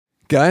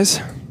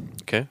Guys,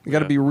 Okay. we got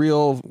to be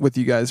real with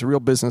you guys. Real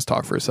business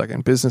talk for a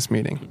second. Business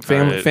meeting.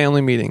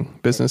 Family meeting.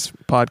 Business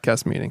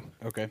podcast meeting.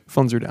 Okay.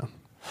 Phones are down.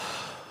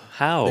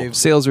 How?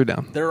 Sales are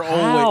down. They're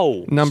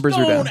always... Numbers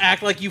are down. Don't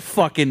act like you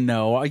fucking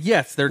know.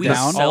 Yes, they're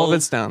down. All of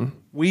it's down.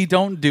 We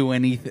don't do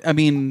anything. I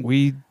mean,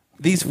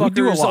 these we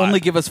do a fuckers lot. only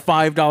give us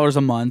 $5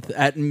 a month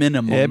at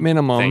minimum. At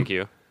minimum. Thank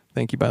you.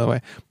 Thank you, by the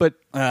way. But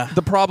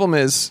the problem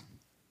is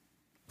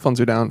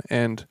phones are down,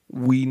 and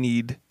we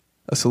need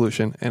a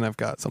solution, and I've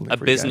got something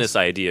for you guys. A business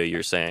idea,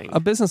 you're saying. A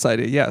business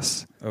idea,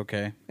 yes.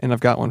 Okay. And I've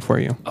got one for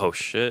you. Oh,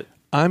 shit.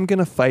 I'm going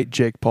to fight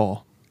Jake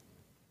Paul.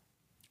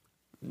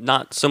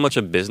 Not so much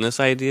a business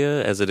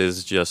idea as it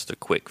is just a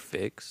quick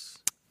fix.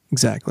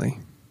 Exactly.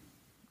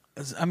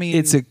 I mean...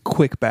 It's a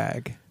quick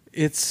bag.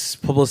 It's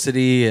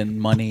publicity and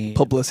money.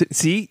 Publicity.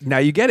 See, now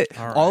you get it.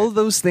 All of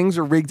those things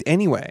are rigged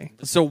anyway.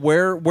 So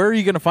where are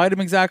you going to fight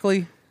him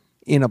exactly?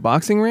 In a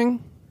boxing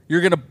ring? You're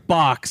going to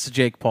box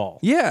Jake Paul.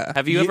 Yeah.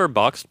 Have you ever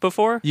boxed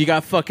before? You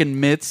got fucking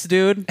mitts,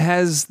 dude.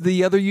 Has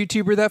the other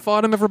YouTuber that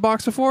fought him ever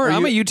boxed before?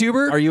 I'm a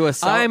YouTuber. Are you a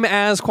I'm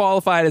as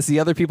qualified as the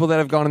other people that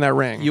have gone in that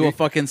ring. You a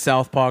fucking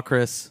southpaw,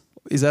 Chris.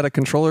 Is that a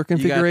controller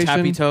configuration? You got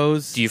tappy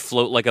toes. Do you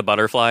float like a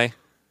butterfly?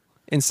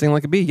 And sting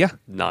like a bee, yeah.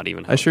 Not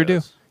even how I sure it do.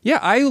 goes. Yeah,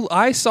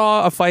 I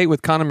saw a fight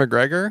with Conor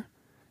McGregor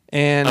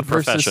and A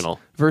professional.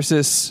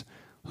 versus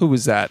who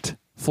was that?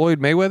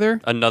 Floyd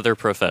Mayweather? Another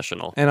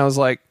professional. And I was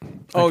like,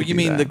 Oh, you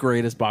mean the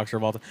greatest boxer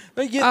of all time?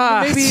 But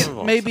yeah,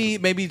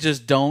 maybe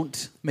just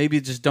don't. Maybe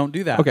just don't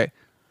do that. Okay,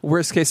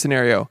 worst case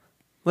scenario.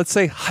 Let's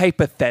say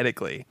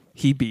hypothetically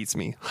he beats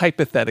me.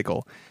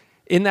 Hypothetical.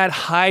 In that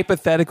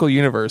hypothetical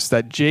universe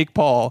that Jake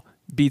Paul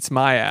beats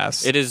my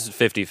ass, It is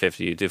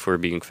 50-50 if we're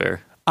being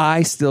fair.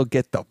 I still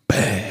get the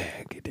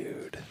bag,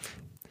 dude.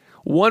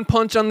 One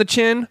punch on the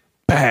chin,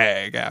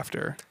 bag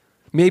after.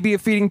 Maybe a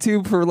feeding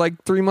tube for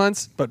like 3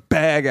 months, but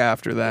bag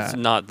after that. It's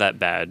not that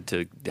bad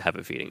to have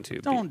a feeding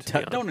tube.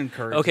 Don't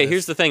encourage. Okay, this.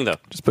 here's the thing, though.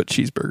 Just put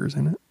cheeseburgers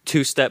in it.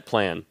 2-step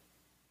plan.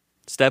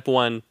 Step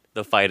 1,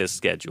 the fight is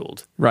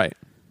scheduled. Right.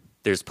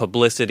 There's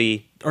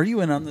publicity. Are you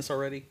in on this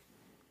already?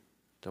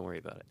 Don't worry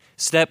about it.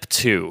 Step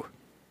 2,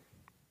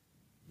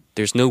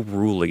 there's no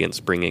rule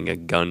against bringing a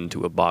gun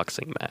to a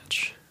boxing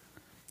match.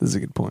 This is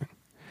a good point.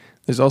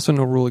 There's also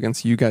no rule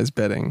against you guys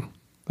betting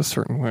a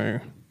certain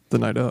way the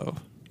night of.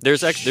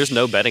 There's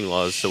no betting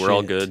laws, so we're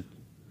all good.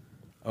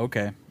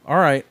 Okay. All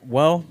right.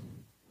 Well,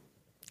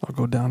 I'll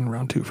go down in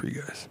round 2 for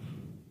you guys.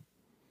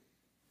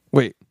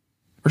 Wait,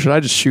 or should I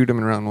just shoot him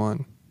in round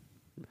 1?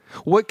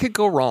 What could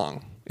go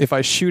wrong if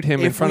I shoot him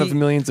in front of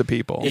millions of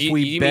people? if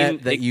we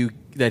bet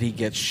that he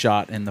gets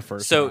shot in the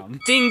first So,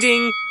 round. ding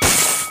ding.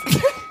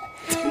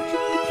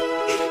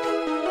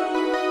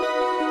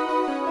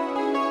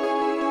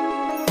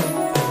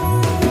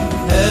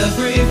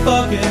 Every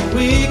fucking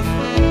week,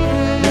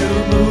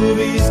 new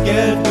movies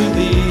get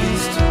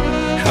released.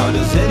 How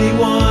does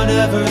anyone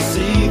ever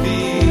see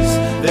these?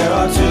 There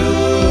are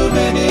too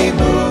many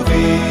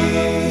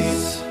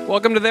movies.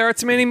 Welcome to There Are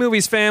Too Many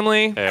Movies,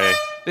 family. Hey.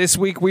 This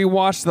week we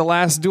watched The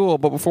Last Duel,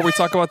 but before we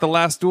talk about The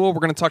Last Duel, we're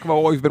going to talk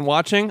about what we've been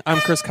watching. I'm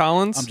Chris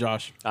Collins. I'm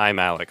Josh. I'm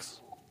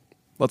Alex.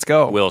 Let's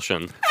go.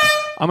 Wilson.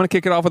 I'm going to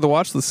kick it off with the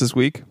watch list this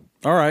week.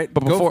 All right.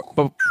 But before...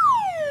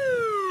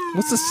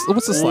 What's the slide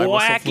whistle?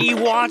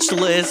 Wacky watch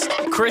list.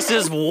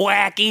 Chris's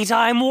wacky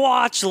time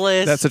watch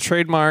list. That's a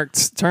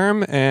trademarked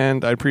term,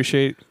 and I'd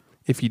appreciate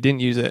if you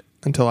didn't use it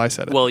until I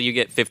said it. Well, you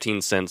get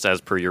 15 cents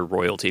as per your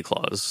royalty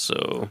clause,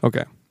 so...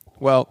 Okay.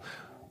 Well,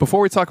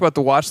 before we talk about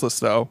the watch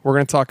list, though, we're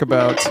going to talk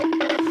about...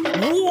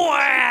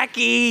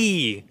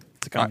 Wacky!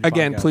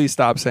 Again, please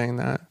stop saying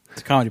that.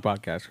 It's a comedy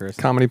podcast, Chris.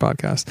 Comedy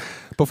podcast.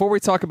 Before we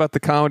talk about the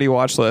comedy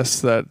watch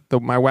list,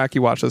 my wacky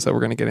watch list that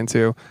we're going to get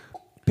into,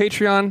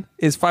 Patreon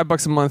is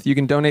 $5 a month. You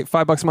can donate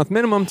 $5 a month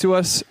minimum to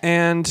us,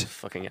 and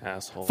Fucking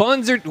asshole.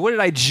 funds are... What did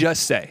I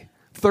just say?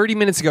 30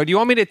 minutes ago. Do you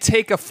want me to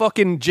take a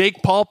fucking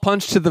Jake Paul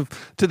punch to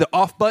the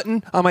off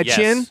button on my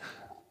chin?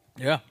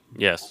 Yeah.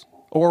 Yes.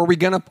 Or are we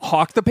going to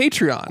hawk the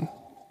Patreon?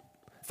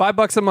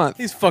 $5 a month.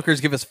 These fuckers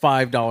give us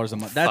 $5 a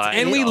month. That's Fine.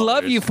 And we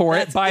love you for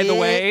it, by the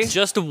way.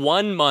 Just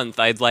 1 month,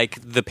 I'd like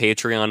the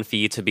Patreon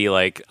fee to be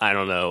like, I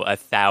don't know,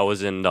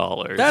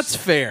 $1,000. That's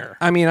fair.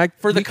 I mean,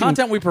 For the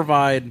content we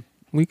provide.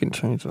 we can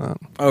change that.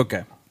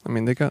 Okay. I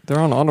mean, they're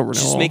on auto renewal.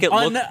 Just make it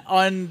look...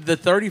 On the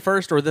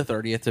 31st or the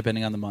 30th,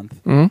 depending on the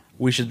month,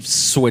 we should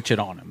switch it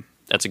on him.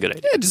 That's a good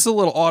idea. Yeah, just a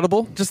little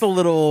audible. Just a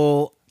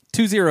little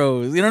 2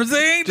 zeros. You know what I'm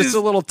saying? Just a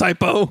little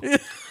typo.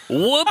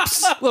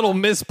 Whoops! Little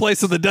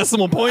misplace of the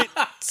decimal point.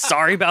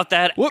 Sorry about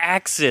that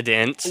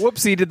accident.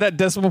 Whoopsie, did that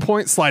decimal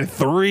point slide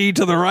 3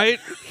 to the right?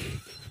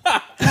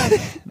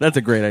 That's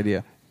a great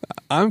idea.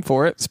 I'm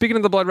for it. Speaking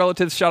of the blood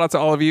relatives, shout out to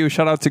all of you.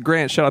 Shout out to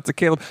Grant. Shout out to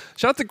Caleb.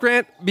 Shout out to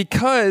Grant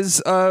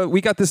because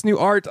we got this new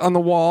art on the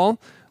wall.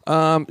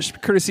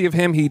 Courtesy of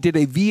him, he did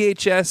a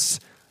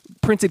VHS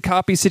printed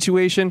copy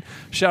situation.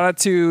 Shout out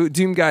to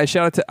Doom Guy.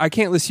 Shout out to, I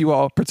can't list you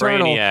all.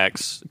 Paternal.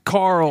 Brainiacs.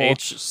 Carl.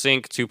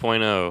 H-Sync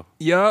 2.0.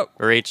 Yep.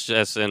 Or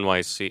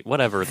HSNYC.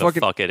 Whatever the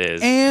fuck it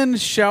is. And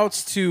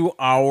shouts to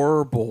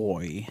our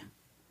boy,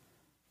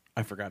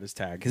 I forgot his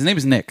tag. His name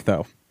is Nick,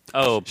 though.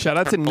 Oh, Shout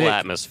out to Purple Nick.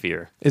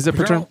 Atmosphere. Is it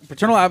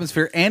Paternal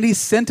Atmosphere. And he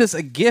sent us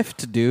a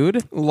gift,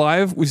 dude.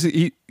 live?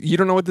 You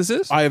don't know what this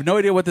is? I have no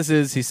idea what this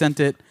is. He sent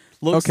it.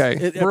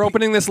 Okay. We're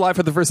opening this live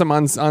for the first time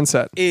on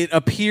set. It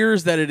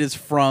appears that it is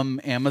from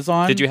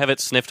Amazon. Did you have it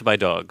sniffed by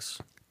dogs?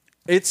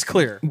 It's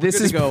clear. This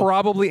is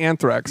probably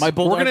anthrax. My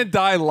bulldog- We're going to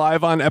die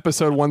live on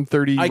episode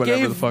 130, I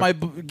whatever the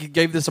fuck.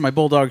 gave this to my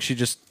bulldog. She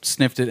just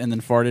sniffed it and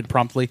then farted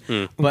promptly.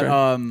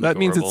 But that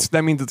means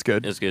it's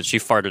good. It's good. She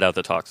farted out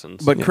the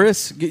toxins. But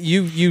Chris,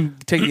 you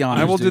take the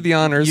honors. I will do dude. the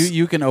honors.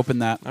 You can open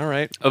that. All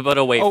right. But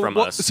away from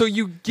us. So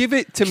you give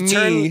it to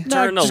me.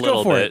 Turn a just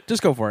little go for bit. it.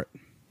 Just go for it.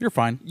 You're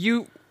fine.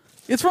 You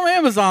It's from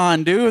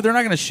Amazon, dude. They're not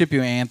going to ship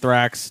you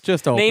anthrax.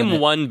 Just open Name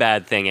it. one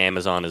bad thing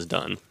Amazon has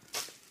done.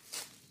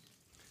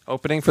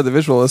 opening for the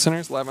visual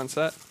listeners live on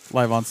set.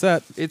 Live on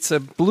set. It's a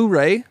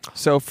Blu-ray.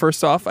 So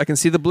first off, I can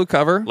see the blue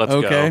cover. Let's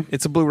Okay. go.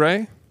 It's a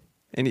Blu-ray.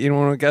 And you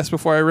want to guess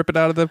before I rip it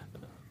out of the...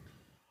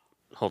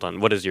 Hold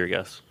on. What is your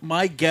guess?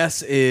 My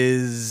guess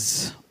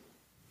is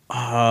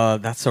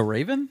that's a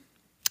Raven?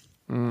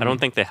 I don't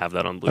think they have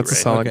that on Blu-ray. That's a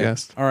solid Okay.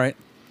 guess. All right.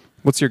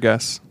 What's your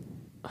guess?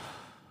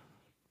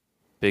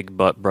 Big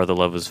Butt Brother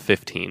Love is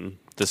 15.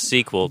 The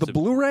sequel The to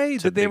Blu-ray?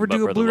 to Did they Big ever Butt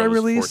do a Brother Blu-ray Love is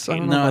release? 14. I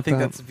don't know No, I about think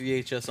that. that's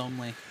VHS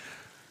only.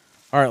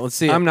 All right, let's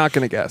see it. I'm not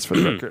going to guess for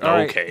the record. All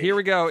right, Okay. here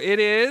we go. It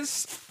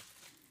is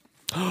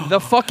the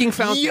fucking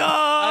fountain. Again,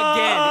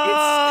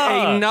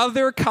 it's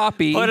another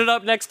copy Put it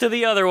up next to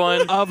the other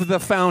one. of the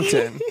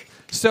fountain.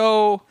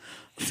 So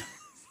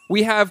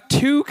we have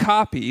two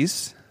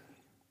copies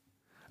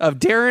of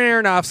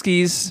Darren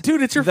Aronofsky's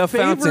Dude, it's your The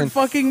favorite Fountain.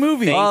 fucking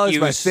movie. Thank Oh, it's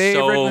you my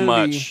favorite so movie.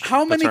 much.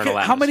 How many Paternal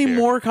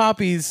more Atmosphere.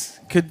 copies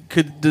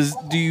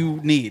do you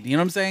need? You know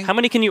what I'm saying? How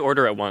many can you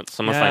order at once?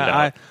 I'm gonna find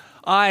out.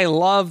 I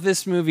love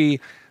this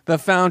movie, The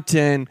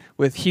Fountain,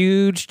 with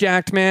huge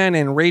jacked man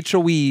and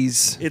Rachel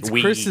Weisz. It's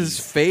Wheeze. Chris's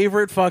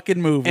favorite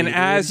fucking movie. And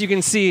as you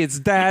can see, it's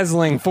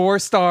dazzling. 4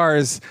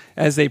 stars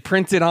as they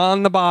print it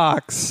on the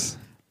box.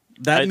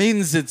 that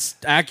means it's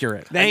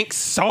accurate. Thanks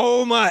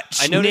so much,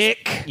 I noticed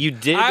Nick. you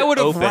did I would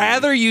have open-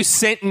 rather you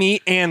sent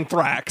me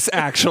Anthrax,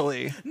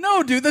 actually.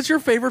 No, dude, that's your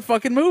favorite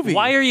fucking movie.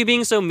 Why are you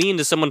being so mean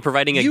to someone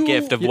providing a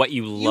gift of what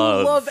you love?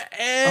 You love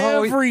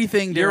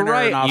everything. you're Darren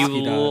right. Aronofsky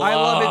You does. I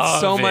love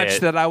it so Love much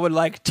it. that I would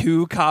like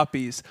 2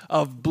 copies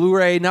of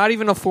Blu-ray, not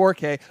even a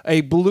 4K, a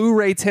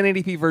Blu-ray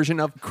 1080p version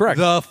of Correct.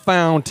 The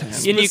Fountain.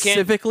 And you can't-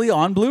 specifically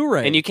on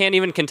Blu-ray. And you can't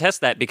even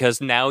contest that because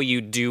now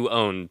you do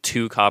own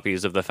 2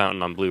 copies of The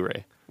Fountain on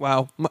Blu-ray.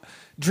 Wow.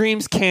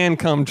 Dreams can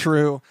come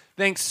true.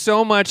 Thanks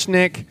so much,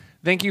 Nick.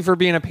 Thank you for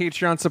being a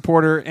Patreon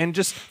supporter and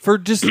just for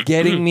just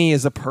getting me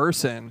as a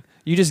person.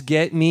 You just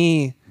get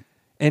me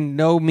and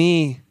know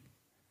me.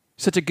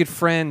 Such a good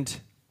friend.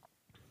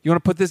 You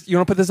want to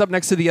put this up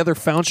next to the other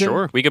fountain?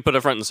 Sure. We could put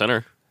it front and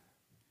center.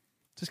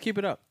 just keep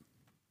it up.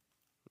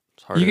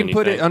 It's harder You can than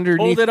put it think. underneath.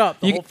 Hold it up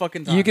the you, whole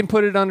fucking time. You can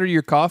put it under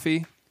your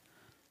coffee.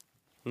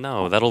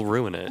 No, that'll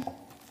ruin it.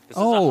 This is a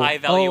Oh,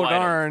 high-value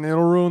item. darn.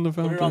 It'll ruin the Put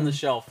fountain. it on the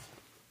shelf.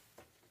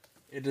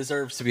 It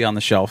deserves to be on the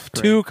shelf.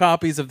 2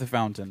 copies of The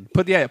Fountain.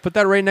 Put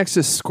that right next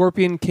to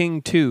Scorpion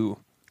King 2,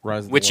 Rise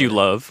of the Which you Warrior.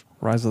 love.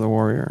 Rise of the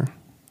Warrior,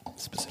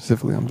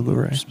 specifically on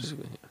Blu-ray.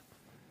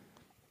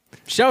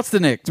 Shouts to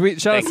Nick. Shout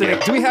out Thank to you.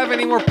 Nick. Do we have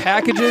any more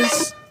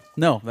packages?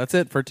 No, that's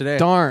it for today.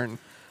 Darn.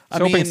 I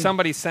was hoping mean-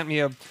 somebody sent me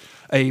a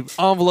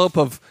envelope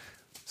of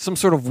some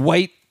sort of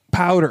white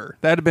powder.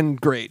 That'd have been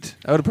great.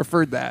 I would have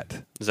preferred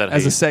that Is that how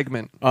as you- a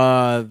segment.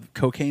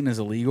 Cocaine is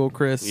illegal,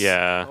 Chris.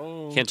 Yeah.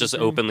 Can't just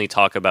openly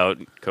talk about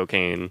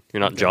cocaine. You're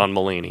not John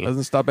Mulaney.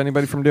 Doesn't stop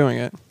anybody from doing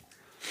it.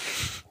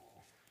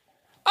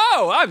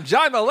 Oh, I'm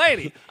John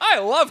Mulaney. I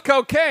love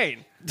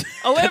cocaine.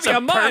 Olivia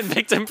a Munn.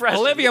 perfect impression.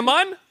 Olivia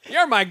Munn,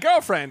 you're my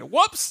girlfriend.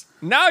 Whoops.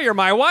 Now you're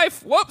my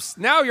wife. Whoops.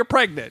 Now you're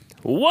pregnant.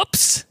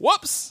 Whoops.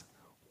 Whoops.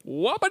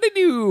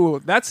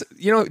 Whoop-a-de-doo. That's,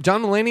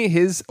 John Mulaney,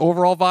 his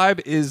overall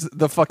vibe is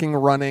the fucking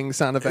running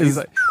sound effect. He's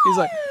like,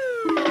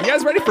 you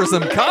guys ready for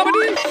some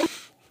comedy?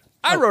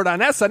 I wrote on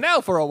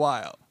SNL for a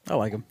while. I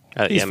like him.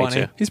 He's Yeah, me funny.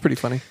 too. He's pretty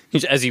funny.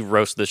 As he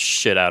roasts the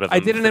shit out of him. I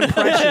did an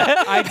impression.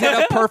 I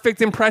did a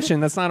perfect impression.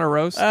 That's not a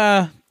roast.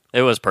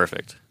 It was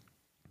perfect.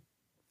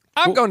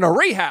 I'm going to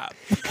rehab.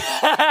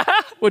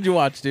 What'd you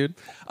watch, dude?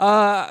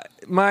 My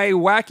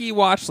wacky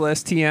watch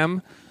list,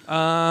 TM.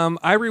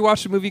 I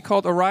rewatched a movie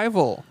called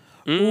Arrival.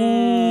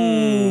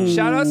 Ooh.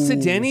 Shout outs to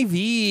Denny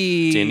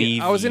V.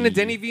 Denny I was in a V.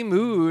 Denny V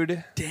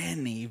mood.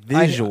 Danny,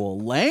 visual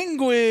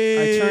language.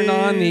 I turned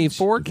on the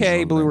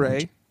 4K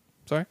Blu-ray.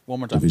 Sorry? One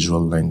more time.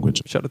 visual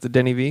language. Shout out to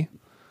Denny V.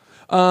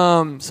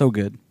 So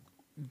good.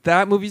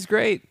 That movie's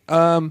great.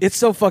 It's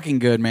so fucking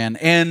good, man.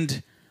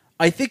 And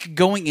I think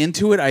going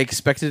into it, I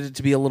expected it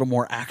to be a little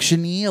more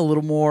action-y, a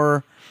little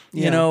more,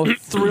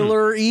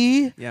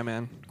 thriller-y. Yeah,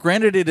 man.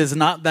 Granted, it is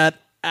not that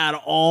at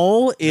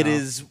all. It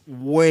is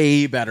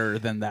way better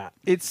than that.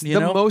 It's You the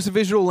know? most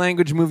visual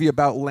language movie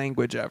about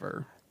language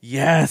ever.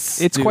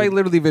 Yes. It's dude. quite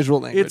literally visual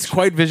language. It's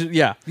quite visual.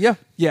 Yeah. Yeah.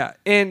 Yeah,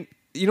 and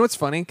you know what's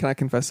funny? Can I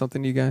confess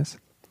something to you guys?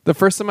 The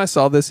first time I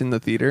saw this in the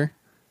theater,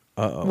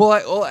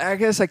 Well, I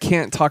guess I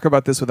can't talk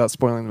about this without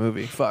spoiling the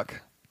movie.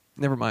 Fuck.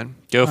 Never mind.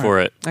 Go for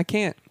it. I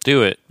can't.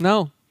 Do it.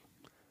 No.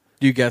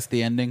 Do you guess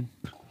the ending?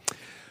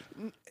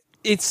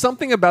 It's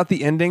something about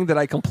the ending that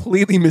I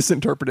completely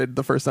misinterpreted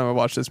the first time I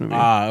watched this movie.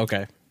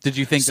 Okay. Did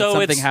you think So that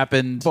something it's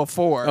happened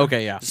Before.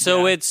 Okay, yeah.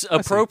 So it's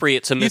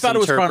appropriate to You misinterpret. thought it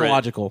was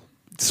chronological.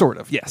 Sort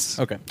of, yes.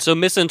 Okay. So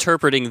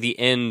misinterpreting the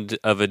end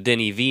of a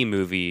Denny V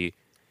movie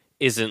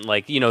isn't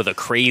like, the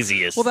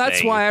craziest Well, that's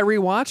thing. why I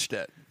rewatched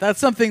it. That's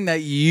something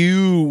that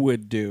you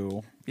would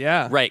do.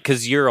 Yeah. Right,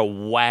 because you're a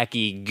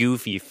wacky,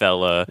 goofy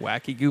fella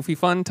Wacky, goofy,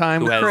 fun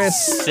time who with has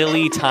Chris.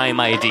 silly time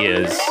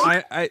ideas.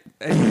 I'm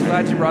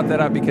glad you brought that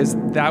up because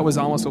that was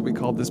almost what we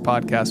called this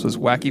podcast was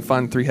Wacky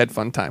Fun 3-Head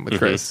Fun Time with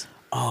Chris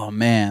Oh,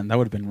 man. That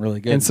would have been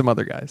really good. and some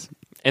other guys.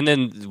 And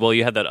then,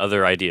 you had that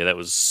other idea that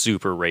was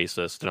super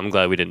racist, and I'm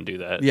glad we didn't do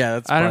that. yeah,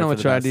 that's I don't know probably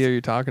which for the best. idea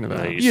you're talking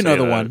about. You say know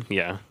the that. one.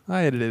 Yeah,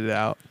 I edited it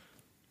out.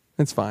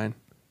 It's fine.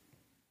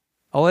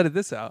 I'll edit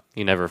this out.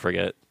 you never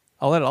forget.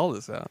 I'll edit all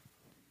this out.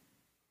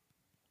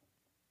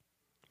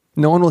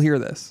 No one will hear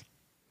this.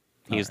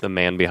 He's the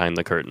man behind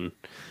the curtain.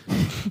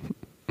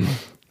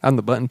 I'm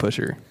the button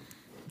pusher.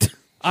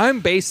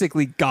 I'm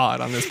basically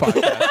God on this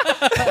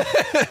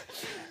podcast.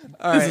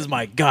 This is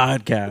my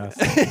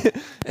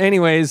Godcast.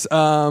 Anyways,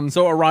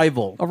 So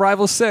Arrival.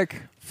 Arrival's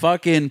sick.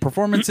 Fucking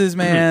performances,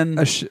 man.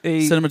 A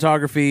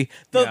Cinematography.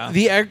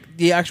 Yeah.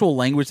 The actual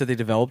language that they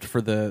developed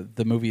for the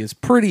movie is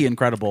pretty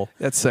incredible.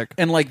 That's sick.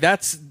 And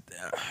that's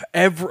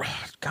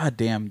God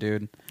damn,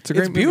 dude. It's a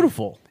great movie.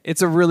 beautiful.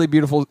 It's a really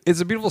beautiful.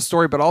 It's a beautiful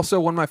story, but also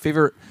one of my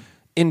favorite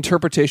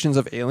interpretations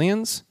of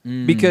aliens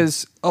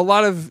because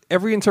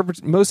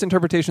most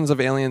interpretations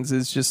of aliens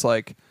is just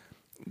like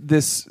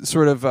this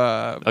sort of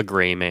A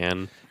gray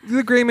man.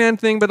 the gray man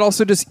thing, but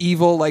also just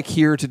evil, like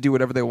here to do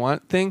whatever they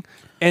want thing.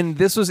 And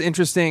this was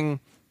interesting.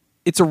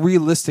 It's a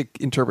realistic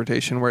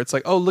interpretation where it's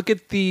like, oh, look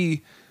at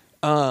the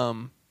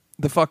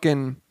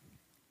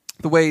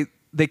way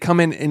they come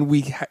in and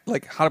we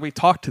how do we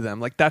talk to them?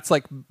 Like that's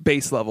like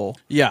base level.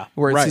 Yeah,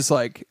 Where it's right. just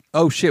like,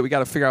 oh shit, we got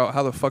to figure out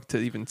how the fuck to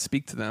even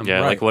speak to them. Yeah,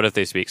 Right. like what if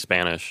they speak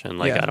Spanish? And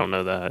Yeah. I don't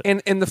know that.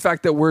 And the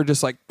fact that we're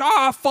just like,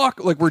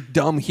 fuck, like we're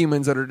dumb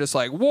humans that are just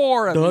like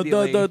war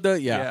immediately.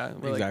 Yeah,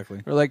 we're like-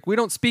 exactly. we're like, we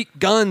don't speak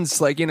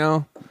guns, like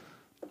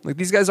like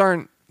these guys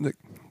aren't like,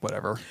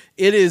 whatever.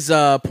 It is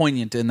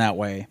poignant in that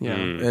way. Yeah.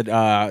 It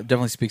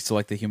definitely speaks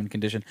to the human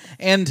condition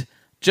and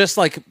just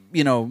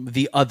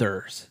the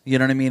others. You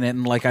know what I mean?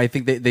 And I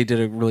think they did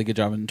a really good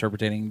job in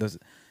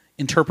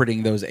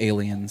interpreting those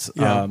aliens,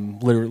 Yeah.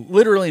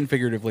 literally and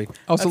figuratively.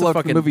 Also That's a love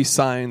fucking the movie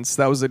Signs.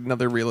 That was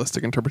another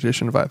realistic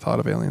interpretation of I thought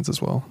of aliens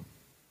as well.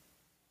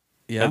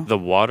 Yeah. The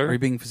water? Are you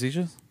being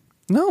facetious?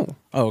 No.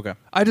 Oh, okay.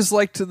 I just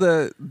liked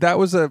the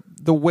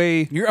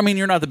way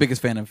You're not the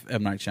biggest fan of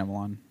M. Night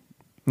Shyamalan.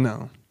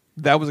 no.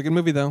 That was a good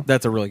movie though.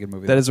 That's a really good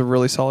movie. That is a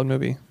really solid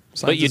movie.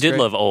 Signs But you is did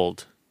great. love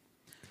Old.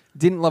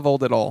 Didn't love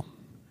Old at all.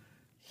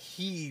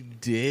 He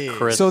did.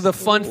 Chris So the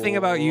fun thing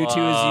about you two is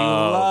you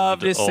love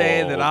to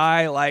say Old. that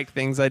I like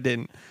things I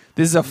didn't.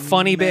 This is a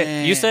funny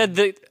bit. You said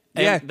that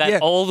Yeah.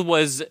 Old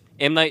was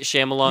M. Night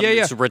Shyamalan's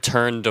Yeah.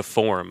 return to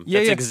form. Yeah,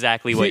 That's yeah.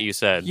 exactly what you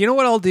said. You know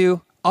what I'll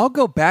do? I'll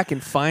go back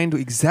and find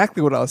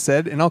exactly what I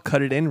said, and I'll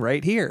cut it in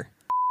right here.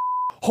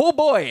 Oh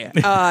boy,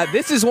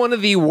 this is one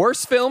of the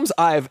worst films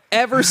I've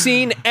ever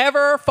seen,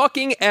 ever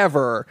fucking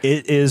ever.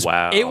 It is.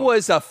 Wow. It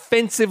was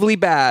offensively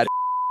bad.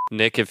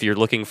 Nick, if you're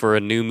looking for a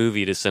new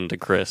movie to send to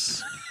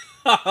Chris,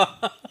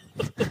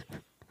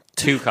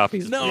 2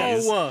 copies.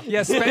 please.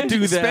 Yeah, spend, Do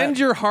that. spend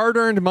your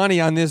hard-earned money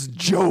on this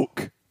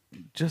joke.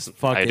 Just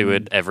fucking I do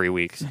it every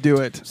week. Do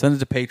it. Send it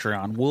to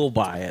Patreon. We'll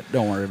buy it.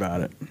 Don't worry about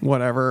it.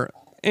 Whatever.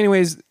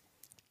 Anyways,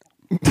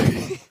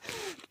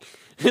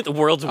 The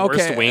world's worst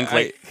okay. wink.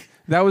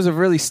 That was a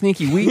really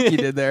sneaky wink you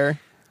did there.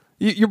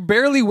 You're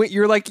barely.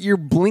 You're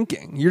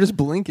blinking. You're just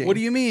blinking. What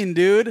do you mean,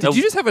 dude? Did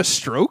you just have a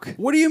stroke?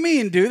 What do you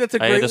mean, dude? That's a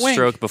I great had a wink.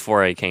 stroke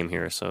before I came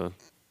here, so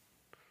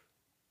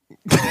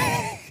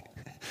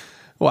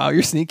Wow,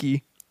 you're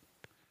sneaky.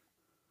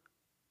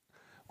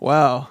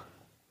 Wow.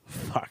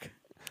 Fuck.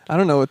 I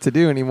don't know what to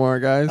do anymore,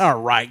 guys.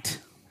 All right.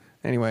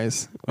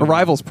 Anyways,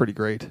 Arrival's pretty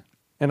great,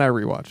 and I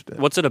rewatched it.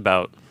 what's it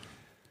about?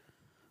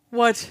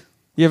 What?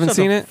 You haven't Shut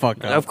seen the it?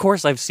 Fuck up. Of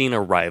course, I've seen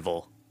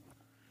Arrival.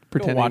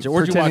 Pretending, watch it.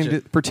 Where'd you watch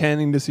it?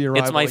 Pretending to see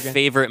Arrival. It's my again.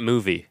 favorite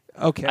movie.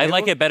 Okay, I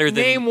like it better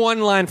than- Name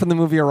one line from the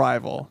movie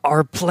Arrival.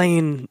 Our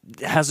plane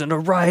hasn't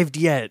arrived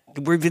yet.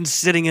 We've been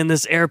sitting in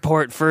this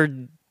airport for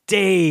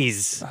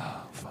days.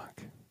 Oh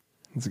fuck,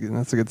 that's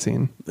a good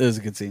scene. It was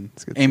a good scene.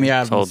 a good Amy scene.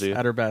 Adams Told you.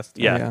 at her best.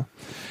 Yeah.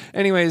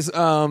 Anyways,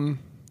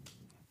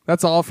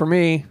 that's all for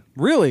me.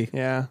 Really?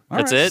 Yeah.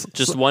 That's right. it?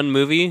 Just one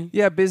movie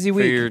Yeah, busy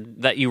week.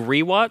 that you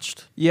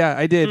rewatched? Yeah,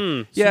 I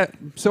did. Yeah,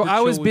 so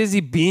I was chill week. busy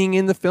being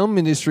in the film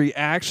industry,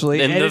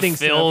 actually In editing the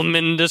film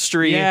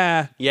industry?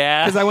 Yeah,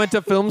 Yeah. because I went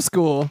to film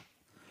school,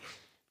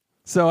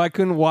 so I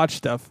couldn't watch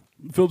stuff.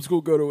 Film school,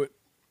 go to it.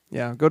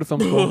 Yeah, go to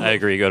film school. I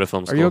agree. Go to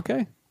film Are school. you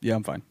okay? Yeah,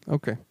 I'm fine.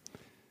 Okay.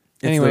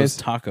 It's Anyways,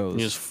 those tacos. You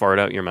just fart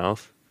out your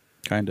mouth.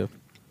 Kind of.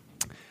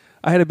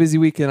 I had a busy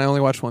week and I only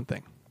watched one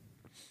thing.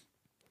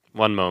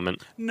 One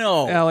moment.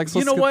 No, Alex, You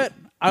let's know go- what?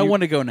 I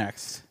want to go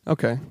next.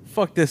 Okay.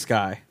 Fuck this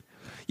guy.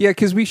 Yeah,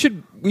 because we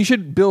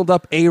should build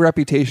up a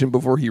reputation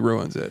before he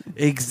ruins it.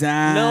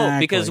 Exactly. No,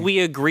 because we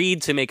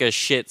agreed to make a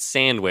shit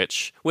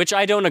sandwich, which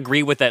I don't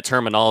agree with that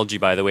terminology,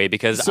 by the way,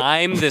 because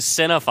I'm the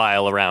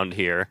cinephile around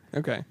here,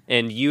 Okay.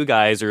 and you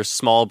guys are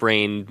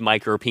small-brained,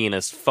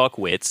 micro-penis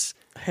fuckwits.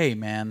 Hey,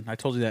 man, I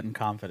told you that in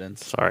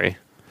confidence. Sorry.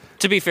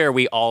 To be fair,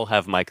 we all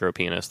have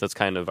micro-penis. That's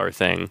kind of our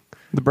thing.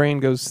 The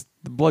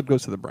blood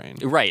goes to the brain.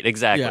 Right,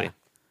 exactly. Yeah.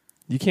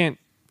 You can't.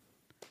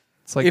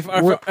 It's like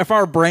If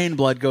our brain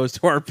blood goes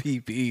to our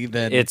PP,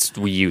 then It's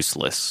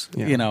useless.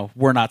 Yeah.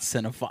 we're not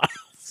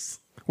cinephiles.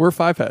 we're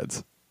five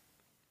heads.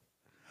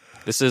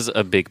 This is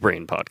a big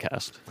brain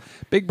podcast.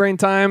 Big brain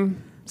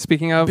time.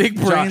 Speaking of Big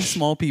brain, Josh,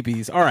 small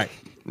PPs. All right,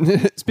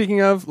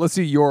 Speaking of, let's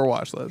do your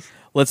watch list.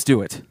 let's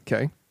do it.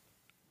 Okay.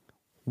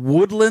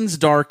 Woodlands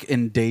Dark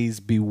and Days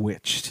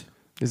Bewitched.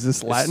 Is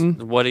this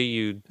Latin? What are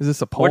you... Is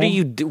this a poem? What are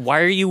you...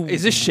 Why are you...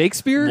 Is this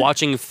Shakespeare?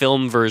 watching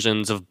film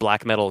versions of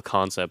black metal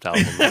concept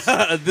albums?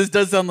 This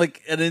does sound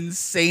like an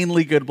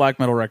insanely good black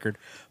metal record,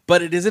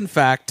 but it is in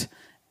fact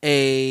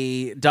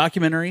a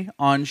documentary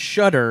on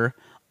Shudder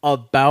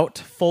about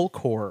folk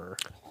horror,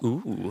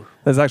 Ooh.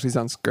 That actually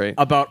sounds great.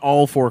 about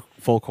all folk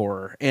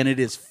horror, and it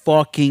is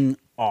fucking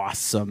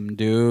awesome,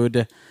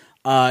 dude.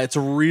 It's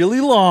really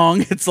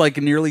long. It's like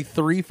nearly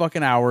 3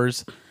 fucking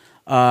hours,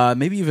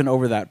 maybe even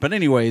over that. But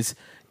anyways,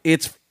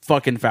 it's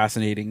fucking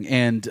fascinating,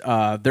 and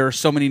there are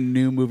so many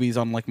new movies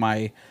on like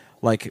my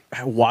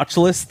watch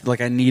list.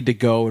 Like I need to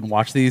go and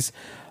watch these.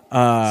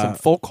 Some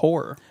folk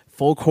horror.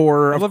 Folk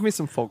horror, I love me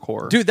some folk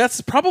horror. dude.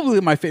 That's probably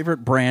my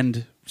favorite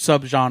brand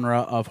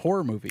subgenre of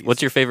horror movies.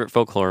 What's your favorite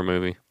folk horror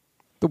movie?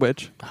 The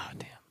Witch. Oh,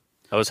 damn.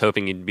 I was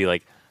hoping you'd be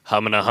like,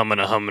 humana,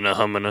 humana, humana,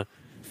 humana.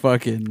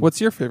 fucking What's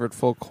your favorite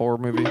folk horror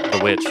movie? The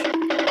Witch.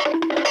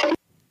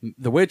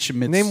 The Witch?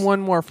 Name one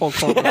more folk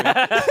horror movie.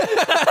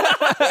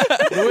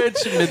 The Witch,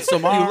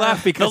 Midsommar. You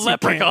laugh because The you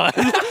can't. Leprechaun.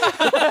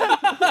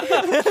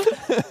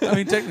 I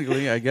mean,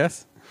 technically, I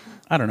guess.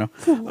 I don't know.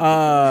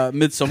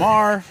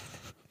 Midsommar.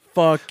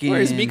 Fucking.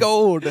 Where's me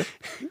gold?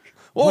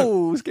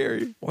 Whoa,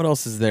 scary. What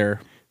else is there?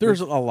 There's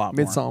a lot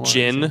more. Midsommar.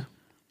 Jinn.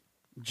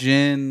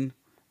 Jinn,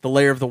 The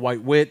Lair of the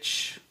White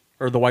Witch,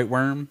 or the White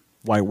Worm.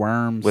 White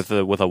Worms. With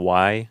a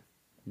Y.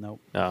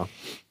 Nope. Oh.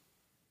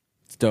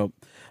 It's dope.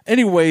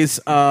 Anyways,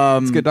 It's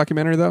a good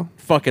documentary though.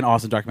 fucking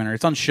awesome documentary.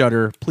 It's on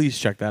Shudder. Please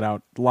check that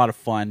out. A lot of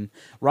fun.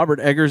 Robert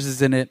Eggers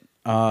is in it.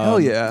 Hell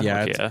yeah. Yeah,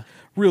 Fuck it's yeah.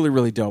 really,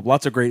 really dope.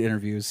 Lots of great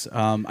interviews.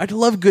 I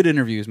love good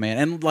interviews, man,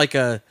 and like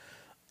a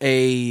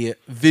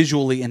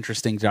visually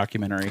interesting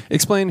documentary.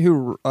 Explain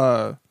who.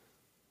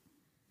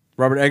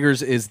 Robert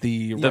Eggers is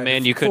the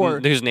Man you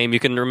couldn't, whose name you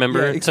can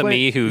remember to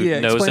me, who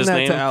knows explain his that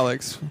name. to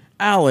Alex.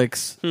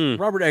 Alex.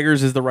 Robert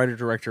Eggers is the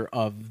writer-director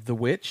of The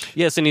Witch.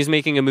 Yes, and he's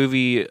making a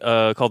movie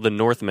called The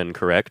Northman,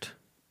 correct?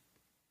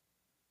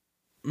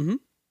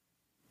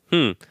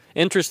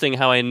 Interesting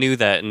how I knew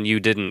that and you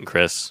didn't,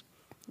 Chris.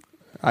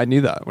 I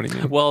knew that. What do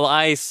you mean? Well,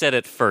 I said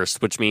it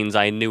first, which means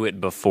I knew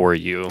it before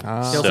you. He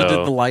also did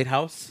The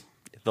Lighthouse.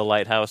 The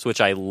Lighthouse,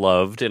 which I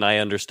loved, and I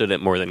understood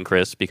it more than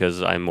Chris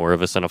because I'm more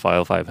of a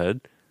cinephile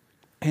five-head.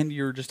 And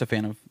you're just a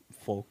fan of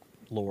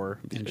folklore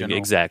in general.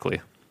 Exactly.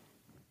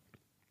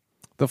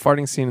 The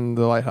farting scene in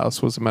The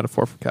Lighthouse was a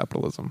metaphor for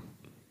capitalism.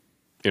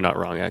 You're not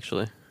wrong,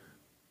 actually.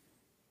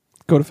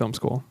 Go to film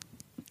school.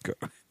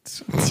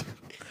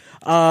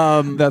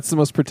 That's the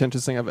most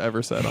pretentious thing I've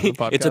ever said on the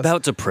podcast. It's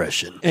about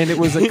depression. and it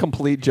was a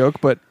complete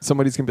joke, but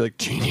somebody's gonna be like,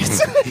 genius.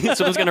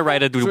 Someone's going to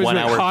write a Somebody's gonna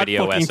be like, 1-hour hot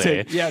video fucking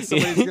essay. take. Yeah,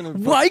 somebody's gonna.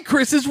 Why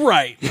Chris is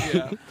right.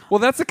 Well,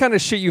 that's the kind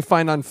of shit you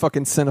find on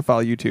fucking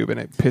Cinephile YouTube, and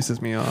it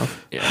pisses me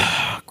off.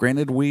 Yeah.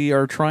 Granted, we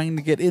are trying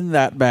to get in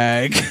that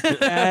bag.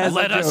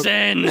 Let us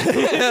in.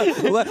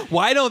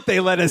 Why don't they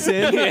let us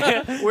in?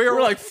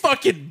 We're like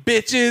fucking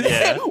bitches.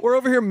 Yeah. We're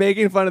over here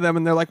making fun of them,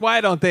 and they're like,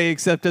 "Why don't they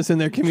accept us in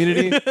their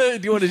community?" Do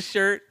you want a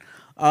shirt?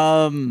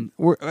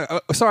 We're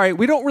sorry,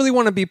 we don't really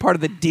want to be part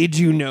of the "Did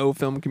you know"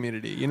 film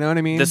community. You know what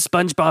I mean? The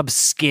SpongeBob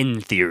skin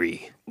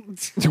theory.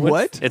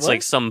 What? It's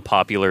like some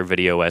popular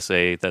video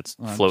essay that's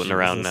floating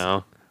around Jesus.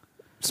 now.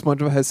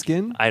 SpongeBob has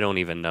skin. I don't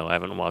even know. I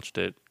haven't watched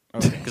it.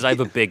 Because I have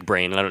a big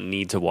brain and I don't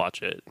need to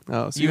watch it.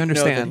 Oh, so You you know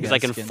that understand? he Because I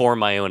can skin. form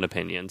my own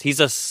opinions.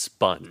 He's a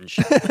sponge.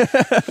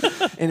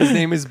 And his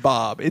name is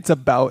Bob. It's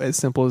about as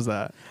simple as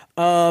that.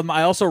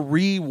 I also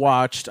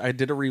rewatched. I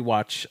did a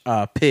rewatch.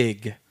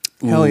 Pig.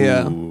 Hell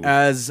yeah!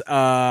 As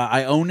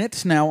I own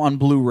it now on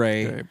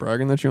Blu-ray. Okay,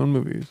 bragging that you own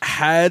movies.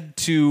 Had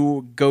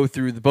to go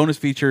through the bonus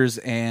features,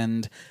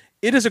 and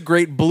it is a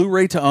great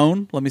Blu-ray to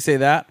own. Let me say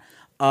that.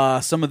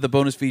 Some of the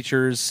bonus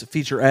features,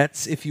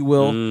 featurettes, if you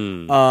will.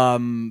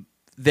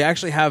 They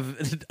actually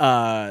have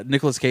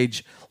Nicolas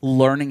Cage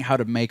learning how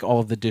to make all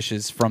of the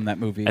dishes from that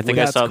movie. I think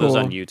That's I saw those cool.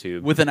 on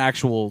YouTube. with an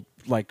actual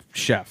like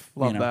chef.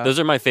 Love that. Those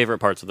are my favorite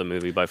parts of the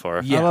movie by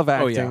far. Yeah. I love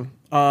Oh, acting.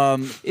 yeah.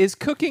 Is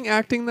cooking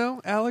acting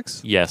though,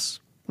 Alex? Yes.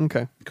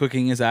 Okay,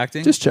 Cooking is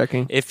acting. just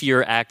checking. If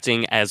you're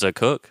acting as a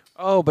cook.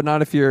 Oh, but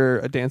not if you're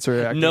a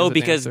dancer. Acting No, as a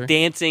because dancer.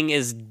 dancing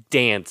is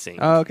dancing.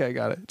 Oh, okay,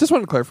 got it. Just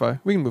wanted to clarify.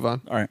 We can move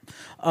on. All right.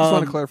 Just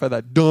want to clarify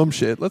that dumb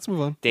shit. Let's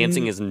move on.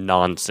 Dancing is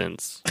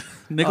nonsense.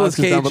 Nicolas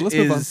this is dumb, Cage but let's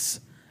move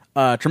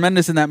on. is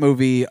tremendous in that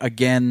movie.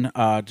 Again,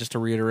 just to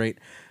reiterate,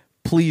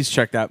 please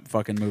check that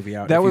fucking movie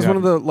out. That if was you one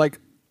of haven't. the like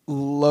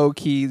low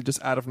key,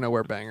 just out of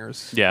nowhere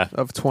bangers. Yeah. of out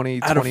of fucking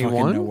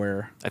 2021.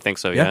 nowhere. I think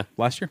so, yeah.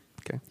 Last year.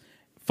 Okay.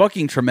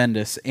 Fucking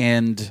tremendous,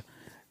 and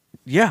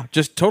yeah,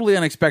 just totally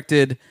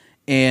unexpected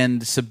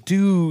and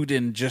subdued,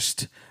 and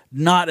just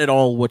not at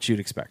all what you'd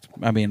expect.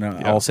 I mean,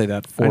 I'll say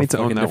that I four need to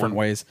own fucking that different one.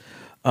 ways.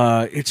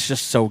 It's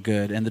just so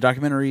good, and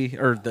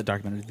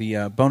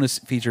the bonus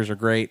features are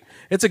great.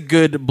 It's a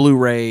good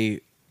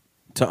Blu-ray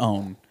to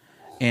own.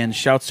 And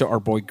shouts to our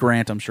boy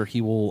Grant. I'm sure he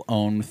will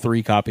own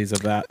 3 copies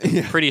of that.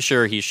 Pretty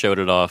sure he showed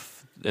it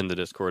off in the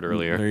Discord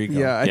earlier. There you go.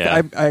 Yeah,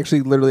 Yeah. I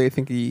actually literally I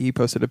think he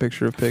posted a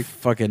picture of Pig.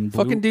 Fucking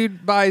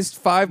Dude buys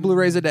 5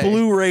 Blu-rays a day.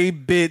 Blu-ray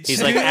bitch.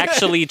 He's like,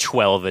 actually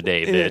 12 a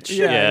day, bitch.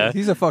 Yeah.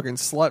 He's a fucking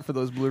slut for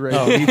those Blu-rays.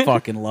 oh, he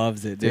fucking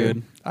loves it,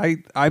 dude.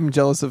 I'm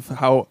jealous of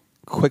how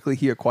quickly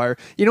he acquired.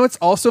 You know what's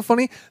also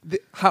funny?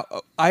 How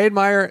I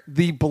admire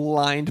the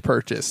blind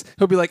purchase.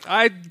 He'll be like,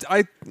 I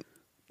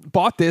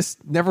bought this,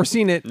 never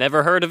seen it.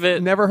 Never heard of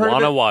it. Never heard of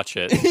Wanna it. watch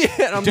it.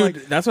 Yeah, and I'm Dude,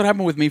 like, that's what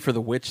happened with me for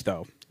The Witch,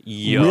 though.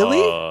 Yeah.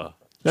 Really?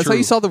 that's how True.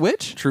 you saw The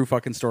Witch? True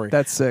fucking story.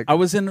 That's sick. I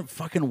was in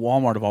fucking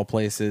Walmart of all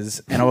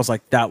places, and I was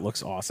like, "That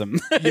looks awesome."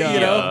 Yeah. you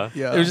know,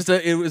 Yeah.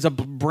 it was a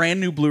brand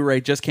new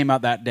Blu-ray, just came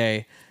out that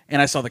day,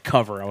 and I saw the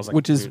cover. I was like,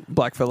 Which is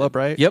Black Phillip,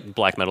 right? "Yep,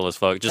 Black metal as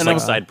fuck. Just And I like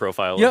was- side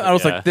profile. yeah." of it, I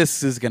was like,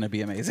 "This is gonna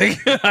be amazing."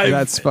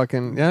 That's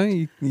fucking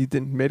you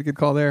made a good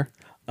call there.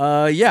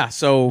 yeah.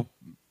 So,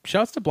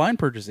 shouts to blind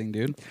purchasing,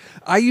 dude.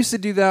 I used to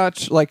do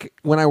that like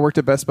when I worked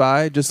at Best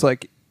Buy, just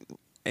like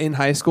in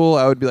high school,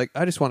 I would be like,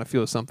 I just want to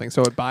feel something.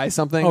 So I would buy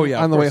something Oh, yeah,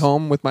 on of the way course.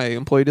 home with my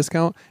employee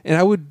discount. And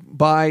I would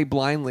buy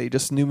blindly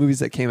just new movies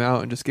that came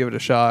out and just give it a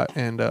shot.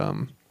 And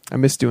I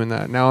miss doing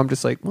that. Now I'm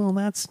just like, well,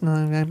 that's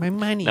not my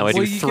money. Now I do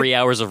Well, you 3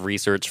 hours of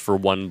research for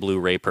one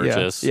Blu-ray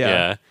purchase.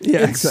 Yeah,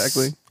 It's-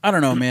 exactly. I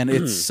don't know, man.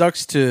 It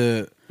sucks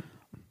to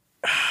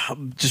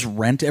just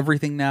rent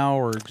everything now,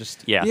 or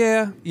just Yeah.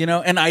 Yeah, you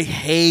know. And I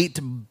hate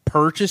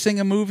purchasing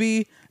a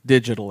movie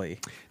digitally.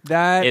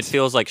 that. It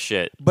feels like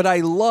shit. but I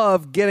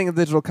love getting a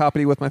digital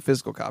copy with my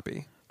physical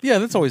copy. Yeah,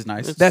 that's always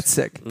nice. That's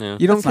sick. Yeah.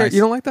 You don't That's care. nice.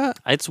 You don't like that?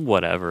 It's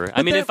whatever.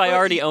 I mean, that- if I but-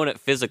 already own it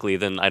physically,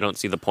 then I don't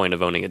see the point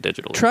of owning it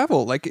digitally.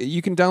 Travel, like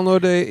you can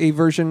download a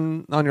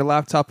version on your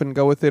laptop and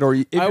go with it, or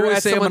if I you're always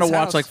at say I'm going to someone's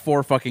watch house- like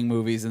 4 fucking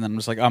movies, and then I'm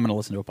just like, I'm going to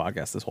listen to a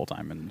podcast this whole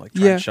time and like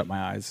try Yeah. and shut my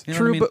eyes. You know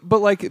True, what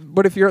I mean?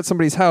 but if you're at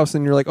somebody's house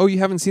and you're like, oh, you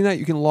haven't seen that,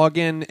 you can log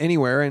in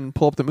anywhere and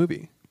pull up the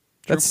movie.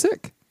 That's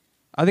sick.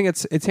 I think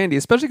it's handy,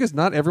 especially because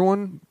not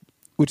everyone,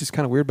 which is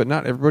kind of weird, but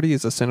not everybody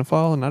is a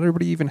cinephile, and not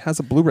everybody even has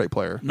a Blu-ray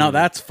player. Now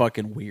that's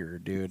fucking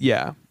weird, dude.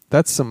 Yeah,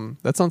 that's on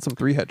some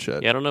 3-head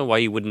shit. Yeah, I don't know why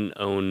you wouldn't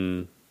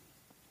own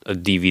a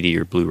DVD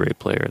or Blu-ray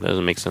player. That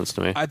doesn't make sense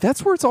to me.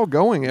 That's where it's all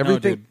going. No,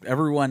 Everything. dude,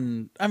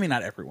 everyone. I mean,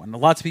 not everyone.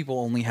 Lots of people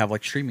only have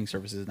like streaming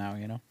services now.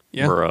 You know.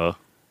 Yeah, Bruh.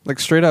 like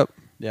straight up.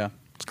 Yeah.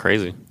 It's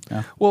crazy.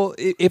 Well,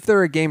 if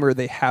they're a gamer,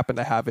 they happen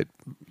to have it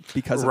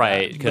because of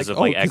Right, that. because of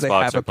oh, like 'cause they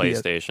Xbox have or a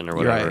PS PlayStation or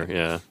whatever. Right.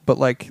 Yeah. But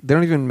like, they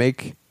don't even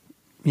make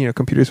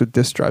computers with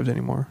disk drives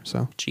anymore.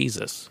 So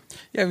Jesus.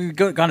 Yeah, we've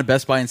gone to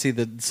Best Buy and see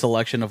the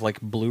selection of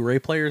like Blu-ray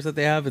players that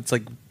they have. It's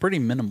like pretty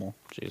minimal.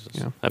 Jesus.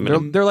 yeah, I they're,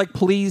 mean, they're like,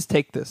 please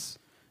take this.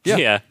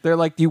 Yeah. They're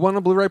like, do you want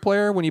a Blu-ray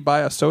player when you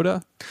buy a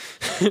soda?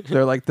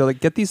 they're like,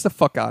 get these the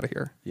fuck out of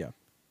here. Yeah.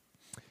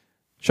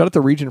 Shout out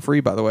to Region Free,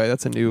 by the way.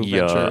 That's a new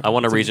yeah. venture. I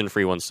want a That's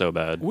region-free one so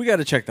bad. We got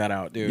to check that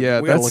out, dude.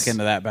 Yeah, we got to that's- look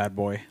into that bad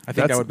boy. I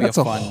think that would be that's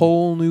a fun.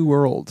 whole new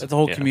world. That's a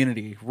whole Yeah.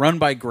 community run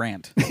by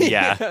Grant.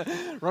 Yeah.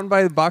 Run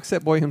by the box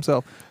set boy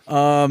himself.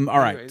 All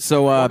right, Anyways,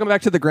 so welcome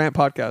back to the Grant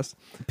podcast.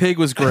 Pig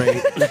was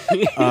great.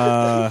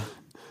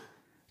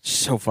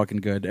 So fucking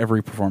good.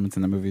 Every performance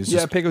in the movie is Yeah,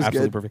 just Pig was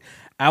absolutely good. perfect.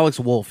 Alex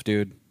Wolff,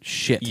 dude,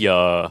 shit.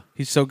 Yeah.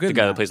 He's so good. The in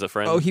guy that plays the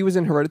friend. Oh, he was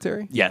in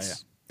Hereditary?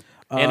 Yes.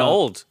 And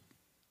old.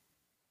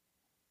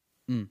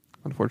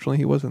 Unfortunately,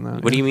 he was in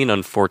that. What do you mean,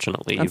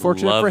 unfortunately?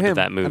 Unfortunate you loved for him.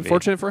 that movie.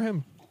 Unfortunate for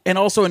him. And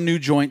also a new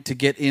joint to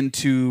get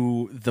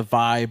into the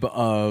vibe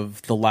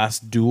of The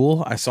Last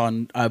Duel. I saw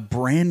a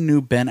brand new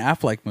Ben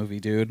Affleck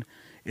movie, dude.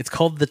 It's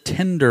called The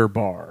Tender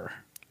Bar.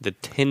 The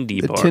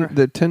Tindy The Bar.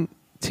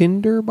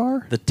 Tinder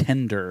bar? The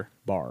Tender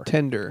Bar.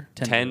 Tender.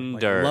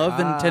 Tender. Like love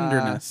and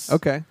tenderness.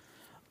 Okay.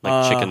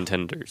 Like chicken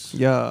tenders.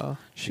 Yeah.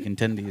 Chicken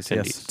tendies,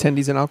 Tendies. yes.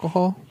 Tendies and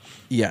alcohol?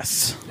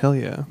 Yes. Hell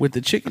yeah. With the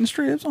chicken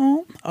strips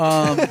on.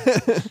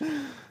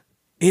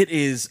 It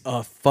is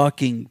a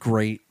fucking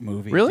great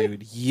movie, Really?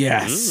 dude.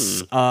 Yes.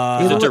 Is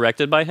it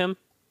directed by him?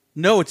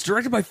 No, it's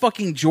directed by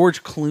fucking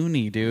George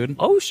Clooney, dude.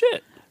 Oh,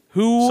 shit.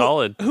 Who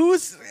Solid.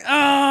 Who's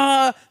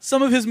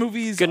some of his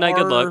movies? Good Night,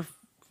 Good Luck.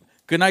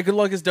 Good Night, Good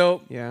Luck is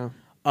dope. Yeah.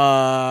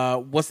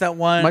 What's that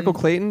one? Michael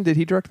Clayton, did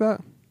he direct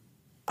that?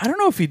 I don't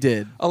know if he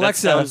did.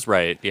 Alexa, That sounds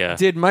right, yeah.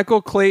 did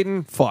Michael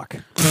Clayton fuck?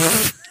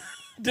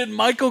 Did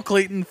Michael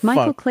Clayton?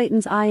 Michael fuck?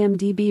 Clayton's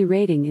IMDb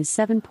rating is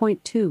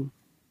 7.2.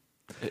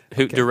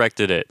 Who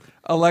directed it?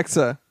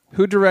 Alexa,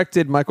 who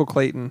directed Michael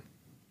Clayton?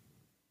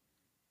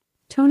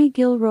 Tony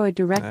Gilroy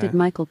directed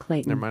Michael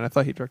Clayton. Never mind. I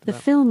thought he directed The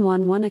that. film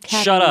won one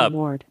Academy Shut up.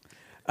 Award.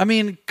 I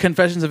mean,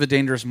 Confessions of a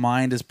Dangerous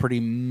Mind is pretty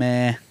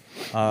meh.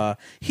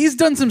 He's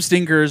done some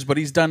stinkers, but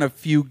he's done a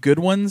few good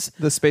ones.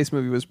 The space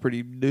movie was pretty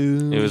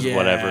It was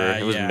whatever.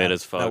 It was mid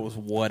as fuck. That was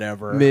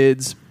whatever.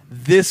 mids.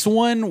 This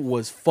one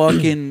was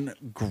fucking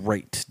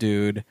great,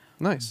 dude.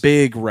 Nice.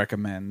 Big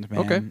recommend, man.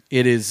 Okay.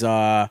 It is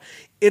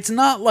it's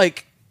not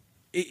like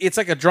it's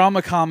like a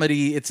drama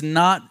comedy. It's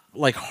not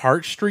like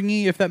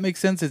heartstringy, if that makes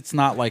sense. It's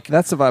not like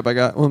That's the vibe I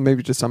got. Well,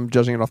 maybe just I'm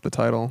judging it off the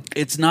title.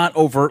 it's not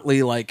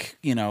overtly like,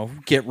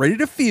 get ready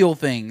to feel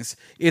things.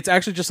 It's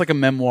actually just like a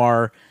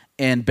memoir,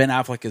 and Ben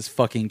Affleck is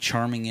fucking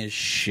charming as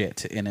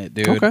shit in it,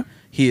 dude. Okay.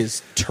 He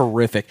is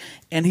terrific.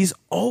 And he's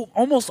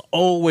almost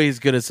always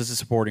good as a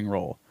supporting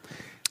role.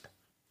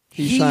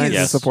 He shines in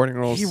Yes. supporting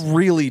roles. He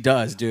really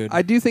does, dude.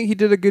 I do think he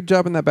did a good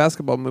job in that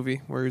basketball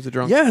movie where he was a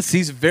drunk. Yes,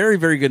 he's very,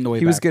 very good in the way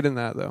He back. was good in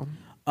that though.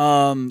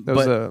 But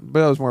But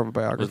that was more of a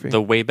biography.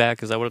 The Way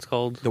Back, is that what it's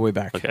called? the way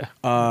back. Okay.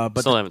 But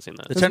Still haven't seen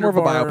that. the it's Tender more of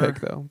a Bar- biopic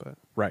though. But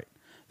Right.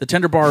 The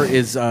Tender Bar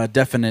is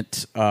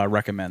definite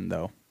recommend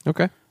though.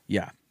 okay,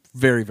 Yeah,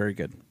 very, very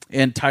good.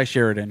 And Ty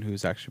Sheridan,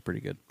 who's actually pretty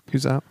good.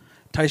 who's that?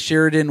 Ty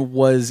Sheridan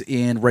was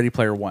in Ready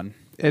Player One.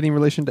 Any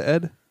relation to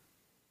Ed?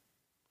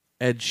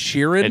 Ed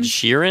Sheeran. Ed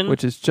Sheeran?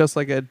 Which is just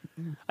like Ed.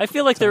 I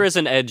feel like there is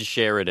an Ed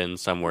Sheridan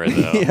somewhere,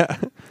 though. Yeah.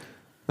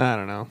 I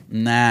don't know.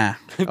 Nah.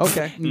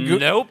 Okay.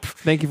 Nope.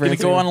 Thank you for I'm gonna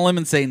answering. go on a limb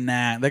and say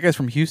nah. That guy's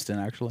from Houston,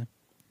 actually.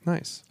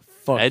 Nice.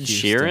 Fuck Ed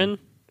Houston. Sheeran?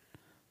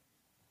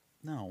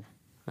 No.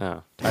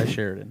 Oh. Ty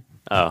Sheridan.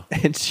 Oh.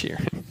 Ed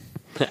Sheeran.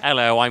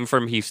 Hello, I'm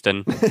from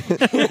Houston.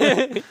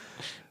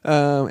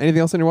 Anything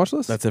else on your watch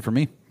list? That's it for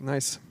me.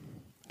 Nice.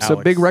 So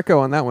Alex. big reco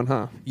on that one,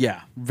 huh?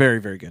 Yeah, very,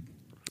 very good.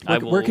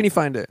 Where can you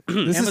find it?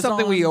 This is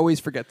something we Amazon. always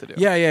forget to do.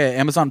 Yeah,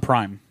 Amazon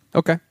Prime.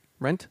 Okay.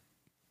 Rent?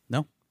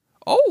 No.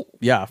 Oh.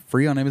 Yeah,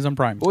 free on Amazon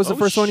Prime. What was the Oh,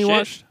 first one you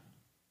shit.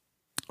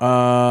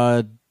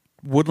 watched?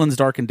 Woodlands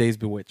Dark and Days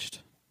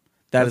Bewitched.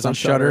 That is on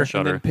Shudder.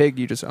 Shudder. And then Pig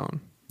you just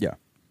own. Yeah.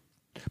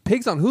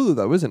 Pig's on Hulu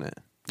though, isn't it?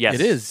 Yes.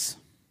 It is.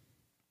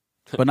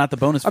 But not the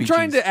bonus I'm features.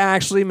 trying to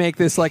actually make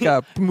this like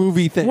a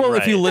movie thing. Well,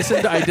 if you Right.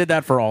 listened, I did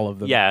that for all of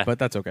them. Yeah. But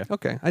that's okay.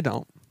 Okay, I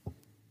don't.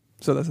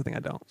 So that's the thing I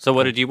don't. So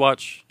what did you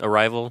watch?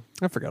 Arrival?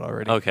 I forgot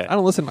already. Okay. I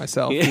don't listen to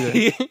myself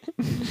either.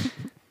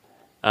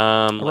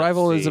 Let's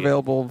Arrival is see.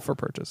 available for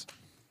purchase.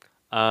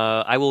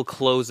 I will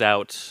close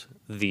out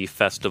the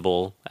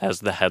festival as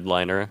the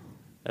headliner,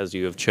 as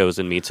you have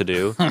chosen me to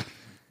do.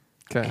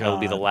 Okay. It'll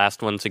be the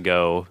last one to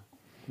go.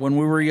 When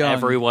we were young.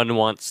 Everyone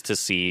wants to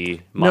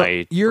see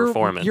my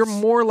performance. You're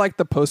more like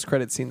the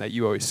post-credit scene that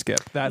you always skip.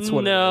 That's what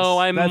it is. No,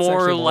 I'm That's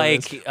more actually what it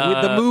like, is.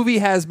 The movie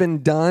has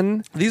been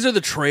done. These are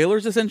the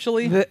trailers,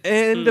 essentially. The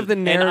end of the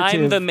and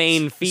narrative. I'm the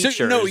main feature.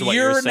 So, no, is what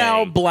you're now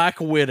saying. Black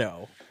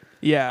Widow.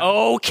 Yeah.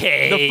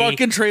 Okay. The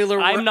fucking trailer.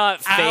 I'm we're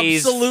not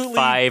phase absolutely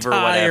 5 or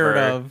tired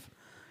whatever. Of.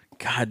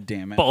 God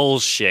damn it!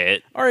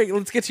 Bullshit. All right,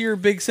 let's get to your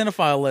big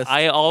cinephile list.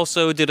 I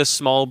also did a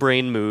small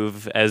brain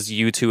move, as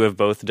you two have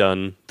both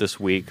done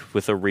this week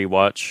with a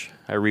rewatch.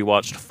 I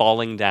rewatched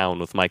Falling Down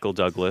with Michael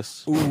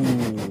Douglas. Ooh,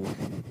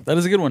 that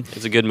is a good one.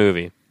 It's a good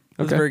movie.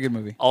 That's a very good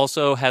movie.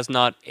 Also has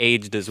not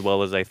aged as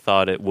well as I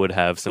thought it would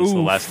have since the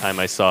last time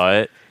I saw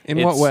it.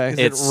 In what way? Is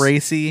It's it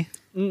racy?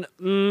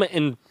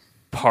 in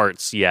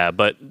parts, yeah,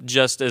 but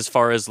just as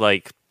far as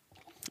like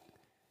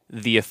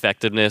the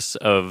effectiveness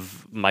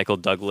of Michael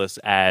Douglas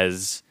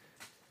as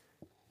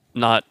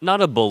not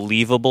a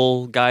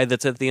believable guy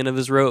that's at the end of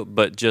his rope,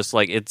 but just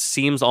like it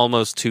seems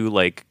almost too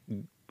like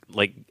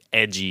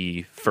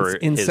edgy for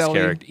It's his incel-y?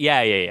 character.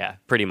 Yeah,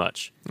 pretty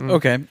much.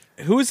 Okay.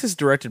 Who is this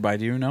directed by?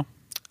 Do you know?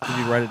 Did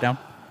you write it down?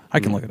 I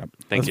can look it up.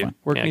 Thank That's you. fine.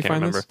 Where Yeah, can I you can't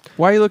find remember. this?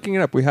 Why are you looking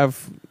it up? We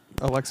have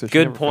Alexa. She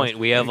Good never point. goes.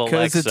 We have Because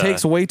Alexa. it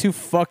takes way too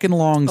fucking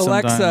long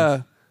sometimes.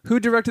 Alexa, who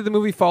directed the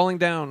movie Falling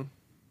Down?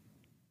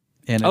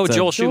 And Oh, it's a-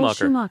 Joel Joel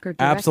Schumacher. Schumacher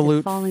directed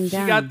Absolute- Falling She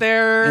Down. got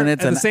there And at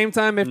it's the an- same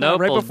time, if Nope,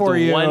 not right before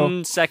you.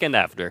 1 second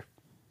after.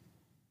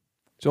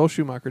 Joel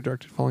Schumacher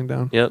directed Falling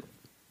Down. Yep.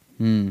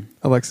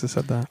 Alexa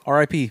said that.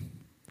 R.I.P.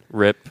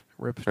 Rip.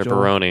 Rip Joel.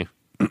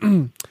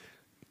 Ripperoni.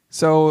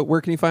 So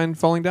where can you find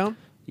Falling Down?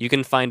 You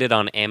can find it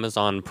on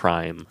Amazon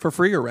Prime For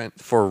free or rent?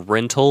 for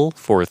rental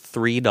for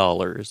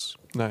 $3.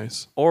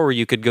 Nice. Or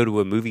you could go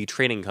to a movie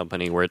trading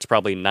company where it's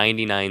probably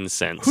 99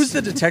 cents. Who's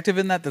the detective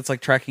in that that's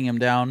like tracking him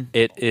down?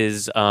 It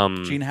is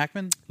Gene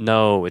Hackman?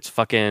 no, it's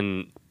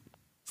fucking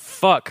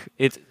fuck.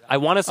 It's I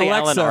want to say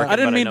Alexa, Alan Arkin, I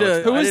didn't but mean know to-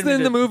 it's Who not. is didn't in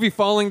mean the to- movie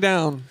Falling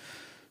Down?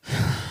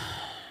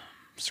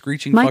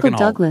 Screeching Michael fucking halt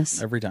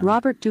Douglas, every time.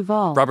 Robert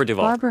Duvall, Robert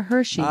Duvall. Barbara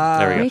Hershey,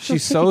 There we go. Rachel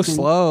She's so Ticotin,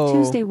 slow.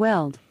 Tuesday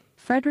Weld,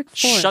 Frederick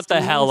Forrest, Shut the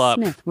and hell Will up.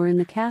 Smith were in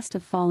the cast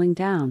of Falling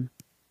Down.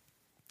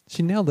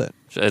 She nailed it.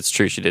 It's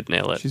true, she did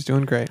nail it. She's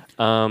doing great.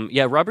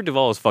 Yeah, Robert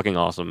Duvall is fucking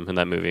awesome in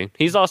that movie.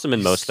 He's awesome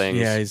in most things.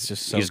 Yeah, he's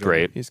just so he's good.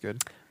 great. He's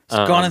good. It's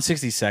Gone in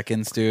 60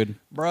 Seconds, dude.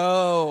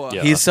 Bro.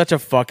 Yeah. He's such a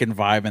fucking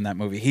vibe in that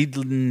movie. He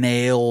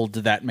nailed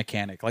that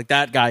mechanic. Like,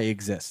 that guy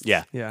exists.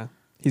 Yeah. Yeah.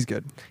 He's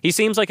good. He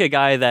seems like a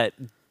guy that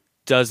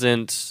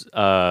doesn't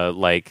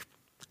like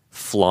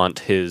flaunt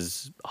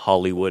his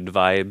Hollywood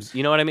vibes.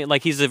 You know what I mean?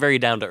 Like he's a very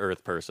down to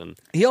earth person.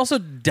 He also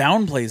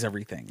downplays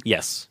everything.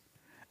 Yes.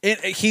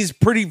 He's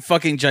pretty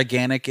fucking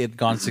gigantic in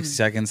Gone 60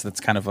 Seconds. That's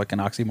kind of like an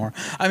oxymoron.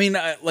 I mean,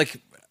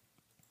 like,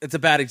 it's a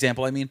bad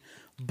example, I mean,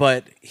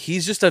 but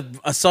he's just a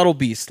subtle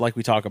beast like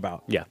we talk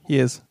about. Yeah. He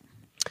is.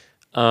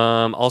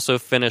 Also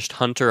finished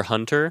Hunter x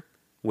Hunter,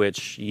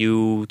 which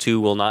you two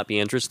will not be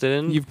interested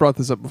in. You've brought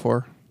this up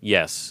before.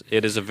 Yes.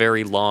 It is a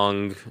very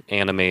long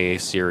anime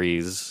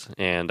series,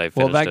 and I finished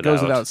it Well, that goes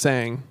out. without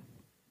saying.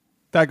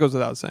 That goes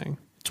without saying.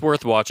 It's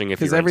worth watching if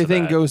you're Because into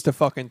everything that. goes to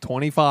fucking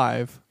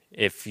 25.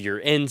 If you're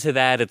into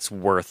that, it's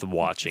worth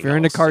watching. If you're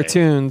into I'll say.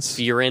 cartoons, If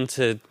you're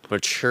into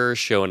mature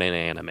shonen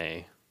anime,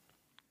 it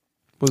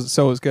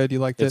was good. You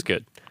liked it? it's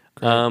good.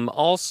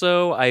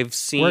 Also, I've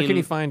seen... Where can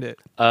you find it?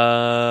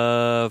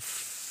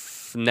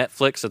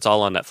 Netflix. It's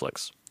all on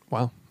Netflix.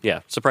 Wow.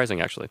 Yeah,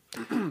 surprising, actually.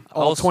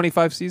 All Also-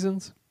 25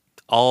 seasons?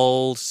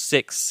 All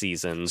 6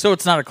 seasons. So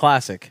it's not a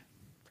classic.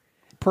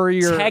 Per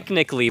your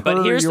Technically, but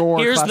per here's your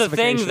the thing,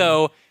 classification.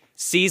 though.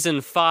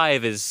 Season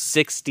 5 is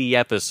 60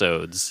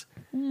 episodes.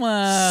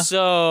 Well,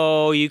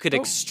 So you could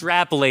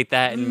extrapolate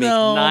that and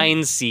No. make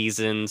 9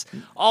 seasons.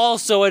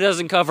 Also, it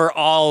doesn't cover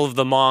all of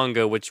the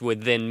manga, which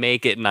would then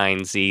make it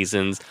 9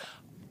 seasons.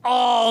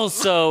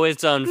 Also,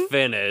 it's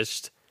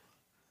unfinished.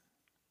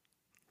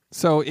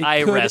 So it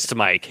I could, rest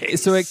my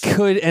case. So it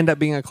could end up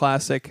being a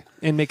classic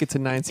and make it to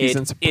 9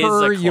 seasons It is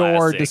per a your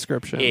classic.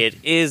 description. It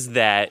is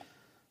that.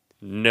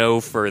 No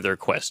further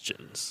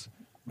questions.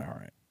 all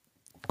right.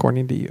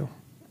 According to you.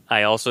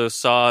 I also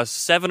saw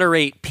 7 or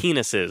 8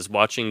 penises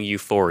watching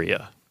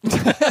Euphoria.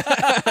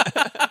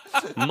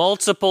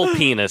 Multiple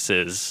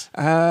penises.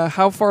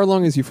 How far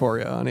along is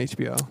Euphoria on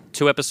HBO?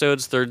 2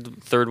 episodes.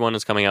 Third one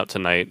is coming out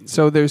tonight.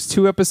 So there's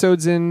 2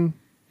 episodes in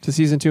to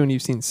season 2, and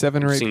you've seen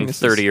 7 or 8 I've seen penises.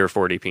 30 or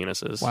 40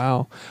 penises.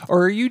 Wow.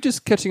 Or are you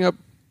just catching up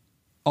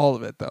all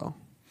of it though?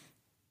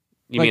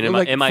 You Like- mean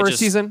like am I first just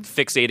season?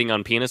 fixating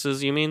on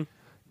penises? You mean?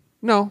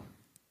 No.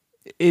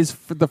 Is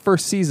for the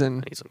first season?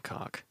 I need some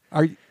cock.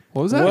 Are you,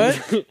 what was that?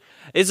 What?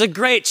 It's a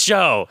great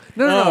show.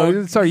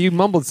 No. Sorry, you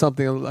mumbled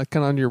something like,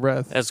 kind of under your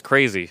breath. That's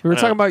crazy. We were I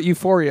talking know. about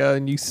Euphoria,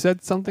 and you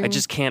said something. I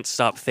just can't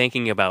stop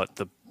thinking about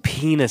the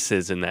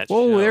penises in that show.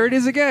 Whoa, there it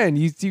is again.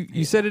 You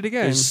said it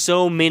again. There's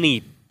so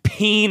many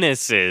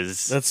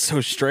penises. That's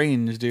so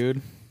strange,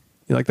 dude.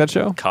 You like that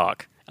show?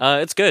 Cock.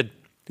 It's good.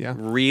 Yeah.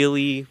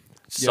 Really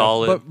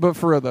solid. But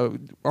for real though,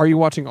 are you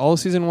watching all of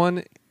season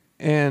 1?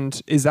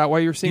 And is that why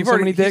you're seeing so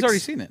many dicks? He's already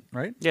seen it,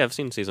 right? Yeah, I've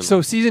seen season.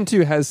 So season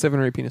 2 has 7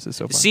 or 8 penises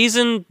so far.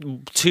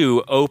 Season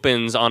 2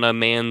 opens on a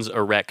man's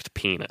erect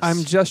penis.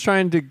 I'm just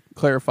trying to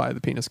clarify the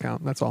penis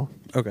count. That's all.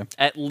 Okay.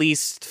 at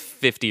least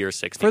 50 or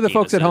 60 For the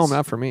folks at penises. home,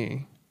 not for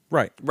me.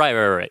 Right.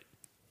 Right.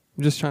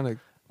 I'm just trying to.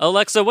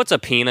 Alexa, what's a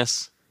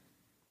penis?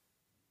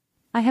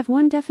 I have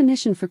one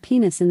definition for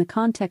penis in the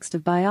context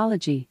of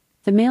biology.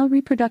 The male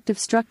reproductive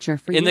structure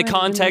for In the urine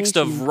context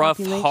of elimination in rough,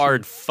 population.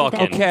 hard Did that fucking.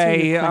 answer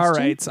Okay, your all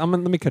question? right.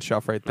 Let me cut you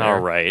off right there. All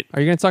right. Are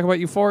you going to talk about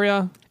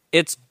Euphoria?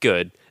 It's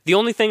good. The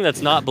only thing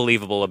that's not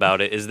believable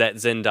about it is that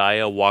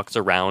Zendaya walks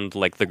around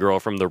like the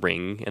girl from The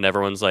Ring, and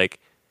everyone's like,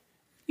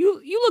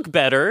 "You look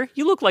better.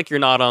 You look like you're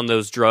not on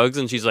those drugs."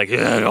 And she's like,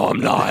 "Yeah, no,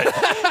 I'm not."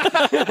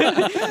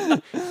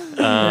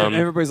 And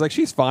everybody's like,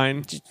 she's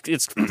fine.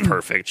 It's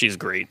perfect. She's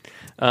great.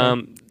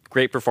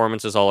 Great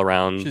performances all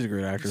around. She's a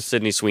great actress.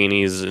 Sydney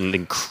Sweeney's an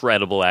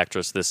incredible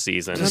actress this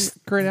season.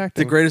 Great The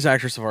acting. greatest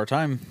actress of our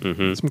time.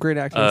 Some great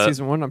acting in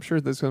season 1. I'm sure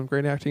there's some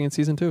great acting in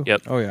season 2.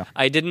 Yep. Oh, yeah.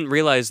 I didn't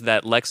realize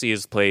that Lexi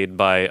is played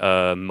by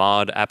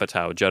Maud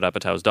Apatow, Judd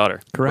Apatow's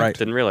daughter. Correct. Right.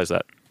 Didn't realize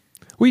that.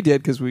 We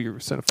did because we were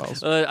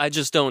cinephiles. I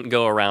just don't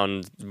go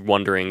around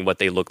wondering what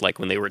they looked like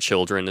when they were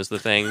children is the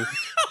thing.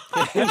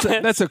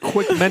 That's a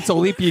quick mental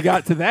leap you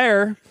got to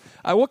there.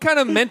 What kind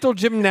of mental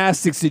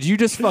gymnastics did you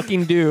just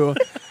fucking do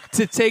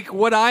to take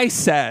what I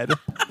said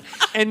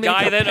and make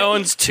Guy a that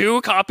owns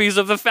 2 copies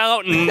of The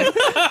Fountain.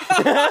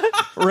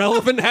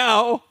 relevant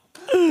now?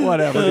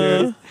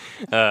 Whatever,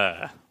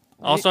 dude.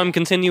 Also, I'm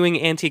continuing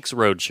Antiques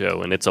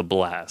Roadshow, and it's a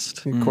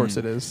blast. Of course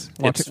it is.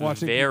 It's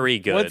very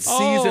good. What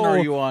season are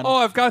you on? Oh,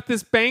 I've got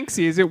this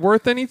Banksy. Is it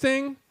worth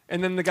anything?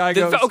 And then the guy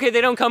goes, Okay,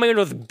 they don't come in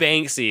with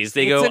Banksies.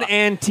 They go, it's an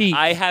antique.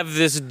 I have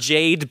this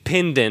jade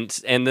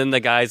pendant, and then the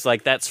guy's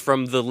like, that's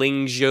from the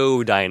Ling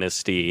Zhou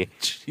dynasty.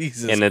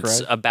 Jesus And it's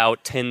Christ.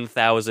 about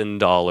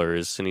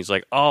 $10,000. And he's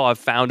like, oh, I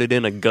found it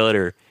in a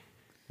gutter.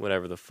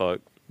 Whatever the fuck.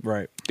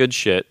 Right. Good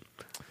shit.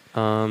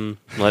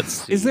 Let's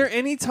see. Is there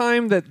any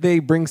time that they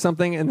bring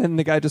something and then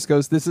the guy just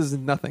goes, this is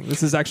nothing.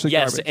 This is actually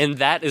Yes, garbage. and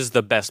that is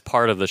the best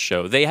part of the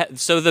show.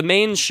 So the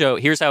main show,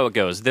 here's how it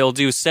goes. They'll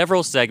do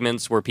several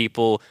segments where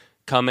people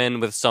come in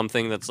with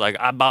something that's like,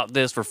 I bought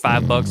this for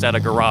 $5 at a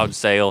garage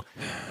sale,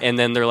 and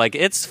then they're like,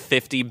 it's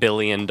 $50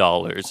 billion.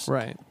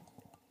 Right.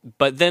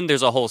 But then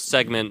there's a whole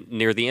segment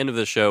near the end of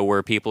the show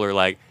where people are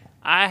like,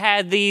 I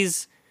had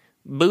these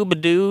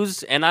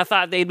boobadoos, and I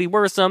thought they'd be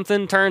worth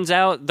something. Turns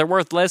out they're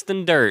worth less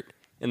than dirt.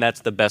 And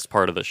that's the best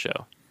part of the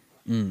show.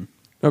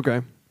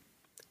 Okay.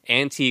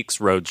 Antiques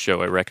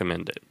Roadshow. I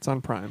recommend it. It's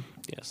on Prime.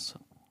 Yes.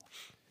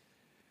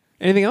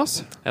 Anything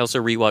else? I also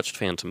rewatched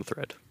Phantom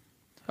Thread.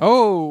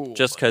 Oh,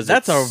 Just because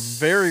That's it's a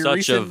very such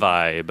recent- a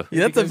vibe.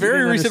 Yeah, that's a Because you very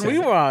didn't recent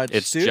understand it. rewatch.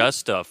 It's dude.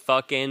 just a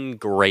fucking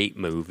great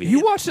movie. you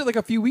watched it like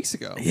a few weeks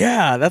ago.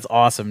 Yeah, that's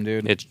awesome,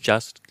 dude. It's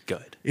just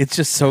good. It's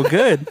just so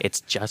good. It's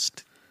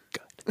just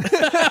good.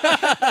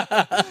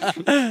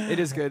 It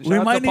is good. We Shout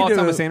out might to Paul need to-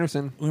 Thomas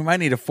Anderson. We might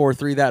need to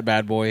 4-3 that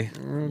bad boy.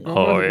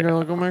 Oh, yeah.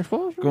 Go Max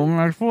Plus. Go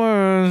Max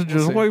Plus.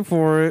 Just see. wait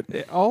for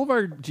it. All of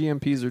our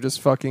GMPs are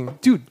just fucking...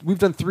 Dude, we've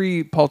done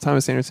 3 Paul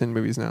Thomas Anderson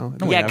movies now.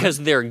 we Yeah, haven't. because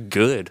they're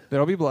good.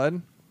 There'll Be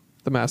Blood,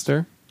 The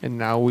Master, and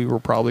now we were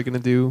probably going to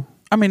do...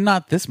 I mean,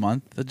 not this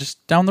month.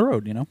 Just down the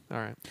road, you know. All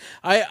right.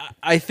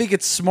 I think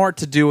it's smart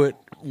to do it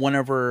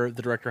whenever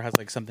the director has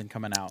like something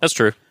coming out. That's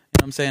true. You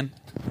know what I'm saying?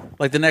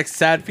 Like the next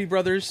Sadfie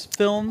Brothers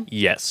film,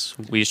 Yes,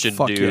 we should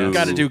Fuck do. yes.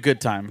 got to do Good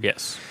Time.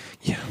 Yes.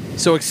 Yeah.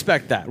 So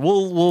expect that.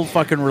 We'll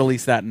fucking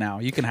release that now.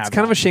 You can have. It's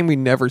kind of a shame we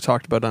never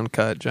talked about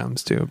Uncut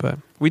Gems, too, but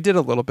we did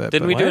a little bit.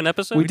 Didn't but we do what? an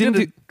episode? We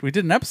didn't. we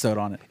did an episode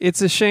on it.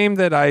 It's a shame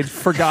that I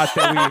forgot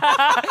that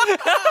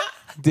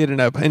we did an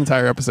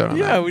entire episode on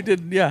Yeah, that. we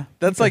did. Yeah,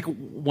 that's like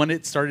when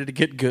it started to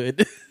get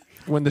good.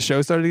 When the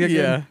show started to get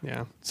Yeah. good.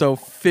 Yeah. So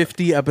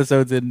 50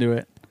 episodes into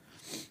it.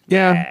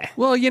 Yeah.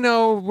 Well, you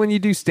know, when you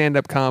do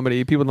stand-up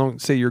comedy, people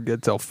don't say you're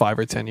good till 5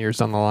 or 10 years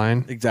down the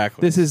line.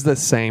 Exactly. This is the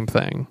same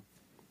thing.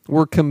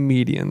 We're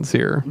comedians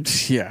here,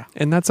 Yeah.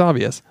 and that's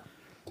obvious.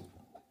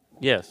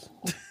 Yes.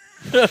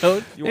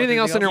 Anything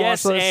else on your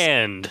Yes, watch list?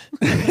 and.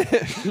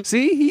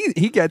 See,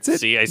 he gets it.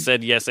 See, I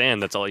said yes,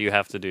 and. That's all you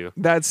have to do.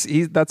 That's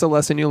a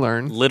lesson you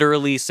learn.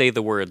 Literally say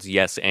the words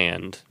yes,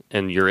 and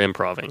you're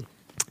improving.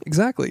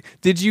 Exactly.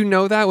 Did you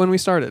know that when we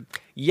started?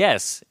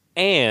 Yes,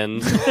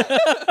 and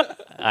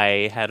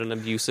I had an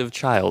abusive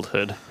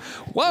childhood.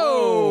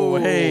 Whoa!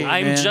 hey.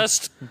 I'm man.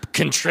 just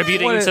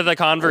contributing What- to the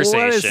conversation.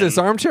 What is this,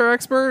 armchair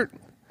expert?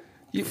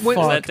 When, Is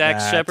Fuck that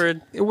Dax that.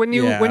 Shepard? when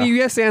you Yeah.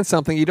 yes and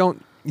something, you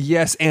don't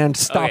yes and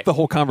stop Okay. the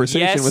whole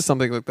conversation Yes, with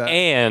something like that.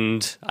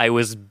 And I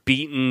was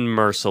beaten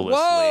mercilessly.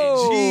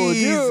 Whoa,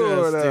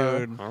 Jesus,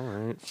 dude. All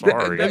right,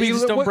 sorry. Maybe you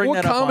just don't what, bring what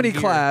that up on comedy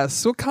here.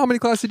 class? What comedy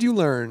class did you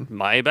learn?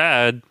 My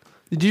bad.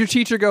 Did your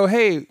teacher go,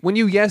 "Hey, when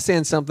you yes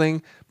and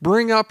something,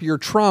 bring up your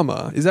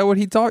trauma"? Is that what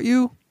he taught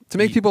you to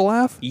make people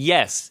laugh?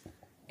 Yes,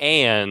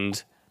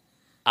 and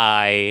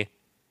I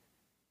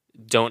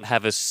don't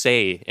have a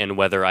say in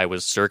whether I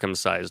was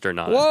circumcised or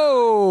not.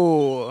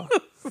 Whoa.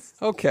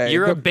 Okay.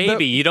 You're The- a baby.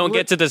 the- You don't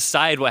get to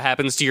decide what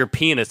happens to your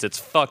penis. It's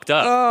fucked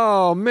up.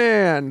 Oh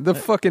man, the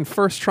fucking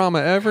first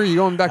trauma ever. You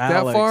going back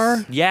Alex. that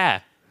far?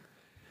 Yeah.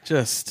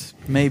 Just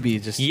maybe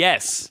just.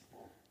 Yes.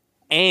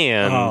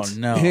 And Oh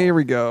no. Here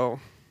we go.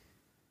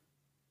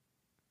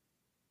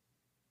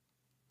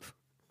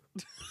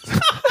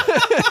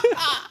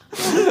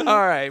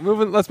 All right,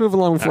 let's move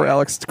along before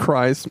Alex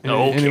cries any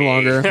Okay.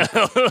 longer.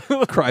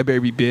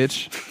 Crybaby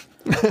bitch.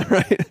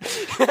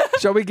 Right.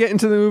 Shall we get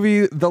into the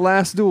movie The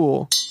Last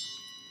Duel?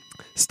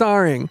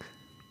 Starring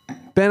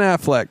Ben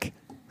Affleck,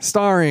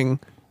 starring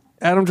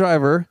Adam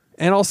Driver,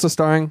 and also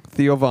starring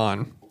Theo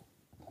Vaughn.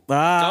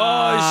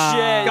 Ah, Oh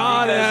shit!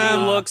 Got Because him.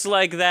 he looks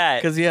like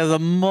that. because he has a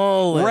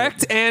mullet.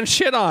 Wrecked and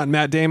shit on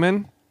Matt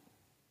Damon.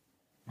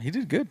 He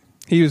did good.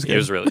 He was He good.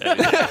 was really.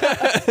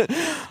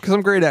 Because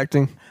I'm great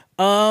acting.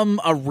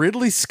 A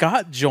Ridley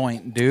Scott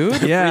joint,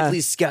 dude. Yeah.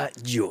 Scott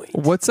joint.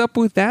 What's up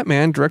with that,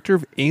 man? Director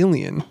of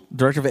Alien.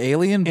 Director of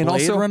Alien, And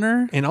Blade also,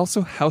 Runner, and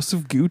also House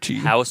of Gucci.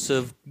 House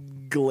of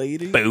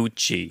Glady.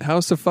 Bucci.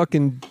 House of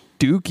fucking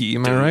Dookie,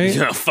 am I right?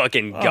 Yeah,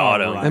 fucking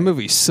got him. right. That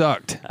movie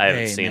sucked. I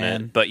haven't Hey, seen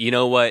man. it, but you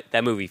know what?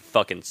 That movie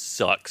fucking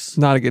sucks.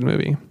 Not a good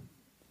movie.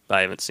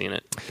 I haven't seen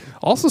it.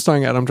 Also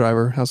starring Adam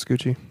Driver, House of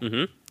Gucci.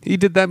 Mm-hmm. He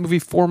did that movie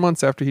 4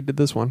 months after he did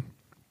this one.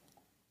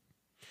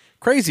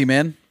 Crazy,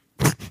 man.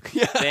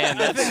 Damn,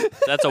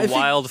 that's a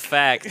wild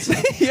fact.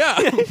 Yeah.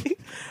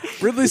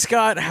 Ridley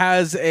Scott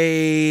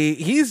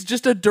he's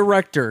just a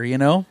director, you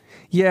know?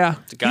 Yeah.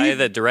 The guy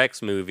that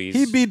directs movies.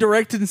 He'd be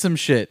directing some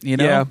shit, you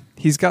know? Yeah.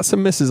 He's got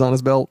some misses on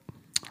his belt.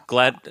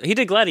 He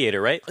did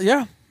Gladiator, right?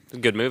 Yeah.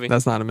 Good movie.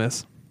 That's not a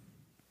miss.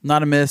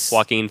 Not a miss.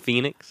 Joaquin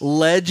Phoenix,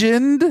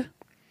 Legend.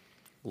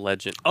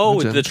 legend. Oh,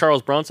 Legend. the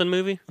Charles Bronson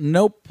movie.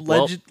 Nope.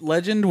 Well-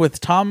 Legend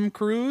with Tom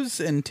Cruise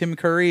and Tim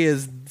Curry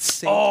as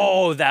Satan.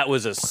 Oh, that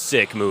was a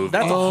sick movie.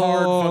 That's a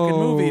hard fucking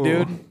movie,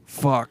 dude.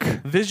 Fuck.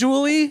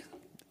 Visually,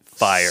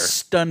 Fire.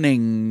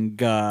 stunning.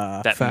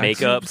 That Facts.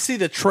 makeup. See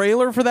the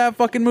trailer for that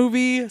fucking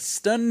movie?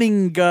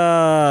 Stunning.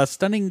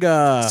 Stunning.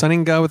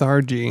 Stunning guy with a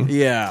hard G.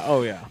 Yeah.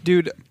 Oh, yeah.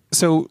 Dude,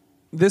 so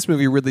this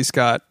movie, Ridley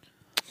Scott,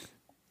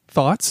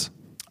 thoughts?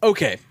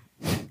 Okay.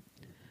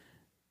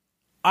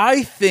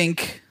 I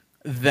think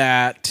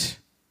that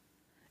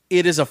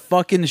it is a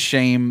fucking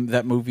shame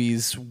that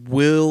movies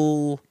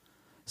will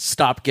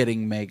stop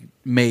getting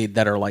made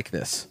that are like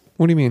this.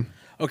 What do you mean?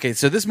 Okay,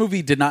 so this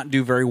movie did not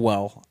do very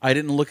well. I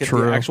didn't look at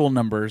True. the actual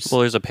numbers.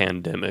 Well, there's a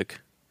pandemic.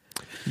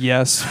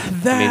 Yes.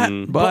 That,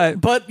 mean-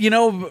 but you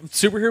know,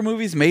 superhero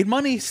movies made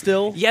money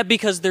still. Yeah,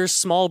 because there's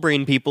small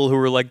brain people who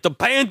are like, the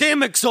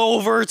pandemic's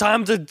over,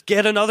 time to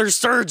get another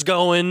surge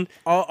going.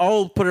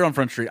 I'll put it on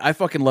Front Street. I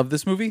fucking love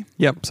this movie.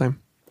 Yep. Same.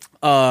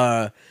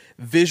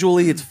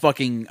 Visually, it's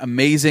fucking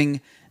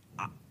amazing.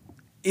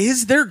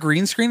 Is there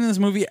green screen in this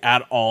movie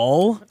at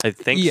all? I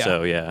think Yeah.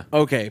 so, yeah.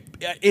 Okay,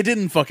 it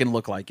didn't fucking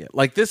look like it.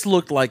 Like this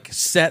looked like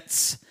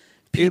sets,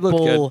 It looked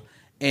people,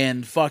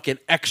 and fucking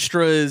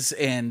extras,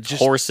 and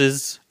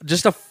Horses.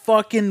 just a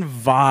fucking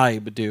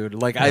vibe, dude.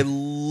 Like I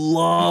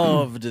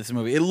loved this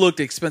movie. It looked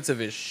expensive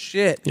as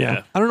shit.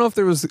 Yeah. I don't know if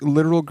there was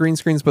literal green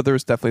screens, but there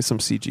was definitely some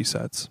CG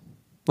sets,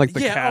 like the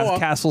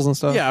castles and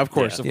stuff. Yeah, of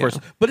course, Yeah. of course.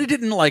 But it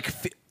didn't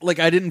like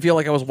I didn't feel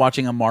like I was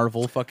watching a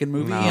Marvel fucking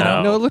movie. You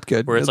know? No, it looked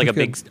good. Where it's It like a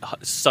looked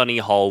big sunny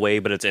hallway,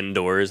 but it's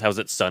indoors. How's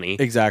it sunny?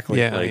 Exactly.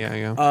 Yeah, like-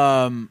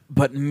 yeah.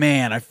 But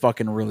man, I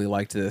fucking really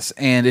liked this,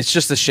 and it's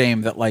just a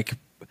shame that like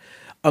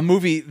a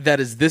movie that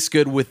is this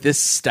good with this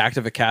stacked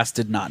of a cast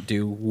did not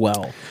do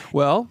well.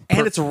 Well,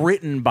 And it's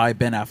written by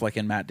Ben Affleck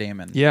and Matt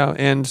Damon. yeah,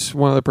 and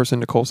one other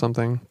person, Nicole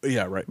something.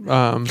 Yeah, right.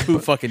 Who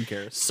fucking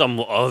cares? Some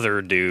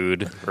other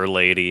dude or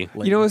lady.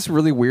 You know, it's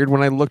really weird.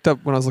 When I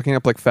was looking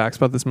up like facts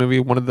about this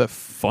movie, one of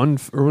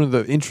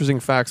the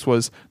interesting facts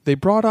was they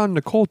brought on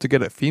Nicole to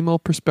get a female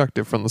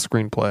perspective from the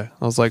screenplay.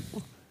 I was like,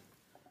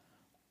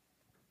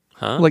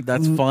 Huh? like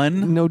That's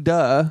fun. No,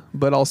 duh,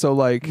 but also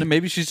like,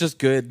 Maybe she's just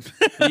good.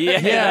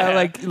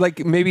 yeah,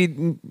 like maybe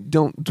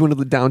don't dwindle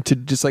it down to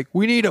just like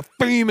we need a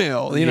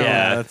female. You know,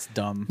 Yeah. That's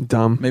dumb.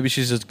 dumb. Maybe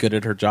she's just good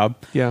at her job.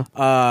 Yeah.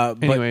 But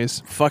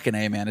Anyways. fucking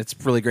A, man. It's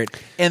really great.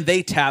 And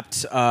they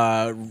tapped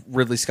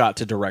Ridley Scott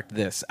to direct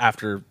this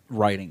after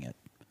writing it.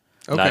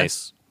 Okay.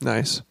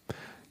 Nice.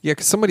 Yeah,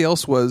 because somebody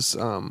else was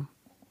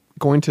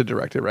going to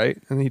direct it, right?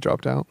 And he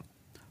dropped out.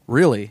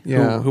 Really?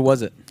 Yeah. Who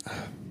was it?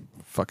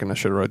 Fucking, I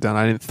should have wrote it down.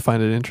 I didn't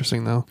find it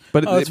interesting though.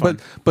 But Oh, that's fine.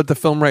 but the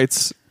film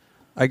rights,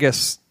 I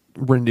guess,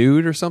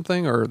 renewed or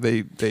something, or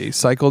they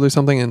cycled or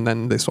something, and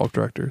then they swapped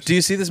directors. Do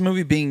you see this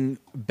movie being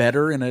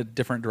better in a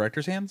different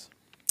director's hands?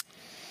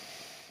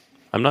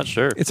 I'm not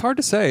sure. It's hard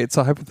to say. It's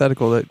a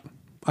hypothetical that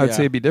I'd Yeah.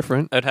 say it'd be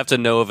different. I'd have to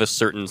know of a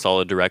certain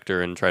solid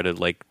director and try to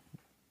like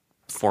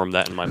form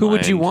that in my mind. Who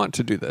would you want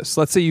to do this?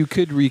 Let's say you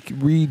could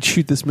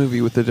reshoot this movie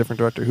with a different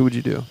director. Who would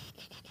you do?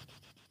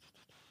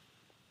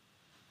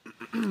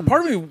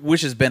 Part of me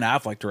wishes Ben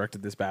Affleck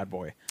directed this bad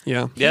boy.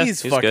 Yeah. Yeah, he's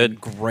he's fucking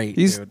good. great,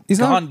 He's- dude. he's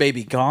Gone not-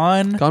 Baby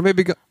Gone. Gone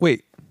Baby Gone.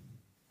 Wait,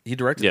 He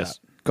directed Yes.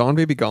 Gone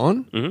Baby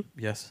Gone? that.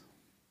 Yes.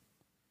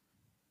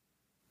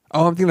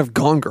 Oh, I'm thinking of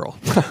Gone Girl.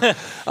 I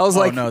was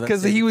like, no, that's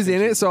because he David was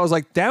in it, so I was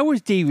like, that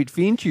was David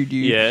Fincher,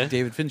 dude. Yeah.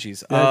 David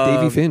Finch's.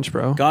 Davey Finch,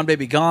 bro. Gone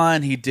Baby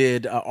Gone. He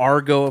did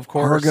Argo, of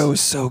course. Argo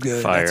is so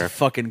good. Fire. That's a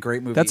fucking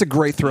great movie. That's a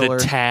great thriller.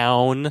 The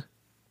Town.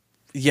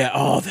 Yeah.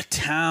 Oh, The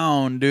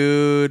Town,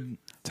 dude.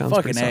 Sounds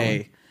fucking pretty A.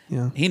 solid.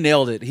 Yeah. He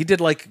nailed it. He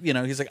did like,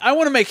 he's like, I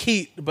want to make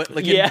Heat, but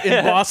like Yeah.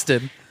 in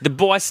Boston. The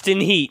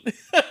Boston Heat.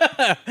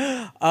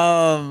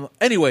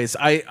 Anyways,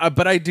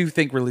 but I do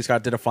think Ridley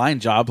Scott did a fine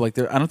job. Like,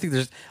 I don't think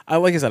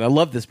like I said, I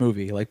love this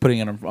movie. Like putting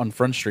it on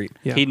Front Street.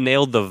 Yeah. He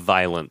nailed the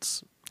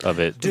violence of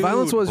it. The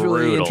violence was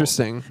really brutal.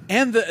 interesting.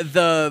 And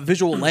the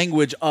visual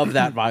language of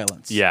that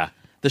violence. Yeah.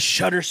 The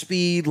shutter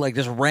speed, like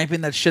just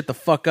ramping that shit the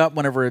fuck up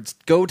whenever it's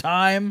go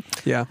time.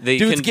 Yeah. They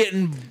Dude's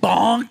getting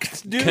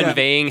bonked, dude.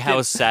 conveying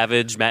how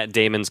savage Matt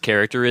Damon's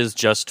character is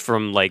just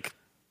from like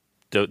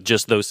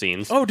just those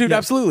scenes. Oh, dude,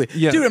 absolutely.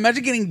 Yeah. Dude,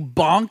 imagine getting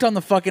bonked on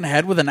the fucking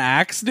head with an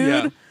axe, dude.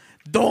 Yeah.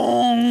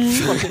 Dong.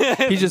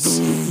 He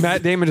just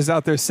Matt Damon is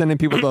out there sending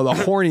people to the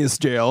horniest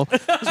jail.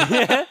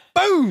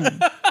 Boom.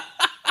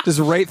 Just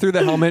right through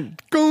the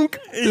helmet. Gunk.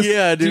 Just-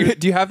 Yeah, dude.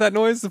 Do you have that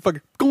noise? The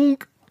fucking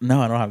gunk.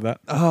 No, I don't have that.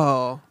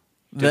 Oh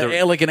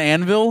Like an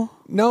anvil?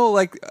 no,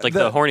 like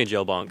the horny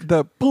jail bonk.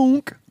 the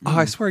bonk. Oh,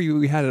 I swear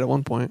we had it at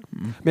one point.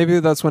 Maybe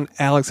that's when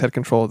Alex had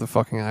control of the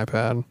fucking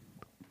iPad.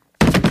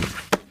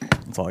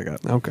 That's all I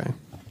got. Okay,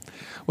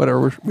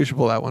 whatever. We should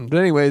pull that one. But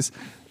anyways,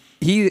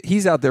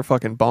 he's out there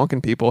fucking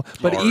bonking people.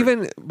 But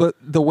Hard. but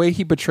the way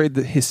he portrayed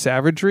his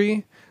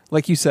savagery,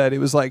 like you said, it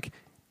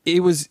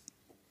was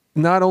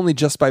not only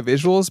just by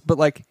visuals, but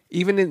like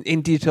even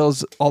in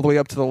details all the way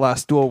up to the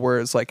last duel, where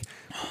it's like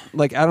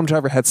Adam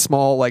Driver had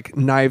small like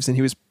knives and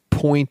he was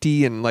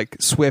pointy and like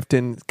swift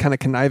and kind of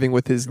conniving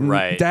with his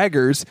Right.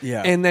 daggers.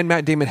 Yeah. And then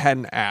Matt Damon had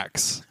an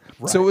axe.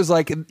 So it was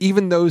like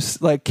even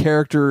those like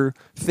character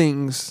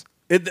things.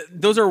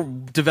 Those are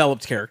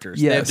developed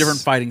characters. They have Yes. different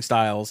fighting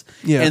styles.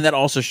 Yeah. And that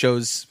also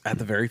shows at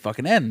the very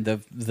fucking end,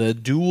 the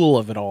duel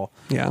of it all.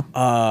 Yeah.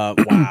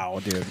 Wow,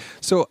 dude.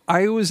 So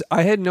I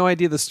had no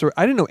idea the story.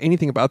 I didn't know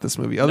anything about this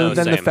movie other No,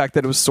 than the same. fact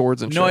that it was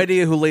swords and No shit.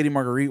 idea who Lady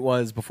Marguerite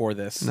was before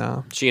this.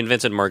 No. She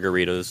invented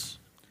margaritas.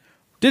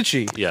 Did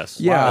she? Yes.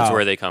 Yeah. That's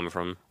where they come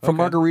from. From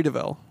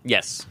Margaritaville.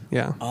 Yes.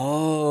 Yeah.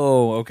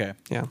 Oh, okay.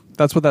 Yeah.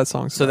 That's what that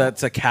song's So about.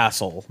 that's a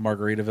castle,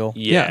 Margaritaville.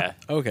 Yeah.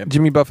 Okay.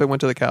 Jimmy Buffett went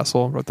to the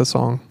castle, wrote the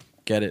song.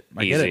 Get it.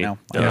 I get it Easy. now.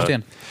 I Yeah.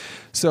 understand.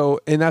 So,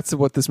 and that's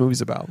what this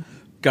movie's about.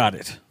 Got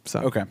it. So,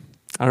 Okay.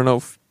 I don't know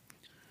if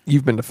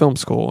you've been to film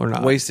school or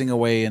not. Wasting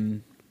away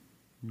in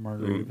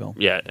Margaritaville.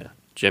 Yeah,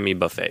 Jimmy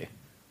Buffet.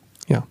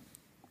 Yeah.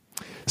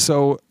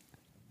 So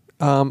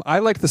I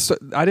like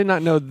I did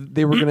not know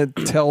they were going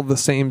to tell the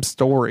same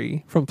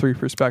story from three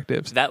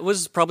perspectives. That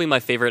was probably my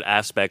favorite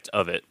aspect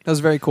of it. That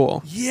was very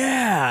cool.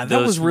 Yeah, that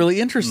Those was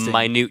really interesting.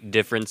 Minute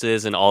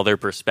differences in all their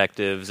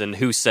perspectives and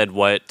who said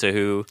what to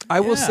who. I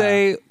will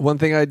say one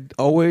thing I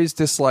always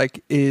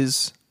dislike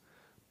is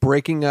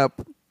breaking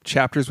up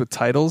chapters with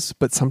titles,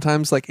 but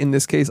sometimes, like in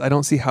this case, I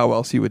don't see how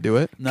else you would do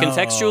it. No.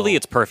 Contextually,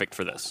 it's perfect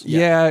for this.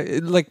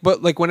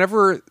 But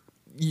whenever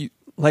you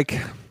like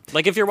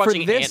if you're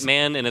watching this-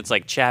 Ant-Man and it's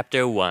like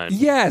chapter 1.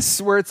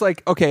 yes, where it's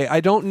like, okay, I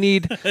don't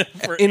need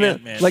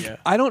Ant-Man,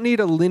 I don't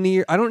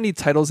need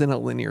titles in a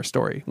linear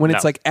story. When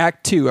it's No. like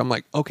Act 2, I'm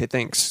like, okay,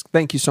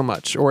 thank you so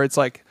much. Or it's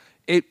like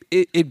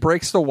it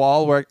breaks the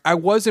wall where I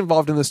was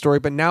involved in the story,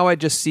 but now I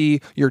just see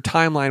your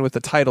timeline with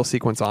the title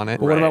sequence on it.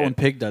 But what about Right. when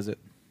Pig does it?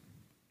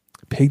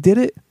 Pig did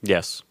it?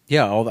 Yes.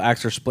 Yeah, all the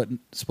acts are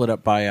split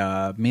up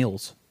by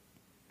meals.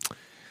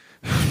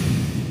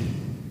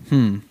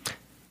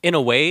 In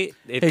a way,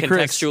 it Hey,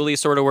 Chris. contextually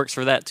sort of works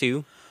for that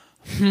too.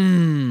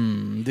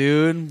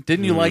 Dude,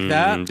 didn't you like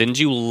that? Didn't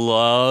you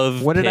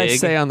love What did I Pig?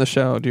 say on the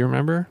show? Do you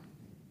remember?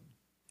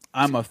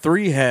 I'm a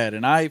 3-head,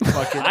 and I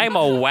fucking... I'm a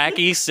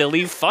wacky,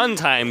 silly, fun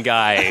time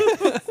guy.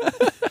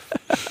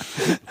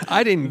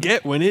 I didn't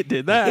get when it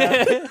did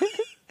that.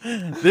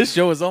 This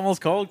show is almost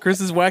called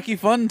Chris's Wacky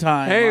Fun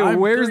Time. Hey, I'm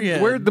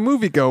where'd the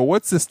movie go?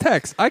 What's this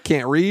text? I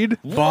can't read.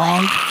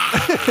 Bonk.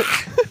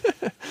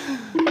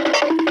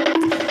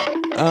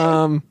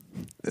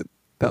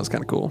 That was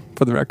kind of cool,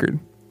 for the record,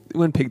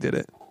 when Pig did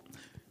it.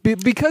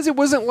 Because it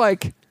wasn't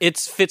like, It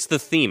fits the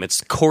theme.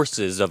 It's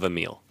courses of a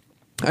meal.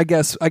 I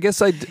guess I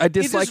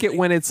dislike it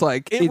when it's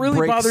like it really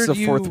breaks bothered the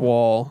you- fourth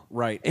wall,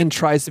 Right. and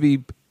tries to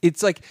be.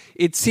 It's like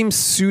it seems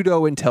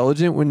pseudo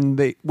intelligent when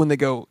they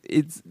go.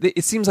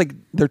 It seems like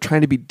they're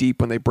trying to be deep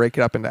when they break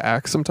it up into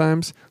acts.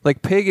 Sometimes,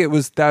 like Pig,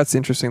 that's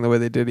interesting the way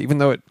they did it. Even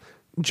though it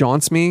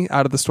jaunts me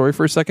out of the story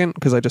for a second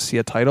because I just see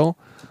a title,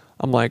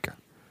 I'm like,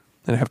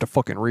 and I have to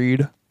fucking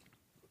read.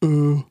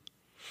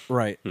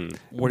 Right.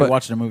 What are But- you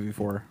watching a movie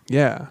for?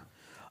 Yeah,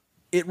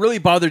 It really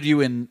bothered you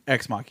in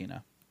Ex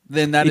Machina.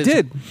 Then It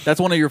did. That's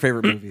one of your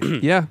favorite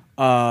movies. yeah.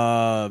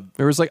 Right.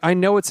 There was like, I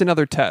know it's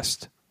another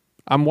test.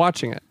 I'm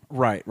watching it.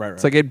 Right.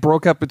 It's like it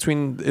broke up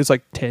between. It's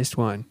like test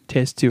 1,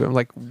 test 2. I'm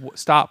like,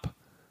 stop.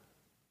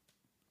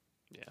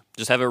 Yeah.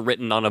 Just have it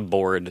written on a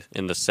board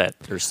in the set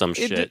or some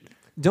shit.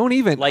 Don't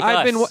even. Like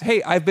I've us.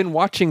 I've been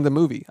watching the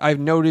movie. I've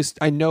noticed.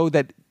 I know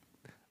that.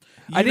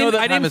 I know that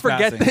time didn't is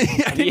forget.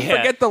 passing. I didn't Yeah.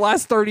 forget the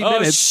last 30 Oh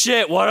minutes.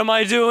 shit, what am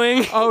I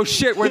doing? Oh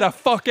shit! Where the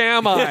fuck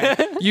am I?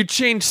 You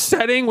changed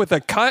setting with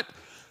a cut.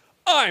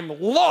 I'm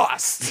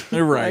lost.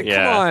 Right. Like,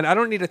 Yeah. Come on. I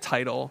don't need a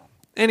title.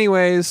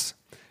 Anyways,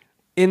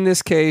 in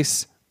this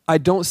case, I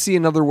don't see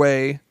another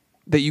way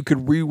that you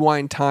could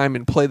rewind time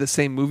and play the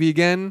same movie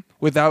again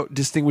without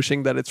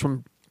distinguishing that it's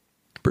from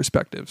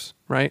perspectives,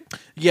 right?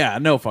 Yeah,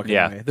 no fucking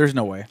Yeah. way. There's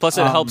no way. Plus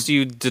it helps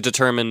you to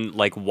determine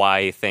like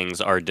why things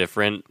are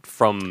different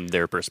from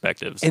their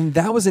perspectives. And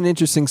that was an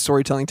interesting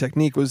storytelling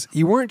technique. Was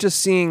you weren't just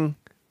seeing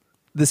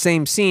the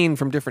same scene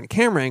from different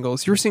camera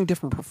angles, you were seeing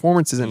different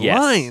performances and Yes,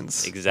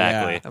 lines.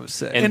 Exactly. Yeah. That was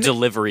sick. And, And-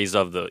 deliveries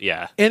of the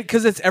And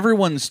because it's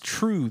everyone's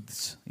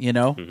truths, you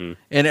know?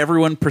 And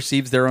everyone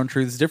perceives their own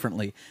truths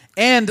differently.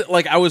 And,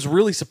 like, I was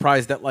really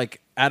surprised that,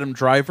 like, Adam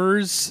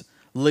Driver's,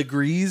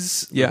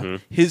 Legree's, Yeah.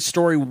 his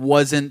story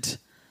wasn't...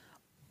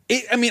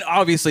 I mean,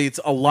 obviously, it's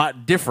a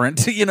lot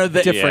different, you know?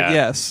 That, Different,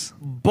 Yeah. yes.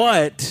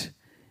 But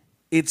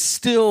it's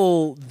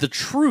still the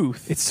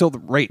truth. It's still the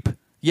rape.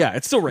 Yeah,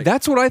 it's still right.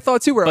 That's what I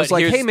thought too. Where I But was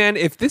like, here's- "Hey, man,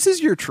 if this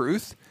is your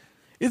truth,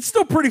 It's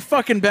still pretty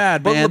fucking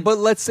bad, man. but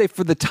let's say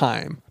for the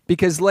time,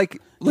 because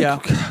Yeah.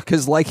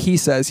 because like he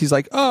says, he's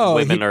like, oh,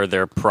 women are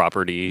their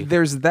property.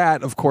 there's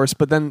that, of course,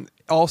 but then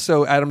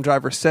also Adam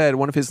Driver said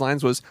one of his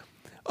lines was,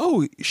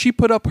 "Oh, she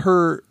put up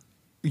her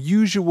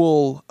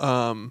usual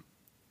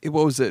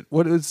what was it?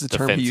 What is the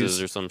term he Defenses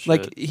used? or some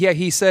Like, shit. yeah,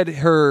 he said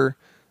her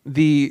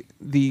the."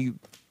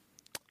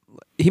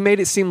 He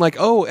made it seem like,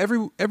 oh, every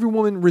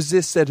woman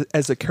resists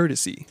as a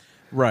courtesy.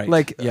 right.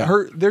 Like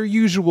Yeah. their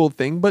usual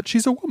thing, but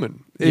she's a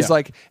woman. Is Yeah.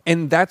 like,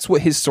 and that's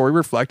what his story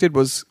reflected.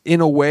 Was in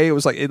a way, it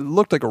was like it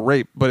looked like a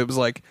rape, but it was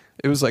like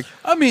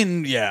I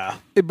mean, yeah.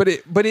 it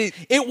It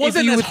if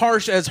wasn't you as would-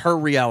 harsh as her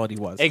reality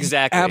was.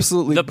 Exactly.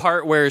 Absolutely. The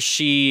part where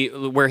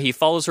he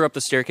follows her up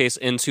the staircase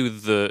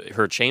into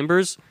her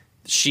chambers,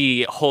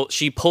 she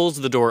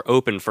pulls the door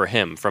open for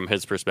him from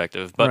his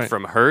perspective, but Right.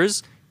 from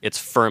hers, it's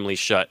firmly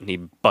shut and he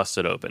busts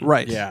it open.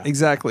 right, Yeah.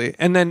 exactly,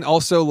 and then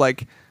also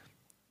like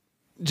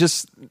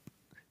just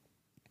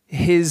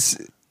his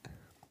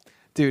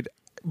dude.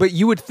 But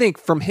you would think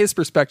from his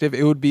perspective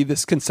it would be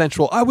this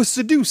consensual, I was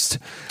seduced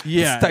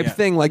type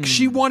thing. Like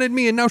she wanted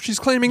me and now she's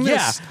claiming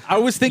this. Yeah, I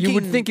was thinking you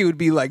would think it would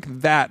be like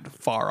that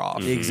far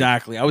off.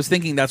 Exactly. I was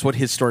thinking that's what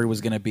his story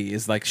was going to be.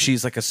 Is like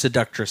she's like a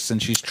seductress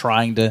and she's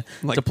trying to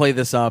play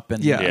this up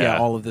and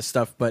all of this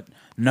stuff. But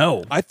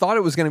no, I thought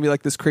it was going to be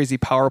like this crazy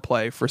power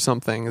play for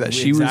something that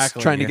she was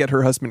trying to get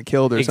her husband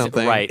killed or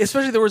something. Right.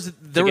 Especially there was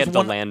get one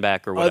the land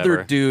back or whatever.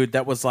 other dude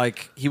that was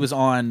like he was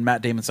on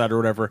Matt Damon's side or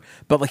whatever,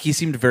 but like he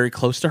seemed very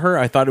close to her.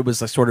 I thought it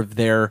was like sort of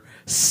their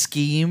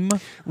scheme.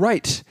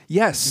 Right.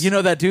 Yes. You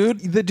know that dude?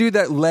 The dude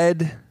that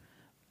led...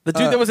 The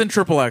dude that was in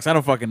Triple X. I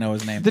don't fucking know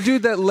his name. The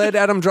dude that led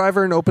Adam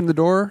Driver and opened the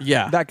door?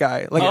 Yeah. That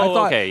guy. Like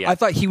I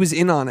thought he was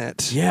in on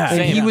it. Yeah. And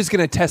Same. he was going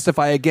to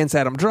testify against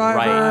Adam Driver.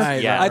 Right.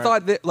 Yeah. I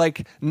thought that,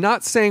 like,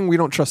 not saying we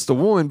don't trust the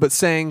woman, but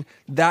saying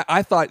that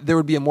I thought there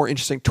would be a more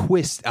interesting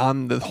twist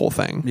on the whole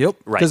thing. Yep.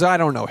 Right. Because I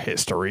don't know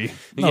history.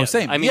 No, Yeah.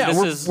 same. I mean,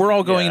 we're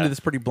all going yeah. into this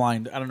pretty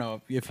blind. I don't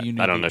know if you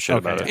knew. I don't know shit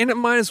about it. And it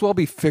might as well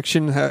be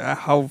fiction,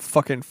 how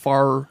fucking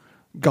far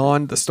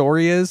gone the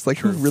story is. Like,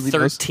 who really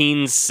knows?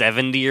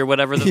 1370 or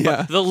whatever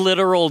Yeah. the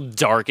literal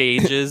Dark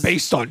Ages.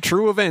 Based on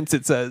true events,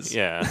 it says.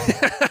 Yeah.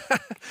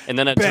 And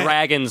then a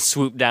dragon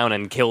swooped down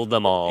and killed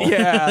them all.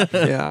 Yeah.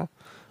 Yeah.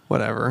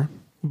 Whatever.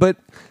 But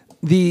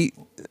the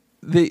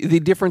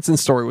difference in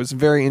story was a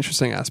very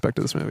interesting aspect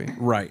of this movie.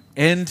 Right.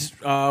 And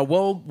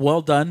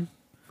well done.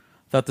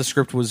 Thought the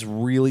script was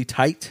really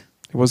tight.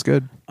 It was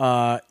good.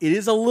 It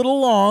is a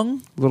little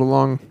long. A little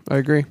long. I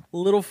agree. A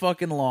little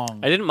fucking long.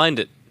 I didn't mind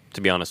it,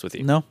 to be honest with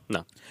you. No?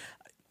 No.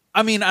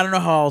 I mean, I don't know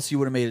how else you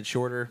would have made it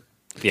shorter,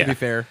 Yeah. to be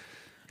fair,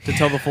 to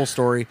tell the full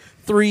story.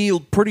 3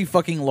 pretty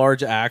fucking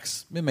large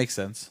acts. It makes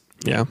sense.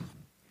 Yeah.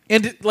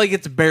 And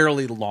it's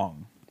barely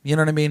long. You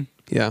know what I mean?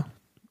 Yeah.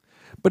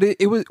 But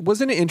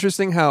wasn't it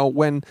interesting how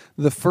when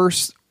the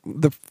first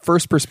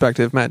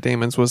perspective, Matt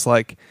Damon's, was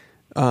like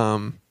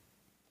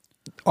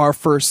our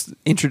first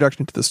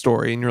introduction to the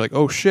story, and you're like,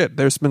 oh shit,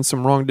 there's been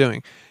some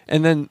wrongdoing.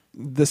 And then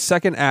the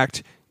second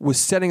act was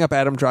setting up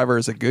Adam Driver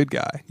as a good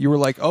guy. You were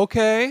like,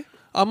 okay,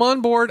 I'm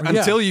on board,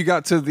 until you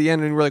got to the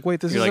end and you were like, wait,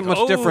 this You're isn't like,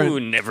 much different. Oh,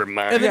 never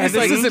mind. And then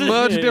This isn't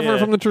much different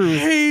from the truth.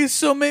 Hey,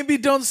 so maybe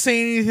don't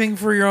say anything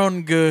for your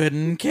own good,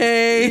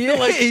 okay?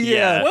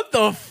 Yeah. What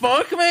the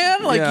fuck,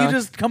 man? Like, Yeah. you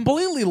just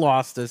completely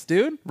lost us,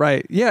 dude.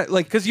 Right. Yeah,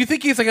 like Because you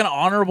think he's like an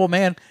honorable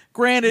man.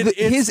 Granted, it's...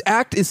 his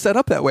act is set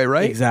up that way,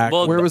 right? Exactly.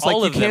 Well, Where it was like,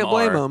 all you of them can't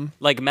blame are. him.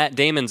 Like Matt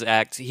Damon's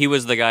act, he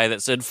was the guy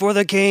that said, for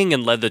the king,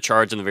 and led the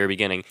charge in the very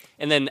beginning.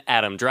 And then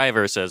Adam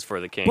Driver says, for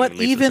the king, But and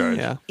leads the charge.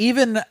 Yeah.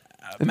 even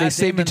And Matt they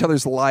saved Damon- each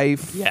other's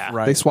life. Yeah.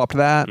 Right. They swapped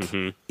that.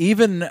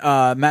 Even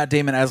Matt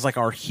Damon as like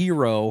our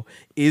hero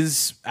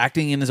is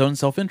acting in his own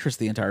self-interest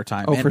the entire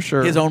time. Oh, And for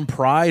sure. His own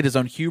pride, his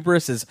own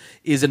hubris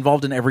is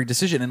involved in every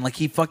decision, and like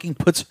he fucking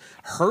puts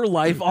her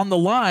life on the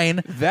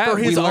line That for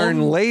his we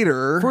learn own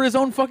later. for his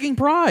own fucking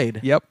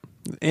pride. Yep.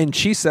 And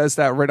she says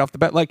that right off the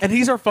bat. Like, And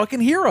he's our fucking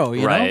hero,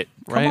 you Right.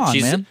 know? Come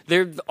on, man.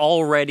 They're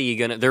already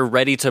they're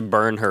ready to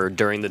burn her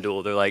during the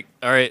duel. They're like,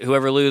 all right,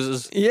 whoever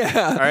loses,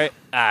 yeah. all right,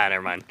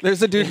 never mind.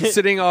 There's a dude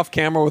sitting off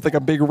camera with like a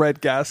big red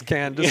gas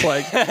can, just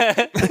like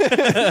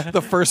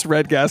the first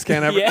red gas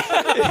can ever.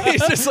 Yeah.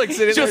 He's just like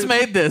sitting Just there.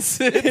 made this.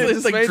 It's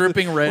Just like made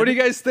dripping this. red. What do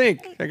you guys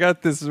think? I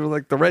got this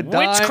like the red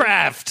dye.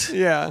 Witchcraft.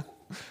 Yeah.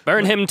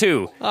 Burn him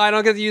too. Oh, I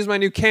don't get to use my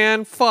new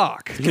can.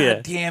 Fuck.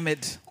 Yeah. Damn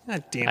it.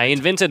 God damn I it.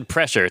 invented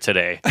pressure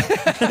today.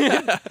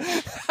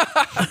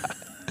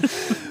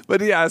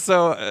 But yeah,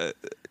 so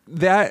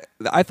that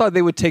I thought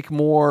they would take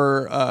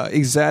more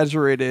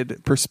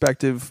exaggerated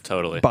perspective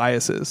Totally.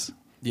 biases.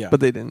 Yeah. But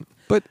they didn't.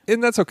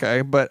 And that's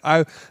okay. But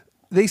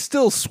they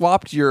still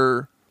swapped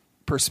your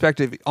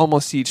perspective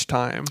almost each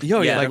time.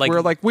 Yo, yeah, like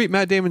we're like, wait,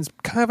 Matt Damon's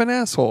kind of an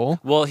asshole.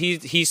 Well,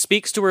 he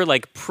speaks to her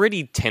like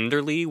pretty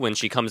tenderly when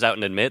she comes out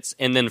and admits,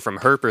 and then from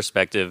her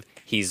perspective,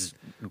 he's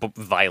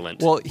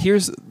violent. Well,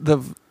 here's the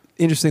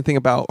interesting thing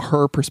about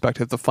her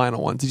perspective, the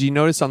final one. Did you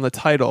notice on the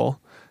title,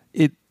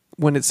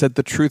 when it said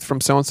the truth from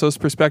so-and-so's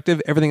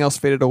perspective, everything else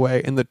faded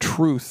away and the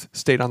truth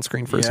stayed on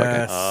screen for a second.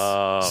 Yes.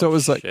 Oh, So it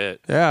was like, shit.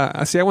 yeah,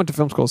 I see. I went to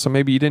film school, so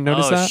maybe you didn't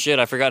notice Oh that. shit!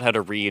 I forgot how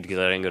to read because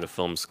I didn't go to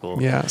film school.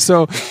 Yeah.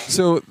 So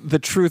the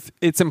truth,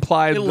 it's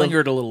implied. It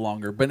lingered a little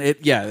longer, but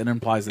it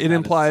implies that It that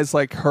implies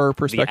like her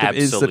perspective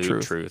is the absolute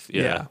truth. truth,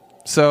 yeah.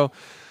 So,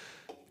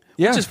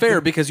 yeah, Which is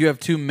fair because you have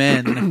two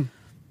men and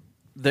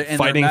their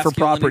Fighting for masculinity-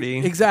 property.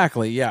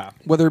 Exactly, yeah.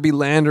 whether it be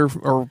land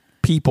or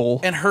people.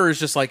 And her is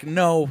just like,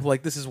 no,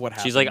 like this is what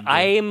happened. She's like,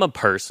 I am a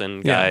person,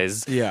 Yeah.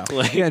 guys. Yeah.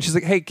 Like, Yeah, and she's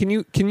like, "Hey, can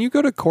you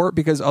go to court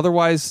because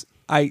otherwise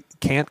I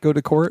can't go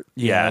to court."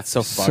 Yeah, it's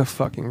so So fucked.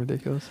 fucking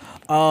ridiculous.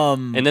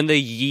 and then the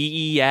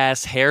yee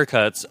ass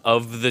haircuts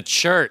of the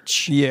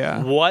church.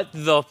 Yeah. What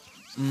the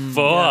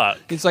fuck?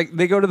 It's like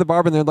they go to the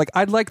barber and they're like,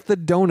 "I'd like the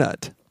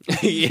donut."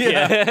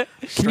 Yeah.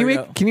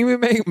 Can you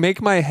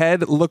make my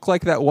head look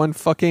like that one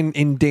fucking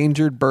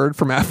endangered bird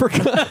from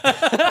Africa?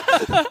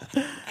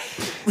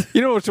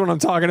 You know which one I'm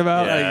talking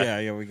about?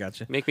 Yeah, we got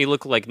you. Make me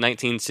look like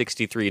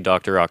 1963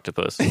 Dr.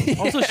 Octopus.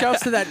 Also,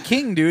 shouts to that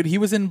King dude. He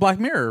was in Black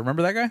Mirror.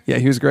 Remember that guy? Yeah,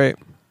 he was great.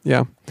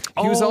 Yeah.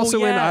 He was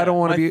also in I Don't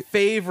Want to My Be...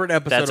 favorite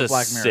episode That's of a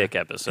Black Mirror. sick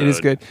episode. It is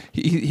good.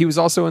 He was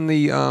also in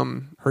the...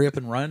 Hurry Up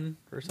and Run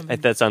or something.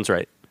 That sounds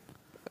right.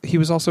 he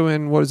was also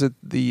in, what is it,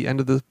 The End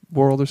of the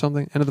World or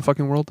something? End of the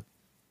Fucking World?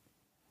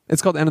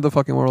 It's called End of the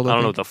Fucking World. I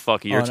don't know think. what the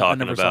fuck you're I talking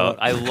never saw about. it.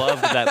 I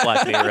loved that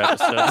Black Mirror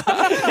episode.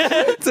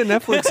 It's a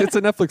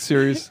Netflix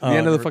series. The End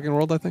of the never- Fucking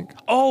World, I think.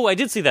 Oh, I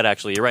did see that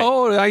actually. You're right.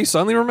 Oh, I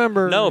suddenly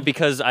remember. No,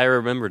 because I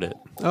remembered it.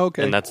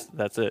 Okay. And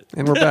that's it.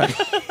 And we're back.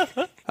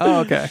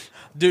 Oh, okay.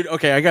 Dude,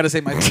 okay, I gotta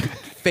say my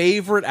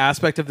favorite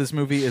aspect of this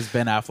movie is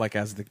Ben Affleck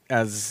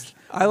as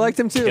I liked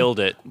him too. Killed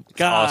it.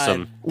 God.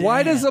 Awesome.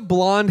 Why does a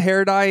blonde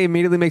hair dye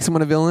immediately make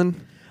someone a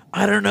villain?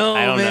 I don't know,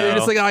 I don't man. know. You're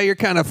just like, oh, you're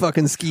kind of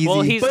fucking skeezy.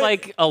 Well, he's But-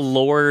 like a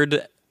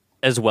lord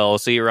as well,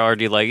 so you're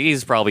already like,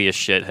 he's probably a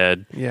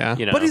shithead. Yeah.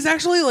 You know? But he's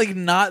actually like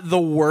not the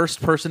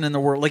worst person in the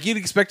world. Like you'd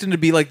expect him to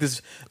be like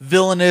this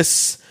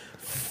villainous.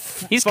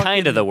 He's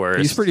kind of the worst.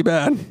 He's pretty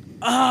bad.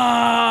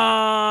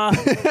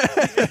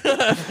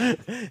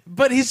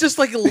 But he's just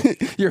like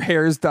Your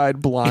hair's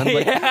dyed blonde.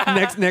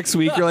 Like, next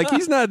week, you're like,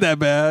 he's not that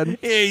bad.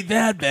 ain't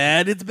that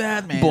bad. It's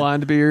bad, man.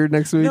 Blonde beard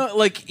next week. No,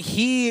 like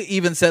he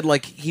even said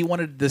like he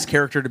wanted this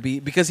character to be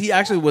because he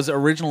actually was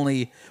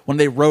originally when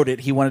they wrote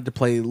it he wanted to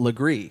play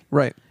Legree.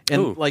 Right.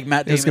 And Ooh. like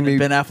Matt It's Damon gonna and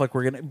be- Ben Affleck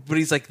were gonna, but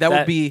he's like that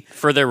would be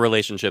for their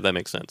relationship. That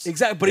makes sense.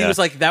 exactly. But he Yeah. was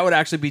like that would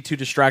actually be too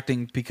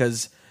distracting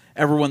because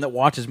everyone that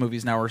watches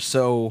movies now are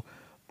so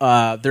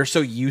they're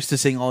so used to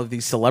seeing all of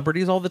these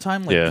celebrities all the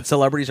time. Like Yeah. the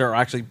celebrities are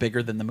actually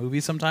bigger than the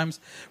movies sometimes.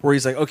 Where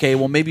he's like, okay,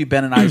 well maybe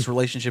Ben and I's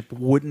relationship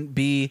wouldn't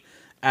be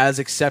as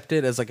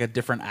accepted as like a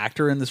different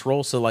actor in this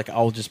role. So like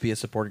I'll just be a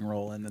supporting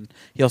role. And then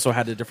he also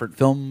had a different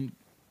film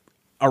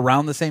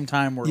around the same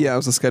time where Yeah, it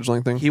was a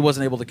scheduling thing. he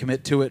wasn't able to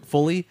commit to it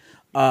fully.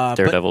 But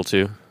Daredevil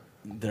too.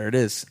 there it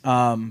is.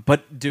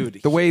 But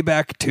dude, The Way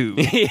Back 2.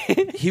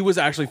 he was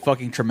actually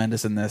fucking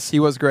tremendous in this. He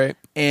was great.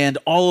 And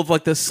all of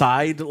like the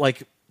side,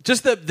 like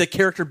just the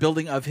character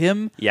building of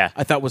him, Yeah.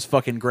 I thought was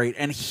fucking great.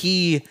 And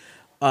he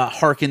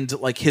hearkened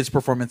like his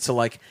performance to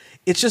like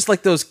it's just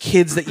like those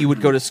kids that you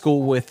would go to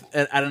school with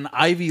at an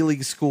Ivy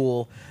League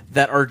school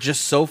that are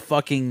just so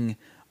fucking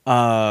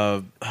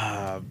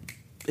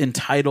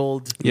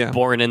entitled. Yeah.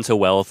 Born into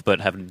wealth,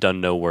 but have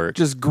done no work.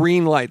 Just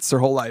green lights their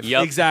whole life.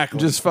 Yep. Exactly.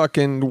 Just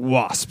fucking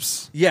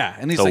wasps. Yeah,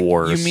 and he's The like,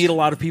 worst. you meet a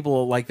lot of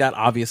people like that,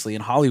 obviously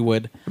in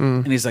Hollywood,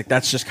 and he's like,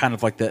 that's just kind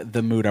of like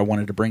the mood I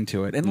wanted to bring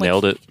to it. And like,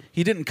 Nailed it.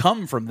 He didn't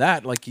come from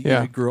that. Like he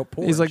Yeah. grew up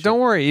poor. He's and like, shit. don't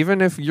worry.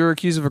 Even if you're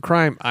accused of a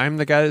crime, I'm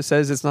the guy that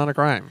says it's not a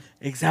crime.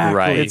 exactly.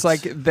 Right. It's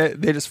like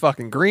they just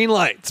fucking green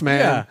lights, man.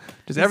 Yeah.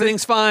 Just He's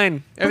everything's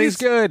fine. But Everything's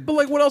he's- good. But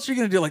like, what else are you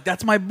gonna do? Like,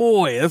 that's my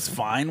boy. That's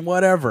fine.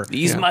 Whatever.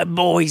 He's Yeah. my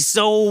boy.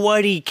 So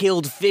what? He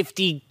killed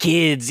 50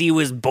 kids. He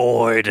was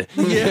bored.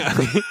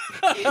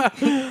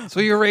 So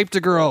you raped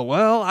a girl.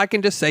 Well, I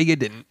can just say you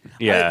didn't.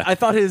 Yeah. I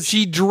thought his.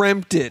 She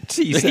dreamt it,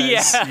 he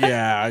says.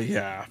 Yeah.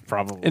 yeah,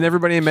 probably. And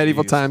everybody in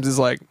medieval Jeez. times is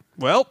like,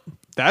 well,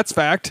 that's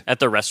fact. At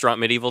the restaurant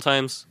medieval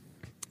times.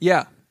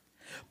 Yeah.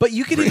 But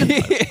you could even.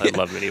 I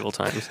love medieval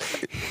times.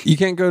 You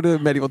can't go to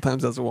medieval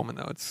times as a woman,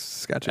 though. It's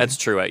sketchy. That's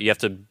true. You have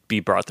to be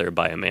brought there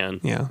by a man.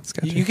 yeah, it's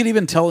sketchy. You could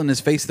even tell in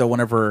his face though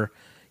whenever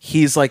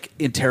he's like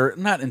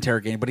not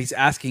interrogating, but he's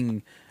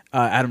asking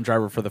Adam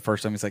Driver for the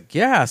first time. He's like,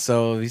 "Yeah,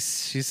 so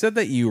she said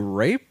that you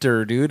raped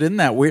her, dude. Isn't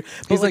that weird?"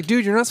 But He's like,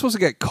 dude, you're not supposed to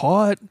get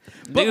caught.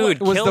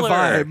 Dude, was kill the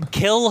her. vibe.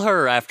 Kill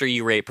her after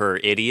you rape her,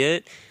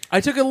 idiot. I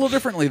took it a little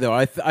differently though.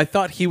 I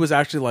thought he was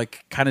actually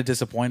like kind of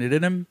disappointed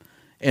in him,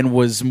 and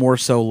was more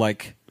so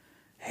like,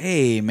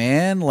 "Hey,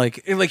 man,"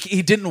 like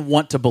he didn't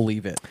want to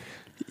believe it.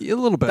 A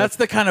little bit. That's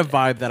the kind of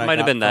vibe that I Might got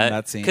have been from that.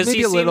 that scene. Because he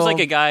Maybe a seems little- like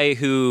a guy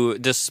who,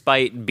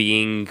 despite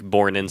being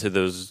born into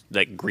those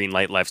like green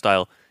light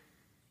lifestyle,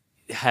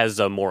 has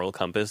a moral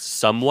compass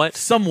somewhat.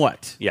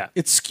 Somewhat, Yeah.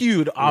 It's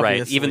skewed, obviously.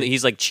 Right. Even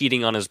he's like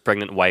cheating on his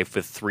pregnant wife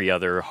with 3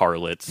 other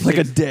harlots. like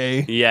a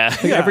day. yeah.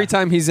 Like every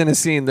time he's in a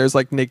scene, there's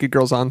like naked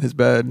girls on his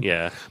bed.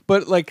 Yeah.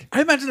 But like,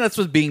 I imagine that's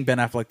what being Ben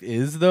Affleck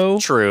is, though.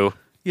 True.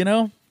 You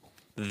know,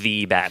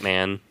 The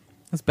Batman.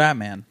 that's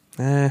Batman.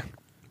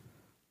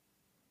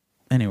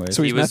 Anyways,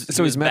 So He he's was,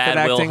 so he he's was method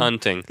Bad Will acting.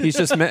 Hunting. He's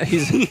just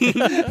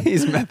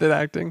he's method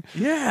acting.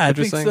 yeah, I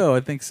think Interesting. so.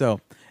 I think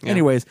so.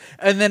 Anyways,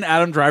 and then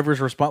Adam Driver's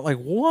response, like,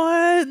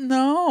 "What?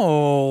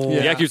 No.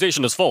 Yeah. The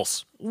accusation is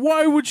false.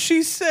 Why would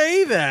she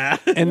say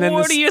that?" And then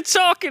What this- are you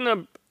talking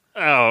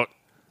about?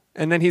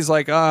 And then he's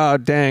like, "Ah,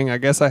 dang, I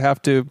guess I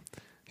have to."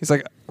 He's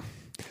like,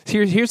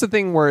 "Here's the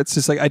thing where it's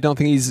just like I don't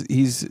think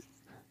he's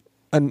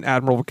an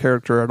admirable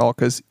character at all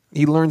because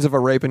he learns of a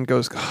rape and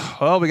goes,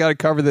 well, we got to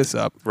cover this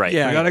up. Right.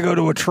 Yeah. We got to go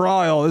to a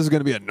trial. This is going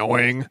to be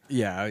annoying."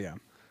 yeah.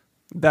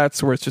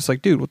 That's where it's just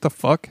like, dude, what the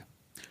fuck?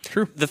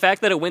 True. The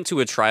fact that it went to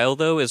a trial,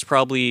 though, is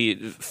probably,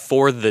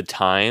 for the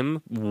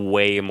time,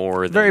 way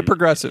more than... Very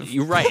progressive.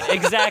 You're right,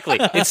 exactly.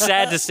 It's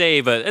sad to say,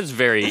 but he's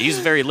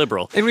very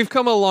liberal. And we've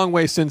come a long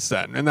way since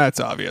then, and that's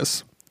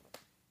obvious.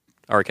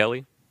 R.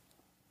 Kelly?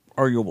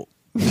 Arguable.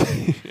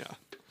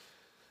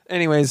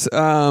 Anyways,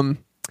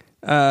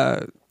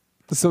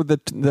 So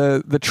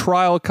the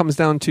trial comes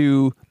down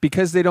to,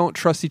 because they don't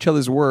trust each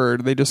other's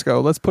word, they just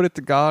go, let's put it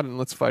to God and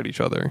let's fight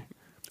each other.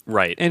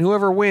 Right. And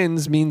whoever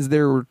wins means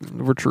we're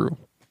true.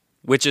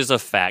 Which is a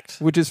fact.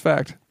 Which is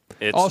fact.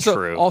 It's also,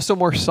 true. Also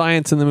more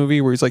science in the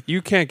movie where he's like,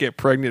 you can't get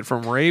pregnant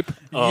from rape.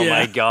 Oh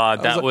my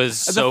God, that was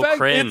so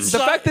cringe. The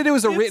fact that it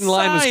was a written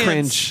line was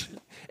cringe.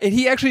 And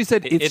he actually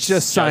said it's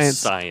just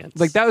science.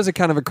 Like, that was a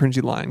kind of a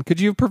cringy line. Could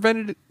you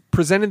have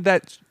presented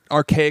that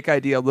archaic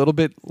idea a little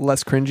bit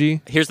less cringy?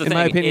 Here's the in thing.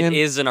 my opinion? It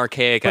is an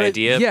archaic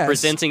idea. Yes.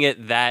 Presenting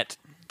it that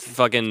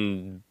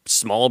fucking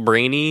small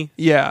brainy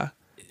Yeah.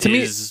 To me,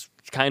 is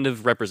kind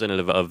of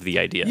representative of the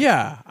idea.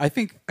 Yeah, I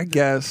think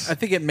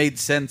it made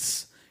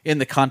sense in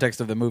the context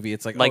of the movie.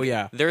 It's like oh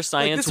yeah, their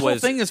science this whole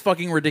thing is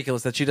fucking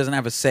ridiculous that she doesn't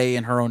have a say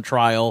in her own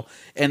trial,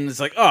 and it's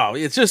like oh,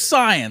 it's just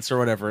science or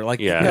whatever. Like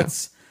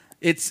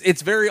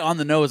it's very on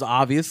the nose,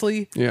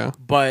 obviously. Yeah,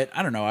 but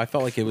I don't know. I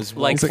felt like it was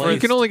like you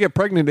can only get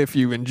pregnant if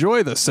you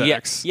enjoy the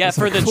sex. Yeah,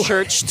 for the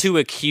church to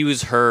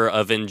accuse her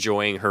of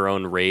enjoying her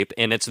own rape,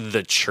 and it's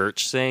the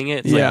church saying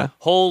it. It's like,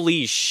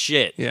 holy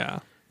shit. Yeah.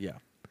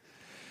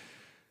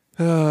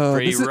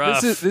 Pretty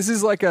rough. This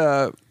is like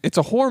it's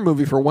a horror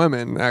movie for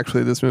women.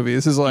 Actually, this movie.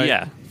 This is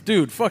like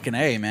dude, fucking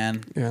A,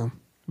 man. Yeah,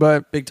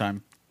 but big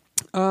time.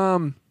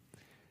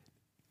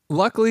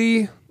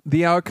 Luckily,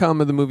 the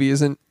outcome of the movie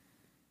isn't.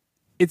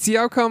 It's the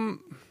outcome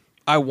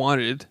I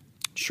wanted.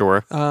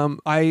 Sure.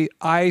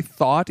 I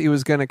thought it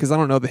was gonna, because I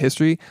don't know the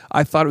history.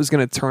 I thought it was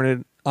gonna turn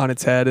it on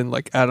its head, and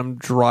like Adam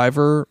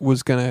Driver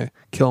was gonna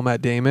kill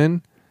Matt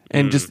Damon.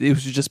 And it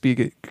was just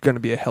going to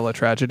be a hella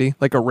tragedy.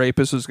 Like a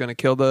rapist was going to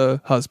kill the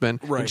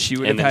husband, and she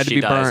would have had to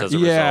be burned. As a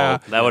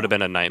result. That would have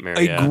been a nightmare.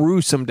 A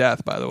gruesome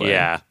death, by the way.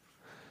 Yeah,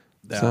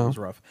 that was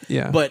rough.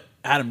 Yeah, but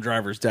Adam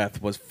Driver's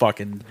death was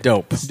fucking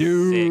dope,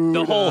 dude. Sick.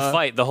 The whole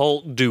fight, the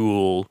whole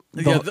duel,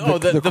 the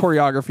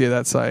choreography of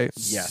that sight,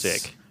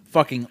 sick.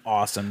 Fucking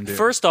awesome, dude.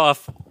 First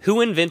off, who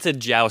invented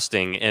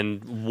jousting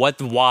and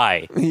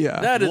why?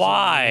 Yeah. That is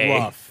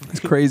rough. It's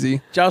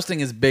crazy. Jousting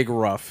is big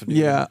rough. Dude.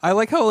 Yeah. I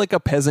like how like a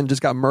peasant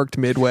just got murked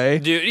midway.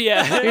 Dude,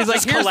 yeah. He's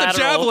like, here's the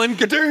javelin.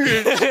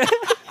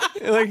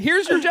 Like,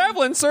 here's your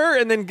javelin, sir.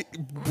 And then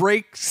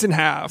breaks in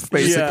half,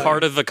 basically. Yeah.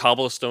 Part of the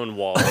cobblestone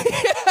wall.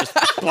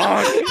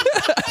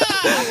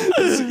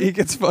 He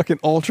gets fucking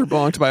ultra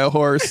bonked by a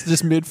horse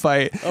just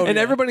mid-fight. And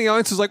everybody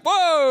else is like,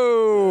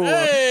 whoa.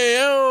 Hey,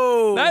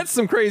 oh. That's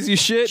some crazy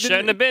shit.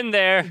 Shouldn't have been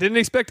there. Didn't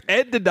expect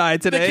Ed to die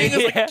today. The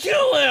king is like,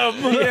 kill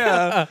him.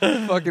 Yeah.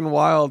 Fucking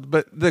wild.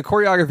 But the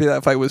choreography of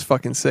that fight was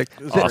fucking sick.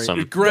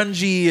 Awesome.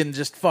 Grungy and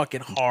just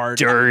fucking hard.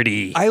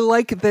 Dirty. I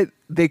like that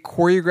they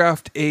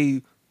choreographed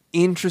a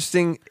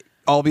interesting,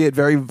 albeit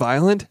very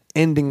violent,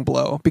 ending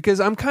blow, because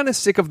I'm kind of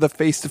sick of the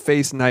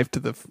face-to-face knife to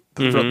the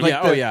throat.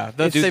 Like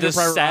the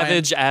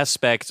savage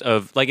aspect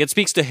of, like, it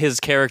speaks to his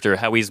character,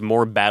 how he's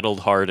more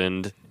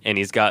battle-hardened and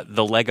he's got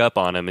the leg up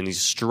on him and he's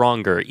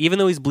stronger, even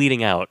though he's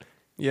bleeding out.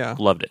 Yeah.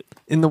 Loved it.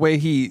 In the way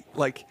he,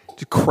 like,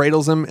 just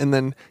cradles him and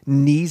then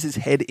knees his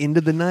head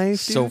into the knife.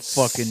 So dude.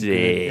 fucking sick.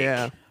 good.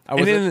 Yeah.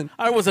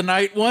 I was a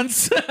knight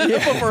once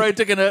before I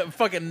took a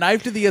fucking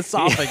knife to the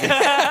esophagus.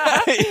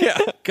 Yeah.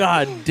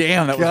 God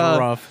damn, that was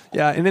rough.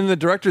 Yeah, and in the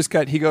director's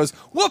cut, he goes,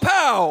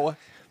 "Whoop-pow!"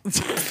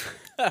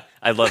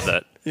 I love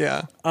that.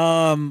 Yeah.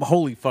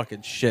 Holy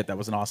fucking shit, that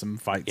was an awesome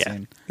fight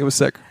scene. It was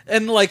sick.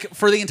 And like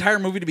for the entire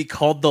movie to be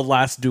called The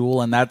Last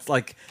Duel, and that's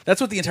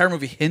what the entire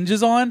movie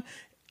hinges on.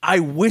 I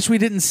wish we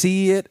didn't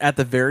see it at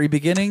the very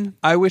beginning.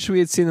 I wish we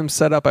had seen them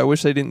set up. I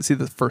wish they didn't see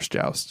the first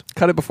joust.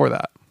 Cut it before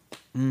that.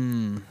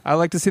 I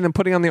like to see them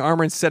putting on the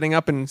armor and setting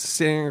up and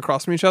sitting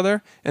across from each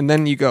other, and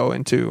then you go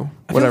into whatever.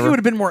 I feel like it would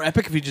have been more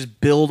epic if you just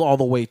build all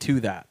the way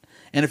to that.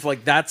 And if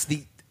like that's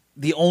the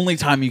only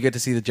time you get to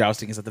see the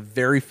jousting is at the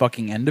very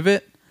fucking end of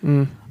it.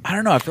 I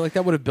don't know. I feel like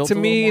that would have built to a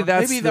me. more.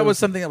 That's maybe that was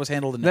something that was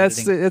handled in that's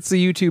editing. it's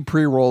the YouTube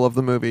pre-roll of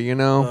the movie. You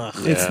know,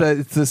 it's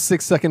the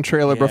 6-second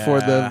trailer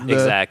before the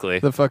exactly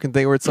the fucking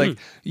thing where it's like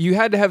you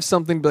had to have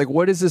something to be like,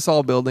 what is this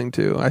all building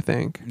to? I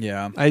think.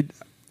 Yeah.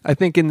 I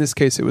think in this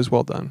case it was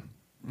well done.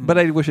 But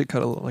I wish it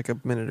cut like a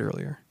minute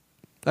earlier.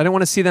 I didn't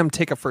want to see them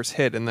take a first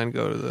hit and then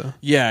go to the...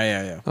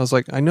 Yeah. I was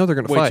like, I know they're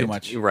going to Way fight. too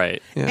much.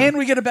 right. Yeah. And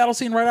we get a battle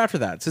scene right after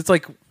that. So it's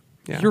like,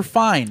 you're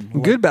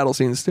fine. Good battle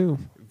scenes, too.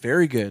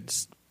 Very good.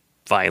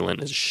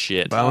 Violent as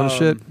shit. Violent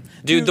shit.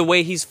 Dude, the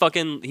way he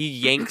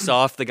yanks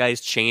off the guy's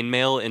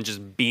chainmail and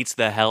just beats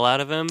the hell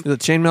out of him. The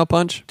chainmail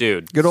punch?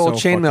 Dude. Good old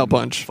So chainmail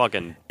punch.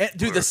 Fucking...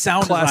 Dude, the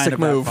sound Classic design of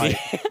move. that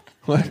fight.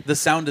 What? The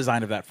sound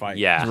design of that fight.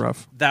 Yeah. It's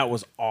rough. That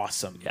was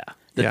awesome. Yeah.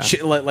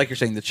 Like you're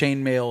saying, the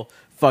chainmail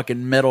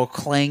fucking metal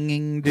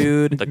clanging,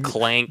 dude. The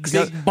clanks.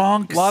 Big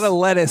bonks. A lot of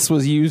lettuce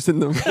was used in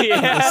the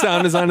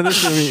sound design of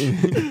this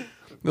movie.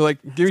 They're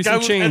like, give me guy some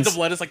with chains. heads of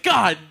lettuce, like,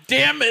 God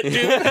damn it,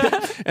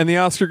 dude. And the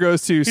Oscar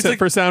goes to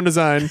for sound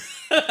design.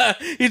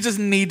 He's just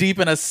knee deep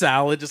in a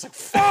salad, just like,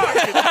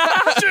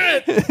 fuck,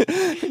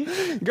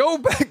 shit. Go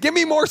back, give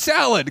me more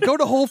salad. Go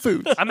to Whole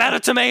Foods. I'm out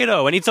of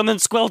tomato. I need something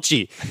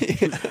squelchy.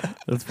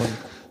 That's funny.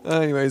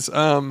 Anyways,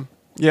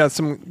 yeah,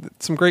 some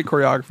great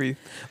choreography.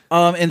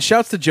 And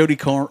shouts to Jodie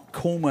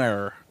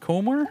Comer.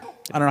 Comer?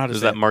 I don't know how to Is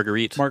say that it.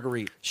 Marguerite?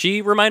 Marguerite.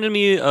 She reminded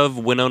me of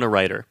Winona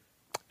Ryder.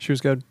 She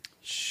was good.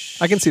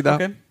 I can see that.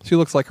 Okay. She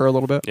looks like her a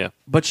little bit. Yeah.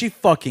 But she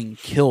fucking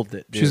killed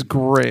it, dude. She's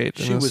great.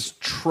 in She this. was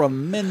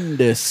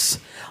tremendous.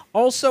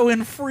 Also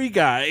in Free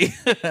Guy.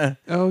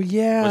 Oh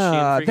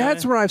yeah, Free Guy?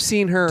 that's where I've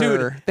seen her.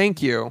 Dude.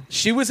 Thank you.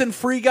 She was in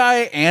Free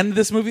Guy and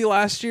this movie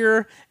last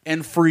year,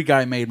 and Free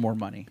Guy made more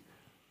money.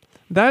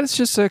 That is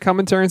just a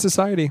commentary on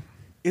society.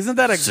 Isn't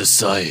that a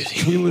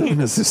Society. We live in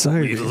a We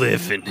society.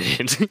 live in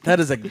it. that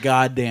is a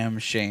goddamn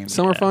shame.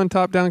 Summer fun,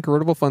 top down,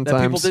 convertible fun that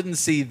times. people didn't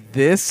see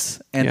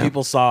this and Yeah.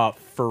 people saw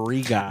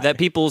Free Guy. That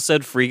people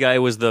said Free Guy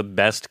was the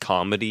best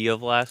comedy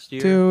of last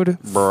year. Dude.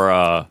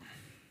 Bruh.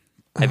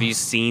 Have you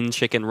seen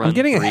Chicken Run I'm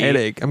getting Free? a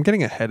headache. I'm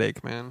getting a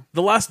headache, man.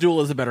 The Last Duel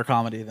is a better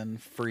comedy than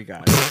Free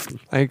Guy.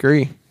 I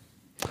agree.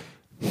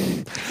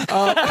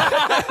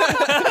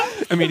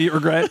 Immediate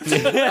regret.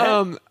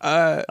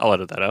 I'll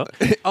edit that out.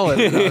 I'll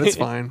edit it out. It's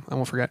fine. I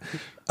won't forget.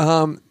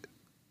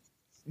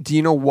 Do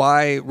you know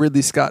why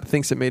Ridley Scott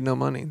thinks it made no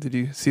money? Did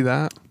you see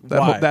that?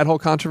 Why? That whole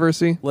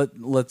controversy?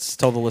 Let's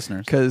tell the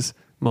listeners. Because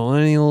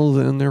millennials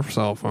and their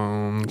cell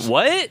phones.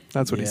 What?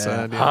 That's what he Yeah.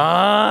 said.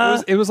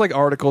 Huh? It was like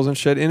articles and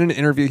shit. In an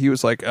interview, he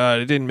was like,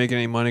 it didn't make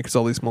any money because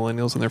all these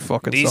millennials and their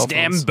fucking These cell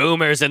damn phones.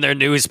 boomers and their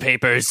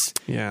newspapers.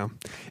 Yeah.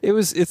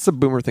 It's a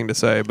boomer thing to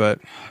say, but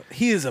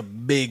He is a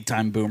big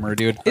time boomer,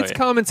 dude. it's yeah.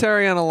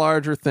 commentary on a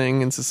larger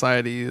thing in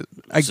society.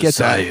 I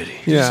Society. get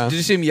that. Yeah. Did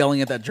you see him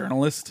yelling at that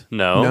journalist?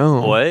 No.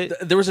 No. What?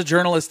 There was a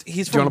journalist.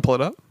 He's Do you from. want to pull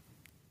it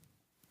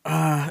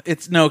up?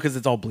 It's no, because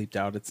it's all bleeped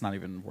out. It's not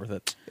even worth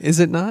it. Is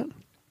it not?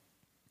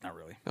 Not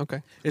really.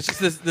 Okay. It's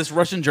just this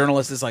Russian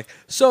journalist is like,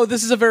 so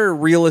this is a very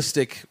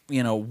realistic,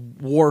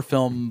 war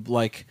film,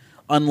 like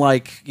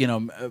unlike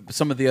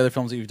some of the other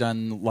films that you've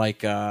done, like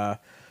The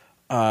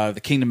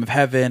Kingdom of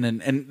Heaven,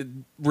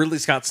 and Ridley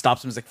Scott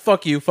stops him. He's like,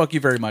 fuck you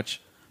very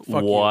much.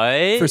 Fuck you."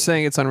 What? For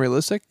saying it's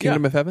unrealistic?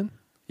 Kingdom of Heaven?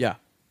 Yeah.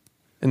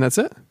 And that's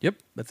it? Yep.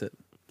 That's it.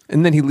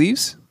 And then he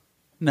leaves?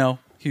 No,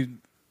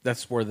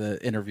 that's where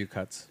the interview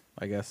cuts,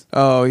 I guess.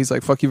 Oh, he's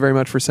like, fuck you very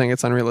much for saying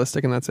it's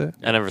unrealistic, and that's it?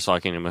 I never saw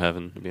Kingdom of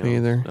Heaven, to be honest.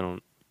 either. I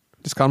don't.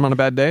 Just caught him on a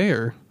bad day,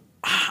 or?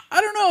 I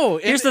don't know.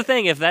 Here's the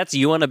thing: if that's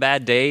you on a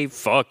bad day,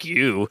 fuck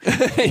you.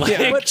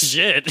 Like,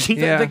 shit.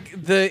 Yeah.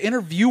 The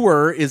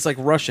interviewer is like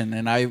Russian,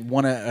 and I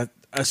want to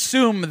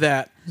assume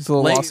that He's a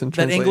little lost in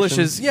that English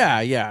translation. is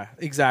yeah,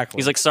 exactly.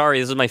 He's like, sorry,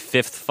 this is my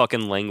 5th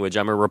fucking language.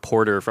 I'm a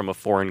reporter from a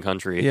foreign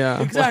country.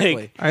 Yeah. exactly.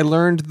 Like, I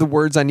learned the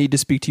words I need to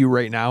speak to you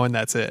right now, and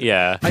that's it.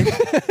 yeah.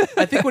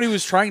 I think what he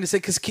was trying to say,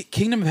 because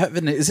Kingdom of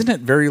Heaven, isn't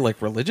it very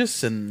like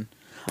religious? And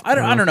I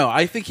don't know.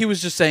 I think he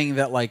was just saying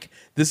that like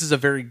this is a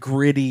very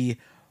gritty,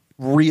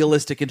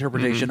 realistic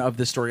interpretation of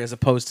this story as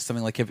opposed to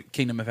something like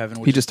Kingdom of Heaven,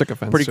 which He just is took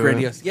offense pretty to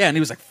grandiose. it. Yeah, and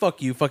he was like,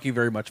 fuck you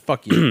very much,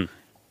 fuck you.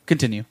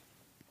 Continue.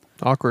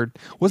 Awkward.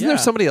 Wasn't Yeah.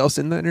 there somebody else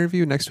in that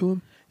interview next to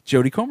him?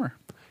 Jodie Comer.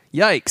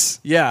 Yikes.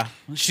 Yeah,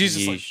 she's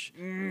just like,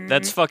 Yeesh.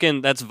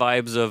 That's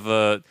vibes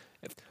of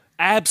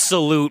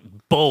absolute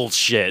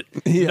bullshit.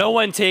 Yeah. No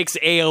one takes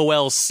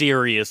AOL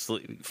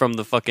seriously from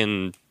the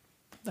fucking.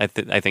 I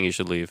think you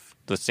should leave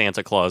the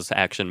Santa Claus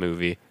action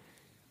movie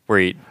where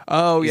he's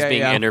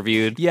being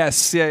interviewed.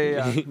 Yes,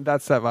 yeah.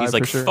 That's that vibe. He's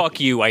like, for sure. "Fuck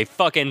you! I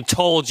fucking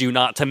told you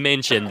not to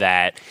mention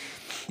that."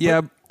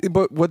 Yeah,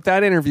 but what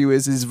that interview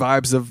is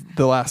vibes of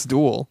The Last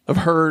Duel, of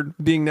her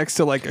being next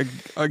to like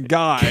a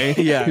guy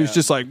who's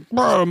just like,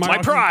 "Bro, My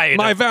pride.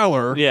 my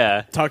valor.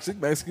 Yeah,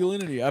 toxic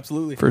masculinity,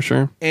 absolutely. For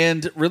sure.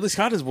 And Ridley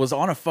Scott was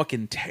on a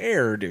fucking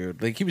tear,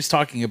 dude. Like he was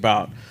talking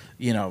about,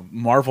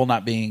 Marvel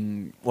not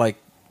being like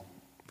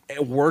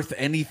worth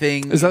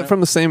anything. Is that from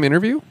the same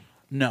interview?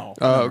 No.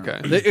 Oh, No. okay.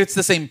 It's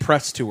the same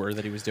press tour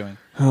that he was doing.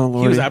 Oh,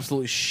 Lordy. He was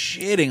absolutely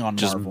shitting on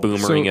just Marvel.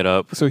 boomering it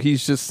up. So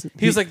he's just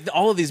He was like,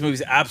 all of these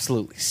movies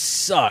absolutely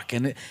suck,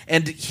 and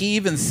he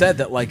even said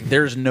that like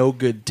there's no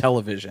good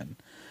television,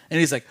 and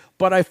he's like,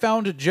 but I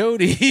found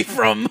Jodie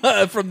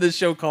from this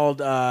show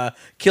called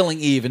Killing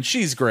Eve, and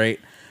she's great,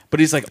 but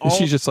he's like,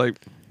 she's just like,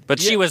 But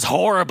she was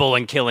horrible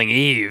in Killing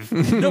Eve.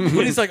 no,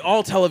 but he's like,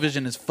 all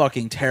television is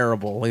fucking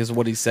terrible, is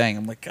what he's saying.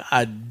 I'm like,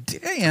 God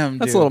damn,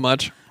 that's dude. a little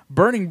much.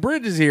 Burning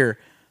Bridges here,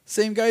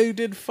 same guy who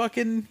did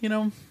fucking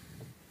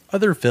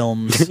other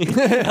films.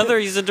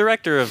 He's a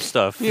director of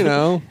stuff.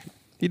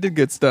 He did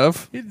good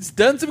stuff. He's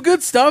done some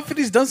good stuff, and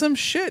he's done some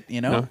shit.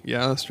 No,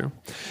 yeah, that's true.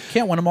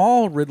 Can't win them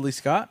all, Ridley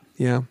Scott.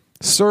 Yeah.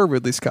 Sir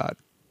Ridley Scott,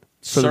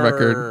 for the Sir.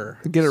 record.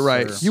 Get it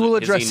right. Sir. You will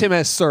Is address he- him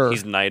as Sir.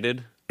 He's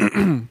knighted.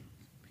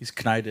 He's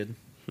knighted.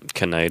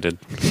 Knighted.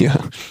 Yeah.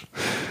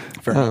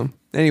 Fair enough.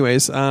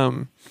 Anyways,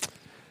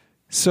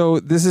 so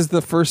this is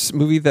the first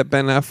movie that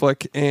Ben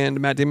Affleck and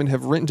Matt Damon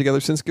have written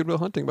together since Good Will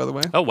Hunting, by the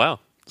way. Oh, wow.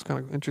 It's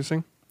kind of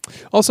interesting.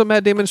 Also,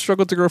 Matt Damon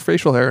struggled to grow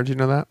facial hair. Did you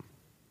know that?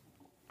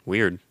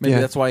 Weird. Maybe Yeah.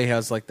 that's why he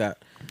has like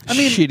that. I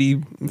mean,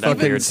 shitty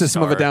fucking weird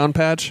System of a scar. Down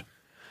patch.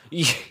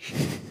 He's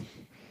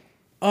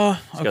okay,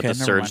 got the never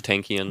Surge mind.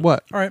 Tankian.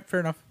 What? All right, fair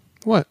enough.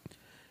 What?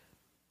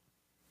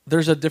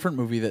 There's a different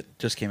movie that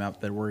just came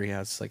out that where he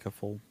has like a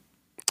full.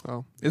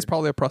 Oh, it's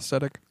probably a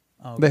prosthetic.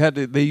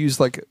 They used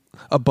like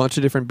a bunch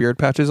of different beard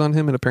patches on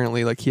him, and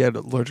apparently like he had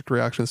allergic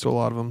reactions to a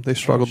lot of them. They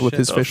struggled with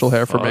his facial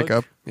hair for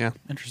makeup. Yeah.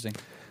 Interesting.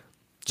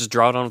 Just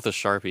draw it on with a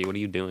Sharpie. What are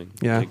you doing?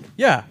 Yeah. Like,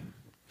 Yeah.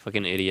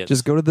 fucking idiot.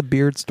 Just go to the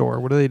beard store.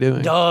 What are they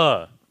doing?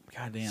 Duh.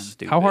 Goddamn.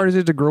 Stupid. How hard is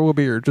it to grow a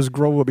beard? Just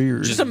grow a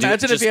beard. Just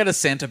imagine if he had a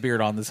Santa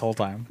beard on this whole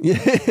time.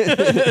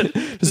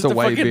 Just a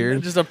white fucking-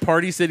 beard. Just a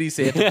Party City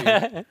Santa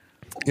beard.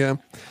 Yeah.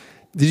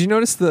 Did you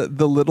notice the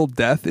little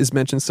death is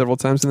mentioned several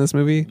times in this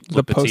movie?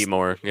 The Petit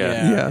more.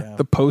 Yeah. Yeah.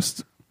 The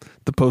post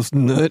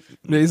nut,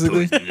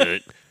 basically.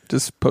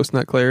 Just post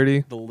nut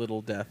clarity. The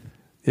little death.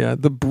 Yeah.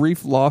 The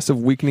brief loss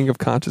of weakening of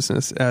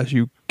consciousness as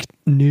you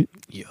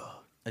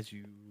As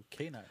you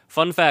canine.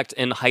 Fun fact,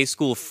 in high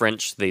school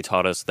French, they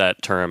taught us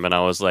that term, and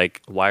I was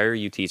like, why are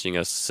you teaching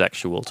us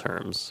sexual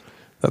terms?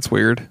 That's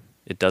weird.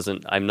 It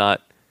doesn't, I'm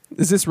not...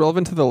 Is this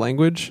relevant to the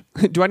language?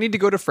 Do I need to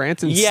go to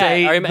France and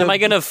say... am I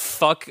going to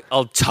fuck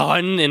a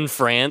ton in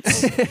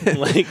France?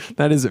 Like,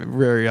 That is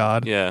very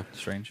odd. yeah.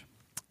 Strange.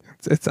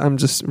 I'm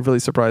just really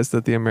surprised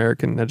that the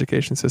American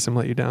education system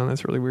let you down.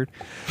 That's really weird.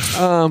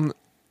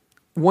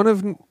 One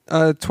of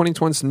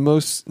 2020's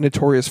most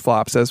notorious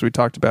flops, as we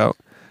talked about,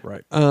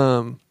 Right.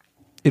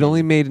 it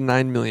only made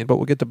 $9 million, but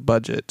we'll get to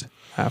budget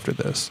after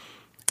this.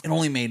 It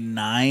only made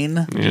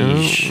 9.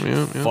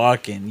 Yeah.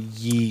 Fucking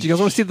yeesh. Do you guys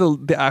want to see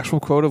the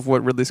actual quote of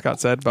what Ridley Scott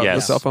said about the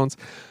Yes. cell phones?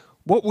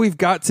 What we've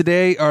got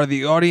today are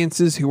the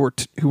audiences who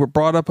were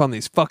brought up on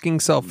these fucking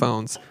cell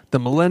phones. The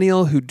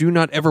millennial who do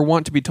not ever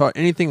want to be taught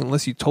anything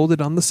unless you told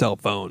it on the cell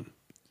phone.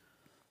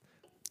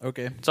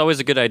 Okay. It's always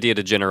a good idea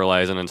to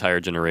generalize an entire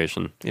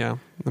generation, Yeah,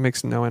 that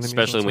makes no enemies.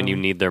 especially when you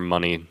whatsoever. need their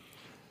money.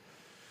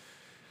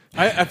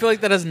 I feel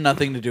like that has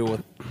nothing to do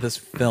with this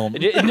film.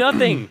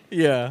 Nothing.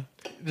 Yeah.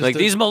 Like,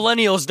 these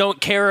millennials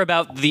don't care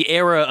about the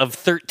era of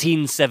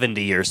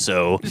 1370 or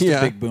so. Just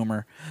a big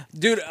boomer.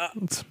 Dude,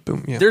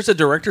 Boom, yeah. there's a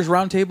director's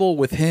roundtable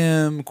with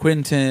him,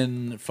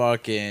 Quentin,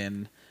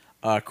 fucking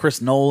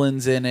Chris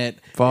Nolan's in it.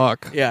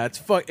 Fuck. Yeah,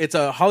 it's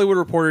a Hollywood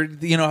Reporter.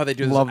 You know how they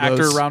do those Love actor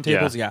those.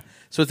 roundtables? Yeah. Yeah.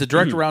 So it's a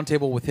director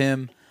roundtable with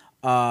him.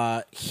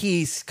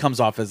 He comes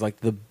off as like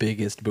the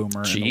biggest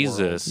boomer.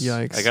 Jesus. In the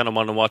world. Yikes. I kind of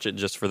want to watch it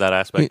just for that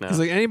aspect now. He's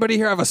like, anybody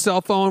here have a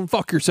cell phone?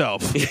 Fuck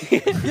yourself.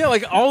 Yeah,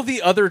 like all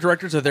the other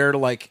directors are there to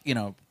like,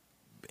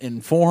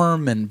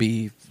 inform and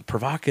be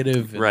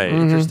provocative and Right.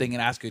 interesting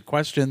and ask good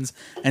questions.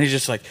 And he's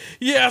just like,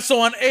 yeah, so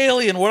on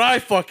Alien, what I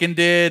fucking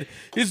did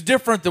is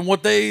different than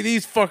what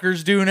these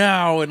fuckers do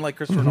now. And like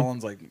Christopher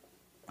Nolan's like,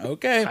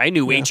 okay. I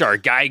knew H.R.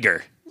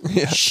 Geiger.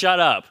 Shut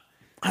up.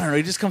 I don't know.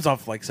 He just comes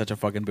off like such a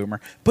fucking boomer.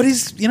 But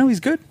he's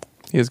good.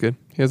 He is good.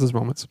 He has his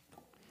moments.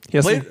 He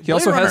has. Blade, he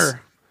also Blade has.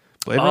 Runner.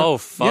 Blade Oh, Runner.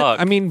 fuck. Yeah,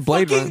 I mean,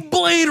 Blade Runner. Fucking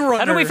Blade Runner.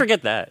 How do we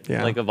forget that?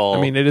 Yeah. Like, of all...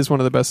 I mean, it is one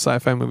of the best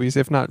sci-fi movies,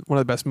 if not one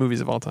of the best movies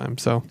of all time.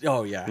 So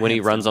Oh, yeah. when he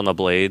hands runs down. on the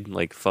blade,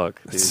 like,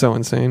 fuck. Dude. it's so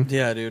insane.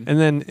 Yeah, dude. And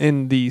then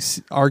in the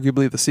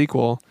arguably the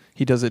sequel,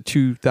 he does it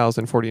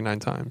 2,049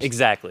 times.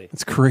 Exactly.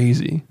 It's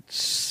crazy.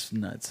 It's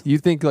nuts. You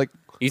think like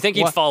You think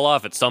he'd What? fall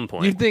off at some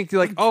point. you think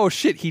like, oh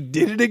shit, he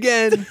did it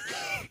again.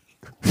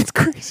 It's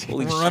crazy.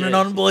 Holy We're shit. running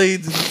on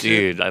blades. And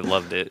shit. Dude, I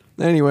loved it.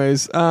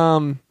 Anyways,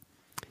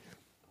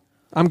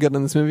 I'm good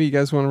on this movie. You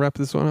guys want to wrap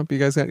this one up? You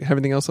guys have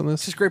anything else on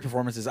It's this? just great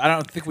performances. I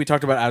don't think we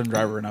talked about Adam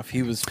Driver enough.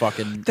 He was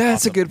fucking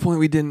That's awesome. a good point.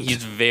 We didn't.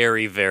 He's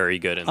very, very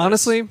good in this.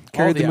 Honestly,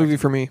 carried the the movie acting.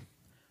 for me.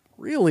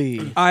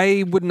 Really?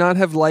 I would not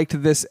have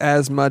liked this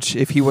as much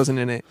if he wasn't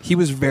in it. He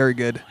was very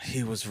good.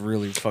 He was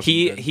really fucking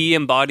He good. he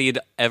embodied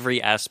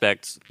every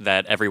aspect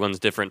that everyone's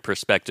different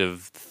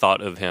perspective thought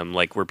of him,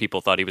 like where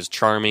people thought he was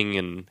charming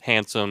and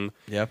handsome,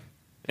 Yep.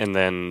 and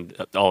then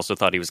also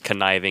thought he was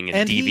conniving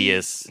and,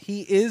 devious.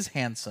 He is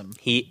handsome.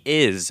 He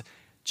is.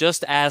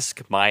 Just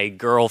ask my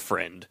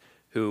girlfriend,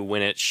 who,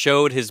 when it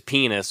showed his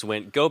penis,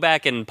 went, go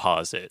back and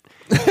pause it.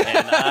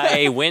 And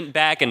I went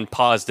back and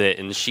paused it,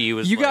 and she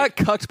was You like,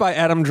 got cucked by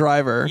Adam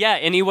Driver. yeah,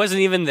 and he wasn't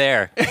even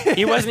there.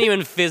 He wasn't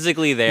even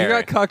physically You there.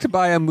 got cucked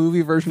by a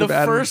movie version The of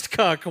Adam. first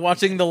cuck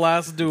watching The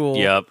Last Duel.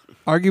 Yep.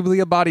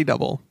 Arguably a body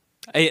double.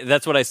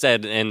 That's what I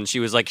said, and she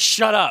was like,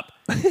 shut up.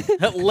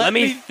 Let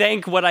me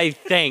think what I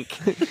think.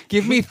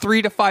 Give me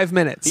 3 to 5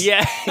 minutes.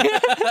 Yeah.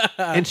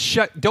 And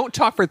don't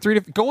talk for 3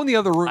 to... Go in the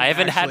other room. I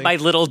haven't had actually. my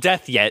little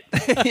death yet.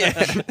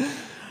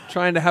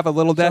 Trying to have a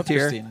little death Shout out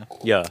here. Christina.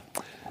 Yeah.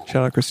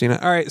 Shout out Christina.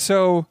 All right,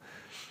 so...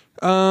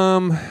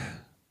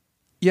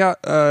 yeah.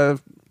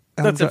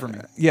 That's it for me.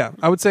 Yeah,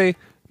 I would say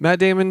Matt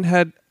Damon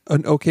had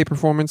an okay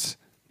performance.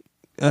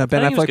 Ben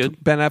think he was Affleck.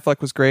 good. Ben Affleck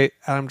was great.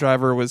 Adam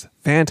Driver was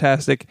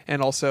fantastic,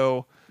 and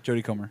also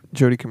Jodie Comer.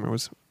 Jodie Comer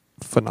was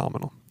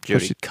phenomenal.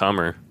 Jodie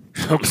Comer.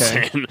 Okay.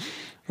 Saying.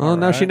 Well,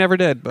 no, she right. never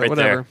did, but Right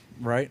whatever. there.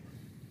 Right?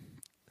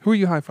 Who are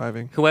you high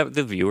fiving? Whoever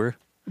the viewer.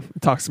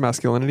 Toxic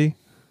masculinity.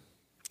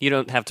 You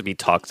don't have to be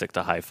toxic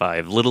to high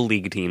five. Little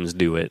league teams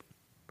do it.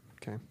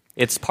 Okay.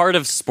 It's part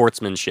of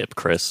sportsmanship,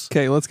 Chris.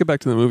 Okay, let's get back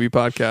to the movie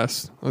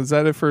podcast. Was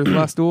that it for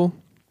Last Duel?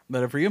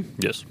 Better for you?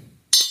 Yes.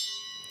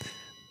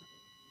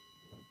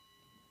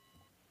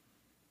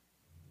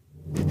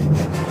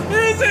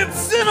 Is it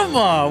cinema?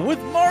 cinema with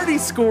Marty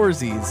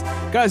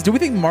Scorsese. Guys, do we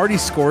think Marty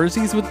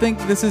Scorsese would think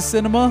this is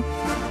cinema?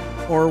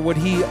 Or would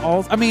he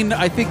also... I mean,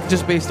 I think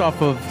just based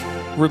off of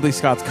Ridley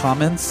Scott's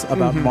comments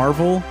about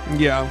Marvel,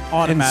 Yeah.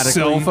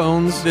 automatically, And cell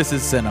phones. this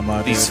is cinema.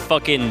 Dude. These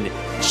fucking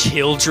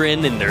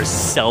children and their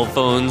cell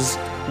phones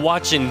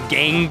watching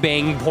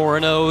gangbang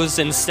pornos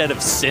instead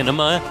of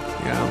cinema.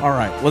 Yeah. All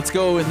right, let's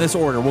go in this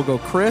order. We'll go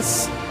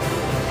Chris,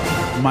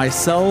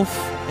 myself,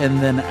 and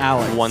then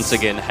Alex. Once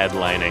again,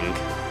 headlining.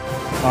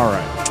 All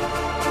right.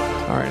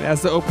 All right.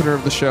 As the opener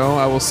of the show,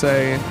 I will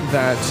say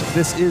that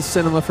this is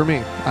cinema for me.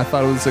 I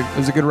thought it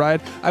was a good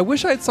ride. I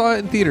wish I saw it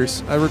in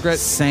theaters. I regret.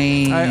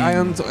 Same.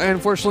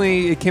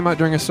 Unfortunately, it came out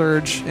during a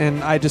surge,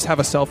 and I just have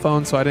a cell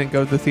phone, so I didn't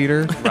go to the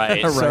theater.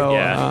 Right. So,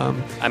 yeah.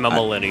 I'm a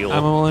millennial.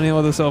 I'm a millennial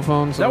with a cell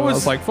phone, so That I was-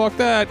 was like, fuck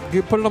that.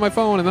 Put it on my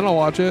phone, and then I'll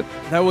watch it.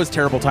 That was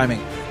terrible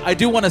timing. I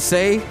do want to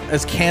say,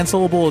 as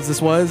cancelable as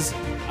this was,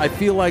 I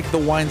feel like the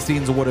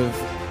Weinsteins would have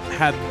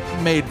had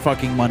made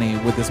fucking money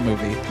with this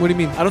movie. What do you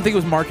mean? I don't think it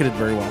was marketed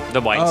very well.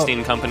 The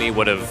Weinstein Company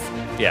would have,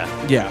 yeah.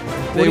 Yeah.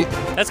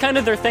 That's kind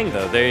of their thing,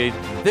 though. They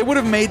They would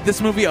have made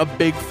this movie a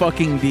big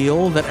fucking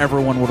deal that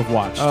everyone would have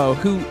watched. Oh,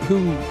 who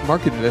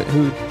marketed it?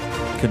 Who?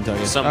 Couldn't tell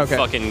you. some Okay.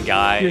 fucking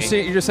guy. You're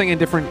just saying in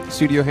different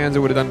studio hands it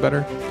would have done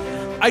better.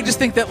 I just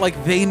think that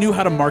like they knew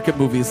how to market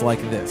movies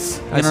like this.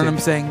 You I know see. what I'm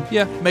saying?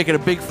 Yeah. Make it a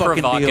big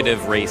fucking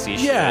provocative, racy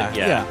deal. Yeah,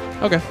 shit. yeah.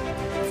 Okay,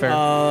 fair.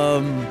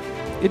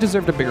 It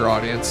deserved a bigger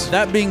audience.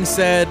 That being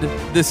said,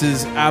 this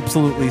is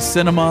absolutely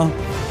cinema.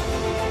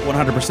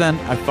 100%.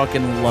 I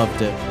fucking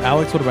loved it.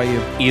 Alex, what about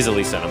you?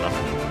 Easily cinema.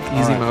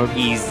 Easy all right. mode,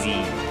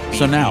 Easy.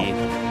 So now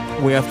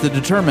we have to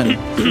determine.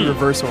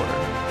 reverse order.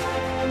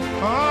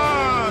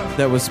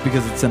 That was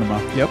because it's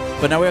cinema. Yep.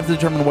 But now we have to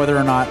determine whether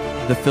or not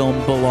the film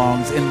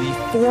belongs in the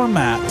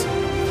format,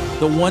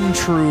 the one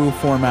true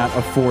format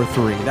of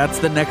 4:3. That's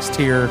the next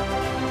tier.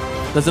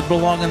 Does it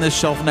belong on this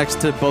shelf next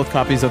to both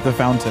copies of The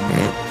Fountain?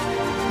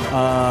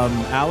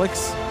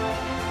 Alex?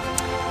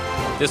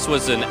 This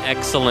was an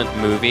excellent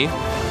movie.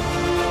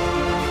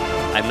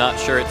 I'm not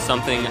sure it's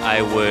something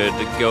I would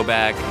go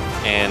back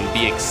and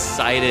be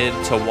excited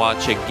to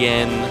watch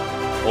again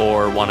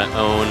or want to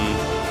own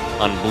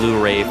on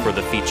Blu-ray for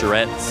the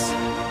featurettes.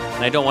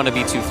 And I don't want to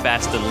be too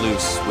fast and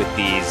loose with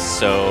these,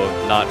 so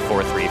not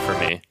 4-3 for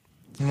me.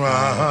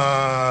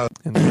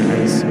 And there it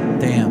is.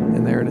 Damn.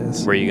 And there it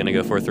is. Were you going to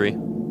go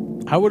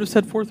 4-3? I would have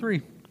said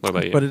 4-3. What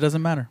about you? But it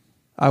doesn't matter.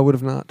 I would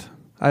have not.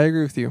 I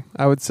agree with you.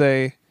 I would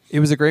say it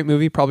was a great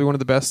movie, probably one of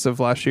the best of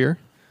last year.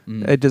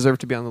 It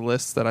deserved to be on the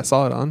list that I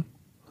saw it on,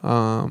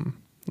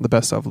 the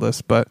best of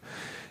list. But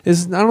I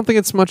don't think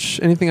it's much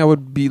anything I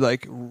would be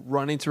like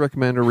running to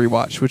recommend or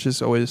rewatch, which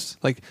is always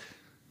like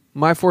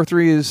my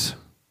 4-3 is.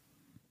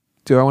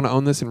 Do I want to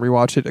own this and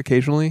rewatch it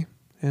occasionally?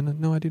 And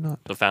no, I do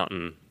not. The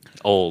Fountain.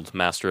 Old.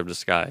 Master of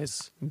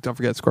Disguise. Don't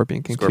forget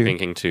Scorpion King 2. Scorpion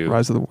King 2.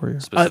 Rise of the Warrior.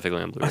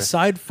 Specifically on Blu-ray.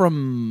 Aside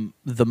from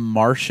The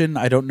Martian,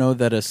 I don't know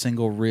that a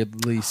single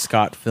Ridley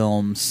Scott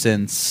film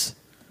since...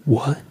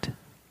 What?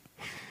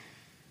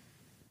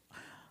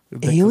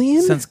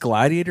 Alien? Since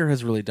Gladiator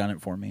has really done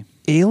it for me.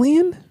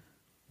 Alien?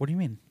 What do you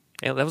mean?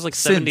 Yeah, that was like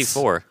Since-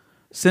 74.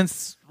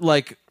 Since,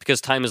 like...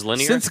 Because time is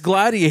linear? Since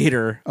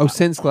Gladiator... Oh,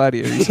 since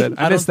Gladiator, you said.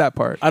 I missed that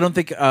part. I don't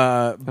think...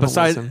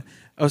 besides... listen.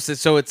 Oh,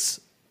 so it's...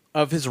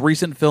 Of his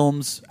recent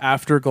films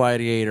after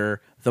Gladiator,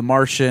 The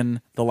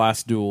Martian, The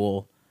Last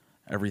Duel,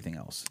 everything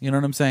else. You know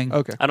what I'm saying?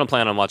 Okay. I don't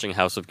plan on watching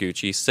House of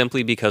Gucci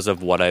simply because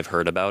of what I've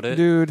heard about it.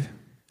 Dude.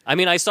 I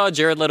mean, I saw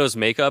Jared Leto's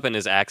makeup and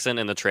his accent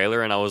in the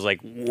trailer, and I was like,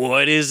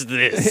 what is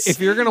this? If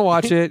you're going to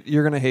watch it,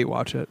 you're going to hate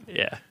watch it.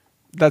 Yeah.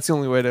 That's the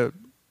only way to...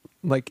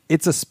 Like,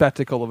 it's a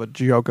spectacle of a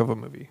joke of a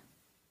movie.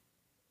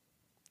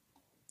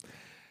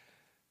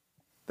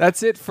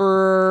 That's it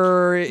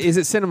for... Is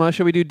it cinema?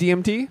 Should we do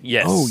DMT?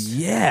 Yes. Oh,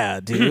 yeah,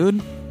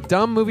 dude.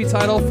 Dumb movie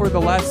title for the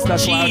last...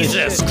 That's loud as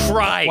Jesus shit.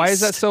 Christ. Why is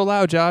that so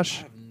loud,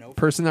 Josh?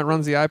 Person that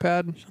runs the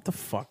iPad? Shut the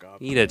fuck up.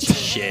 Eat a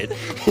shit.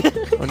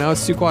 Oh, now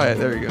it's too quiet.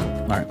 There you go.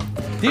 All right.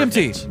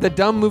 DMT. The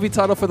dumb movie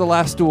title for The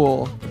Last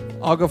Duel.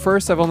 I'll go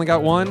first. I've only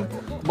got one.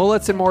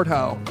 Mullets and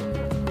Mordhau.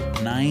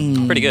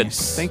 Nice. Pretty good.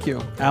 Thank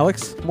you.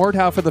 Alex?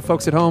 Mordhau, for the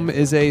folks at home,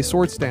 is a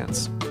sword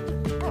stance.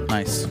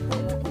 Nice.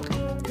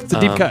 It's a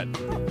deep cut.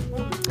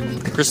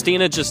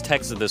 Christina just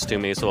texted this to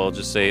me, so I'll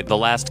just say The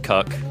Last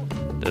Cuck.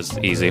 That's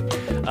easy.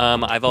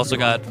 I've also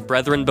got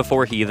Brethren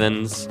Before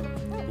Heathens,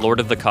 Lord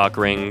of the Cock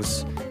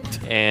Rings,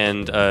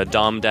 and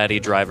Dom Daddy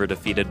Driver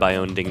Defeated by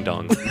Own Ding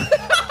Dong.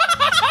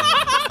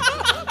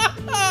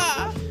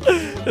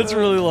 It's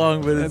really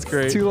long, but it's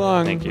great. Too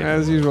long, Thank you.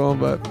 as usual,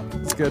 but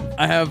it's good.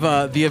 I have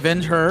The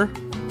Avenge Her.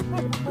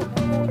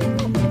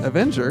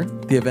 Avenger?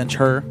 The Avenge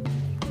Her.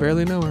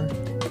 Barely know her.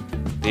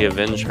 The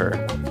Avenge Her.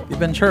 The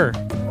Avenge Her.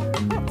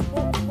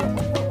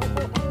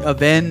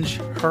 Avenge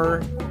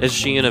Her. Is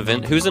she an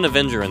Avenger? Who's an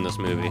Avenger in this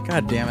movie?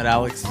 God damn it,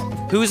 Alex.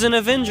 Who's an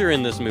Avenger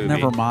in this movie?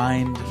 Never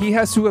mind. He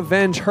has to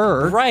avenge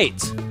her.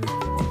 Right.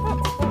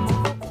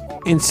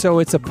 And so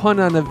it's a pun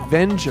on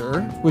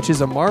Avenger, which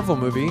is a Marvel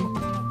movie.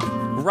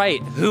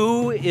 Right.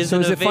 Who is So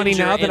an is it funny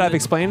Avenger now that in I've the-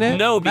 explained it?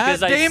 No, Matt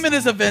because Damon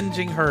is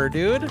avenging her,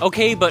 dude.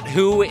 Okay, but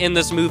who in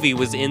this movie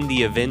was in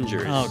the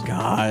Avengers? Oh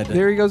God.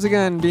 There he goes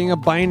again, being a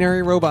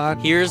binary robot.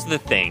 Here's the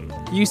thing.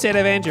 You said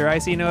Avenger. I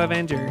see no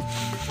Avenger.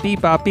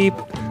 Beep, bop, beep.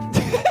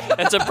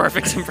 That's a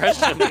perfect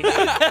impression of me.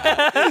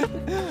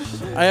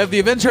 I have the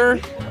Avenger,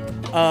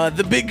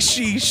 the Big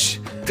Sheesh,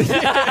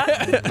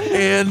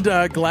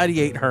 and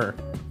Gladiate her.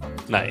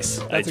 Nice.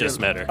 I That's a just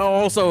good- met her. Oh,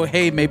 also,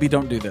 hey, maybe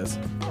don't do this.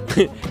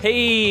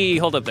 Hey,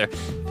 hold up there.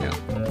 Yeah,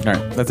 All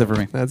right, that's it for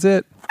me. that's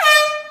it.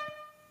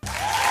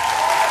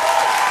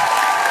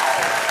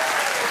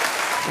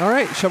 All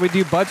right, shall we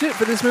do budget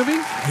for this movie?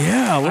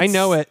 Yeah, I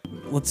know it.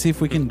 Let's see if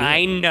we can do it.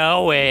 I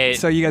know it.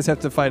 So you guys have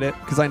to fight it,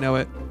 because I know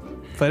it.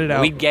 Fight it out.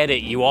 We get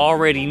it. You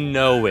already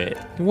know it.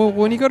 Well,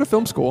 when you go to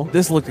film school,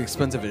 This looked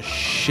expensive as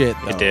shit,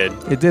 though. It did.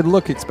 it did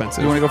look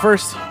expensive. You want to go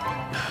first?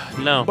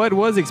 No. But it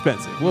was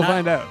expensive. We'll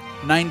find out.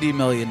 $90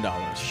 million.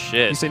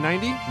 Shit. You say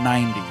 90?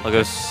 90. I'll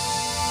go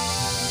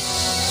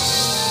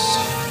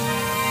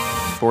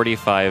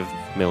 45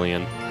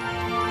 million. Oh,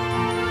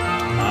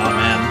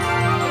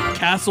 man.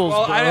 Castles,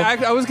 Well, bro.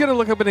 I was gonna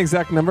look up an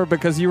exact number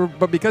because you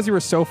were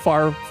so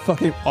far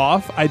fucking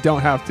off. I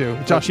don't have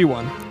to. Josh, you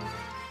won.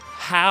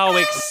 How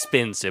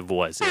expensive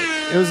was it?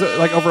 It was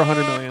like over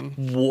 100 million.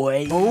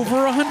 Way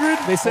Over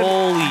 100? They said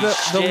Holy the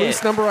shit.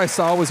 loose number I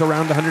saw was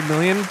around 100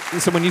 million.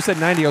 So when you said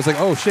 90, I was like,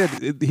 oh shit,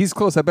 he's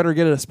close. I better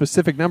get a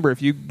specific number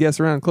if you guess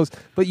around close.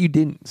 But you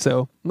didn't.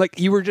 So like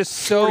you were just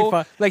so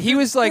 45. like he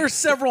was like There's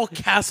several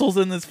castles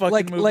in this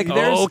fucking movie. like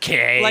there's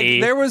Okay. like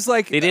there was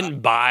like They didn't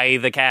buy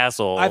the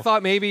castle. I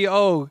thought maybe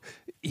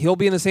he'll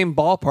be in the same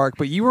ballpark,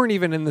 but you weren't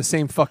even in the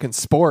same fucking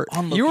sport.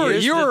 You were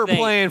Here's the thing.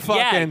 playing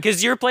Yeah, fucking.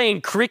 because you're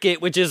playing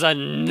cricket, which is a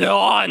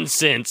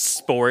nonsense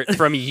sport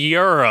from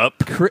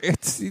Europe.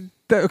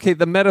 Okay,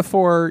 the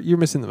metaphor. You're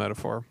missing the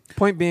metaphor.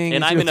 Point being,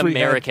 And is I'm you're an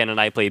three-head. American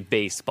and I play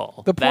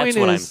baseball. The point That's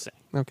what I'm is- saying.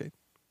 Okay,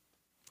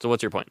 So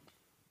what's your point?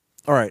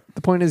 All right.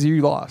 the point is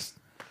you lost.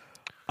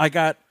 I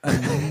got a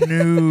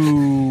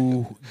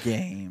new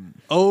game.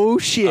 Oh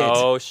shit!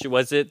 Oh,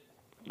 was it?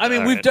 I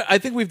mean, All right. I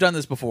think we've done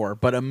this before,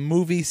 but a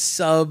movie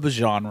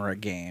subgenre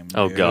game.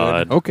 Oh, dude.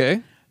 God.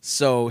 Okay.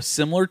 So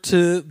similar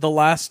to the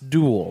last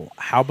Duel,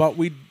 how about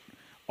we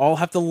all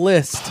have to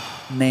list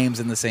names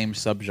in the same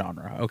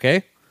subgenre?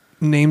 Okay,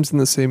 Names in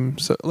the same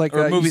like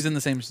or movies you- in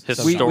the same. we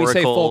Historical.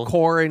 say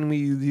folklore and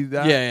we do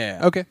that.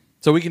 Yeah. Okay.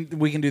 So we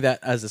can do that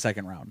as the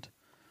second round.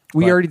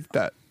 We But- already did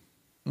that.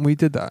 We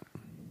did that.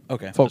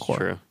 Okay, Folklore.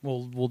 True.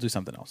 we'll do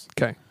something else.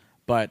 Okay.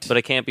 But But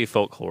it can't be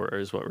folklore,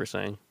 is what we're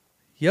saying.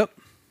 yep,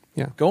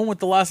 Yeah. going with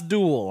the last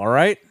Duel. All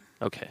right,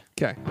 Okay.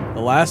 Okay.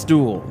 the last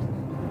Duel.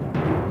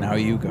 Now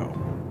you go.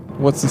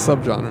 What's the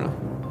subgenre?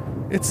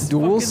 It's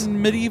Duels? fucking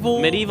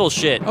medieval. Medieval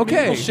shit. Okay.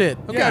 Medieval shit,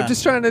 Okay. yeah. I'm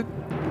just trying to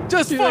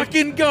Just You're like-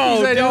 fucking go,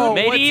 He's like, dude. oh,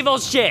 Medieval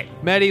shit.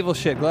 medieval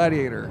shit.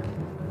 Gladiator.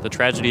 The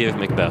tragedy of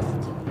Macbeth.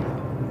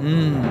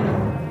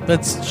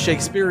 That's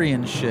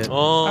Shakespearean shit.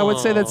 Oh. I would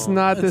say that's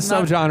not It's this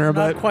subgenre, not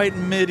but quite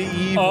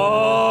medieval.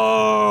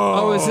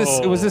 oh,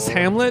 was this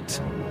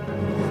Hamlet?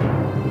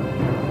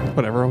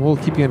 Whatever. We'll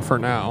keep you in for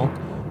now.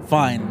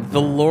 Fine,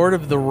 The Lord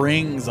of the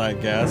Rings, I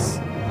guess.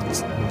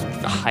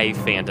 high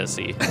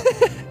fantasy.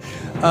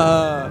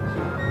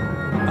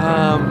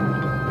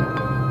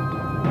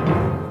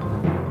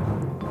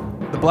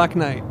 The Black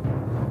Knight.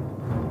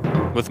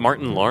 With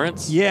Martin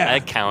Lawrence? Yeah.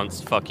 That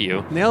counts. Fuck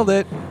you. Nailed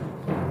it.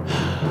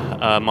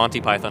 Monty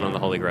Python and the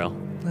Holy Grail.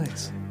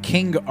 Nice.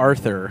 King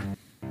Arthur.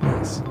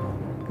 Nice.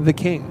 The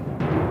King.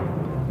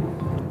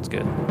 It's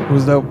good. It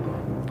was dope.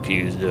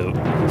 Fuse dope.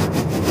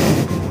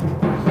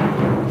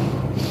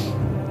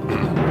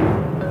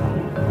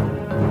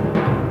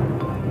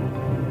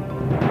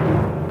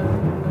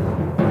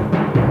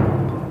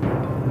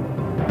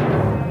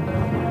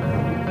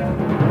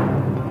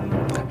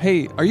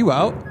 Hey, are you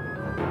out?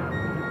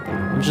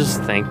 I'm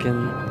just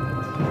thinking.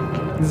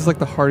 This is like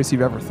the hardest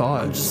you've ever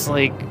thought. Just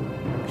like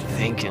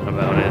thinking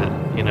about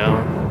it, you know?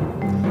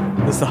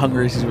 This is the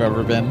hungriest you've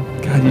ever been.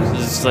 God, It's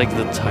just like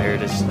the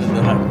tiredest. The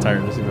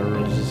tiredest you've ever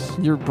been. Just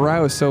your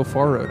brow is so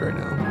furrowed right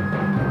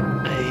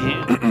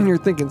now. You're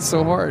thinking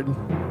so hard.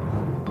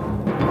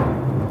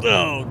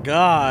 oh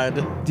God,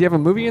 Do you have a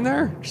movie in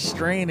there? you're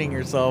straining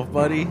yourself,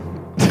 buddy.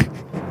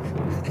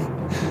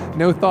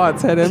 No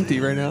thoughts, head empty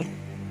right now.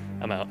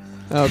 I'm out.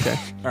 Oh, okay.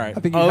 All right. I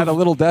think you had a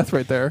little death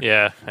right there.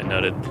 Yeah, I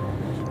noted.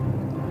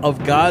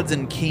 Of Gods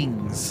and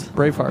Kings.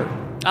 Braveheart.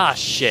 Ah,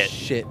 shit.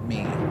 Shit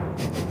me.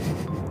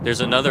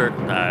 There's another.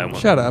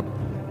 Shut up.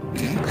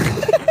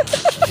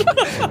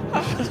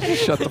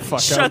 Shut the fuck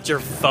up. Shut your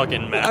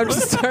fucking mouth. I'm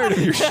just tired of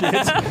your shit.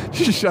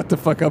 Just shut the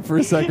fuck up for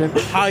a second.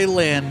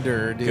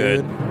 Highlander, dude.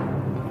 Good.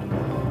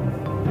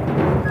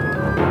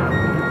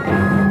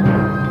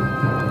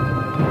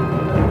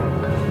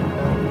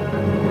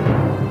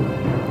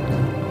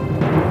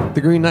 The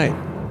Green Knight.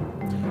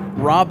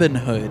 Robin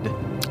Hood.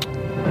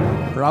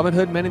 Robin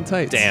Hood, Men in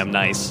Tights. Damn,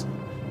 nice.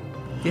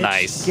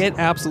 Nice. Get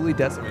absolutely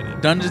decimated.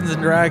 Dungeons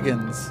and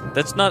Dragons.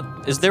 That's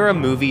not. Is there a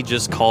movie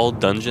just called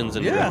Dungeons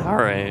and Yeah. Dragons? All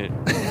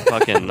right.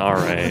 Fucking all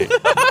right.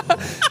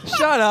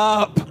 Shut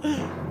up.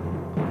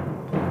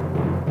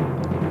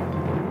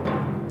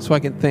 So I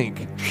can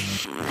think.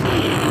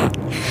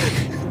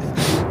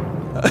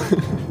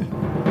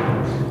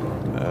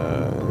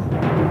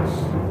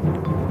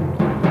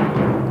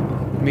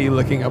 Me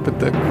looking up at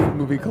the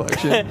movie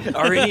collection.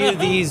 Are any of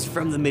these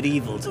from the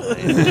medieval time?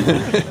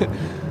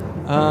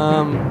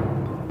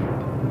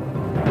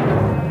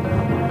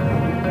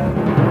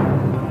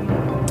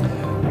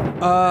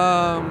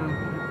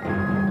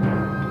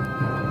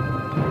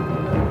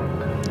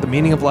 The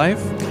Meaning of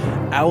Life?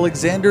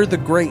 Alexander the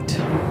Great.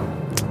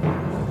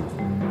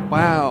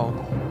 Wow.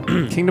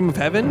 Kingdom of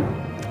Heaven?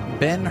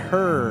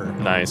 Ben-Hur.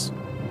 Nice.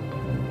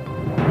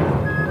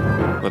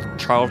 With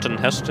Charlton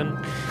Heston.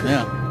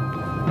 Yeah.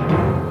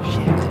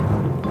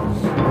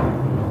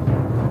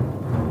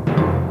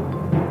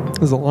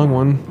 This is a long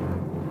one.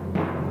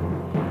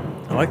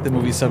 I like the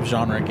movie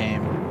subgenre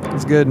game.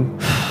 It's good.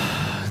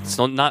 It's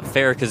not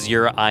fair because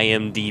you're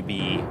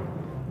IMDb,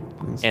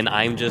 and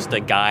I'm just a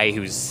guy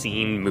who's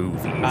seen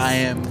movies.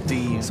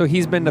 IMD. So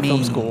he's been to film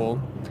Me.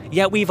 school.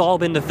 Yeah, we've all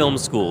been to film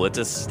school. It's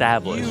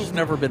established. You've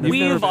never been to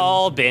We've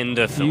all been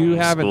to film You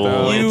haven't, school.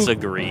 though. It's You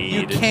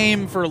agreed.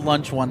 came for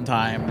lunch one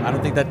time. I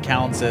don't think that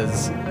counts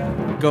as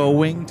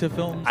going to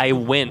film. I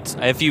went.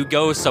 If you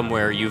go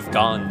somewhere, you've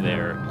gone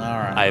there. All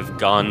right. I've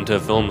gone to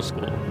film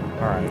school.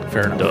 All right.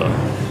 Fair enough. Duh.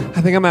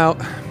 I think I'm out.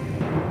 Do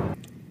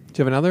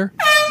you have another?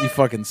 You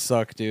fucking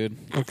suck, dude.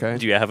 Okay.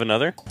 Do you have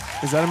another?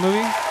 Is that a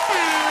movie?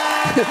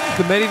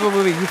 The medieval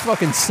movie. You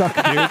fucking suck,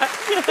 dude.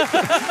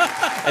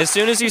 As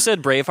soon as you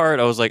said Braveheart,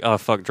 I was like, oh,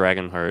 fuck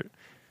Dragonheart.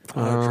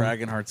 Oh,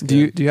 Dragonheart's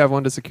good. Do you have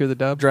one to secure the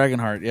dub?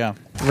 Dragonheart, yeah.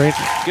 Rain,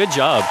 Good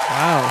job.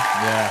 wow.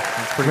 Yeah.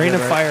 That's pretty Rain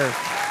good, of right? Fire.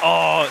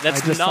 Oh, I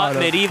that's just not thought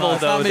of- medieval,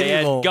 It's though. not They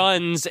medieval. had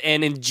guns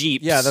and in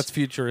jeeps. Yeah, that's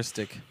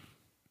futuristic.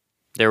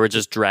 There were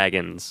just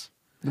dragons.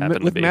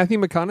 Happened With to be. Matthew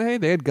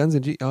McConaughey, they had guns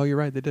and Oh, you're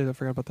right. They did. I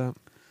forgot about that.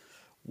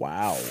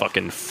 Wow.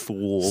 Fucking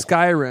fool.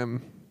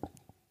 Skyrim.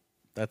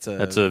 That's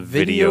a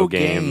video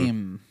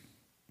game.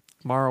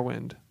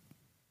 Morrowind.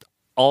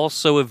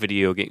 Also a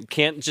video game.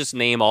 Can't just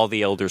name all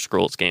the Elder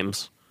Scrolls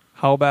games.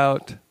 How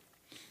about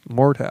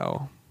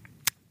Mordhau?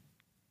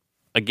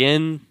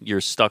 Again,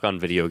 you're stuck on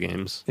video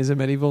games. Is it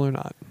medieval or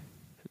not?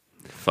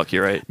 Fuck,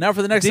 you're right. Now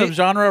for the next Did-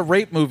 subgenre,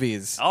 rape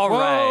movies. All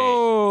right.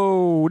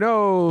 Whoa,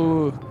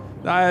 no.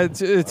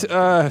 It's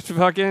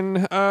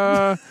fucking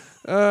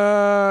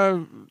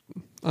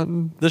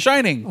The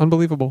Shining.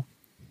 unbelievable.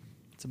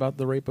 It's about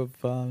the rape of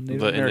Native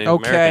But in Americans. the-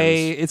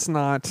 Okay, Americans. it's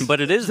not. But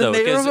it is, The though,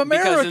 Native because in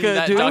America,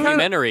 that dude.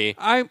 documentary,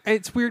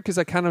 It's weird because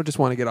I kind of just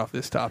want to get off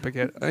this topic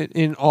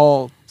in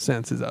all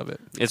senses of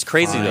it. it's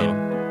crazy, Fine.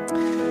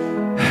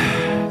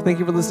 though. Thank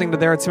you for listening to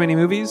There Are Too Many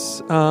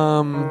Movies.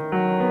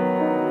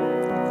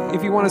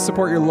 If you want to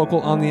support your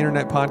local on the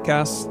internet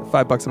podcast,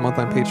 $5 a month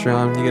on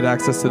Patreon, you get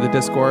access to the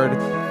Discord,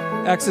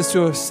 access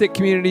to a sick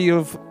community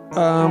of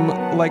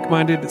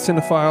like-minded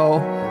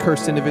cinephile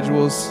cursed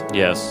individuals.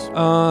 Yes.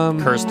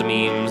 Cursed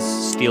memes,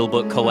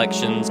 steelbook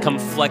collections. Come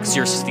flex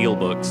your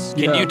steelbooks.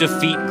 Can Yeah. you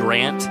defeat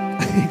Grant?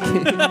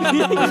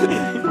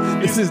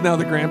 This is now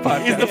the Grant He's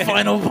podcast. the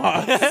final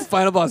boss.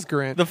 Final boss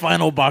Grant. The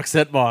final box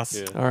set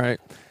boss. All right.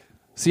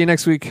 See you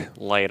next week.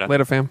 Later.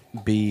 Later, fam.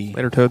 B.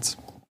 Later, toads.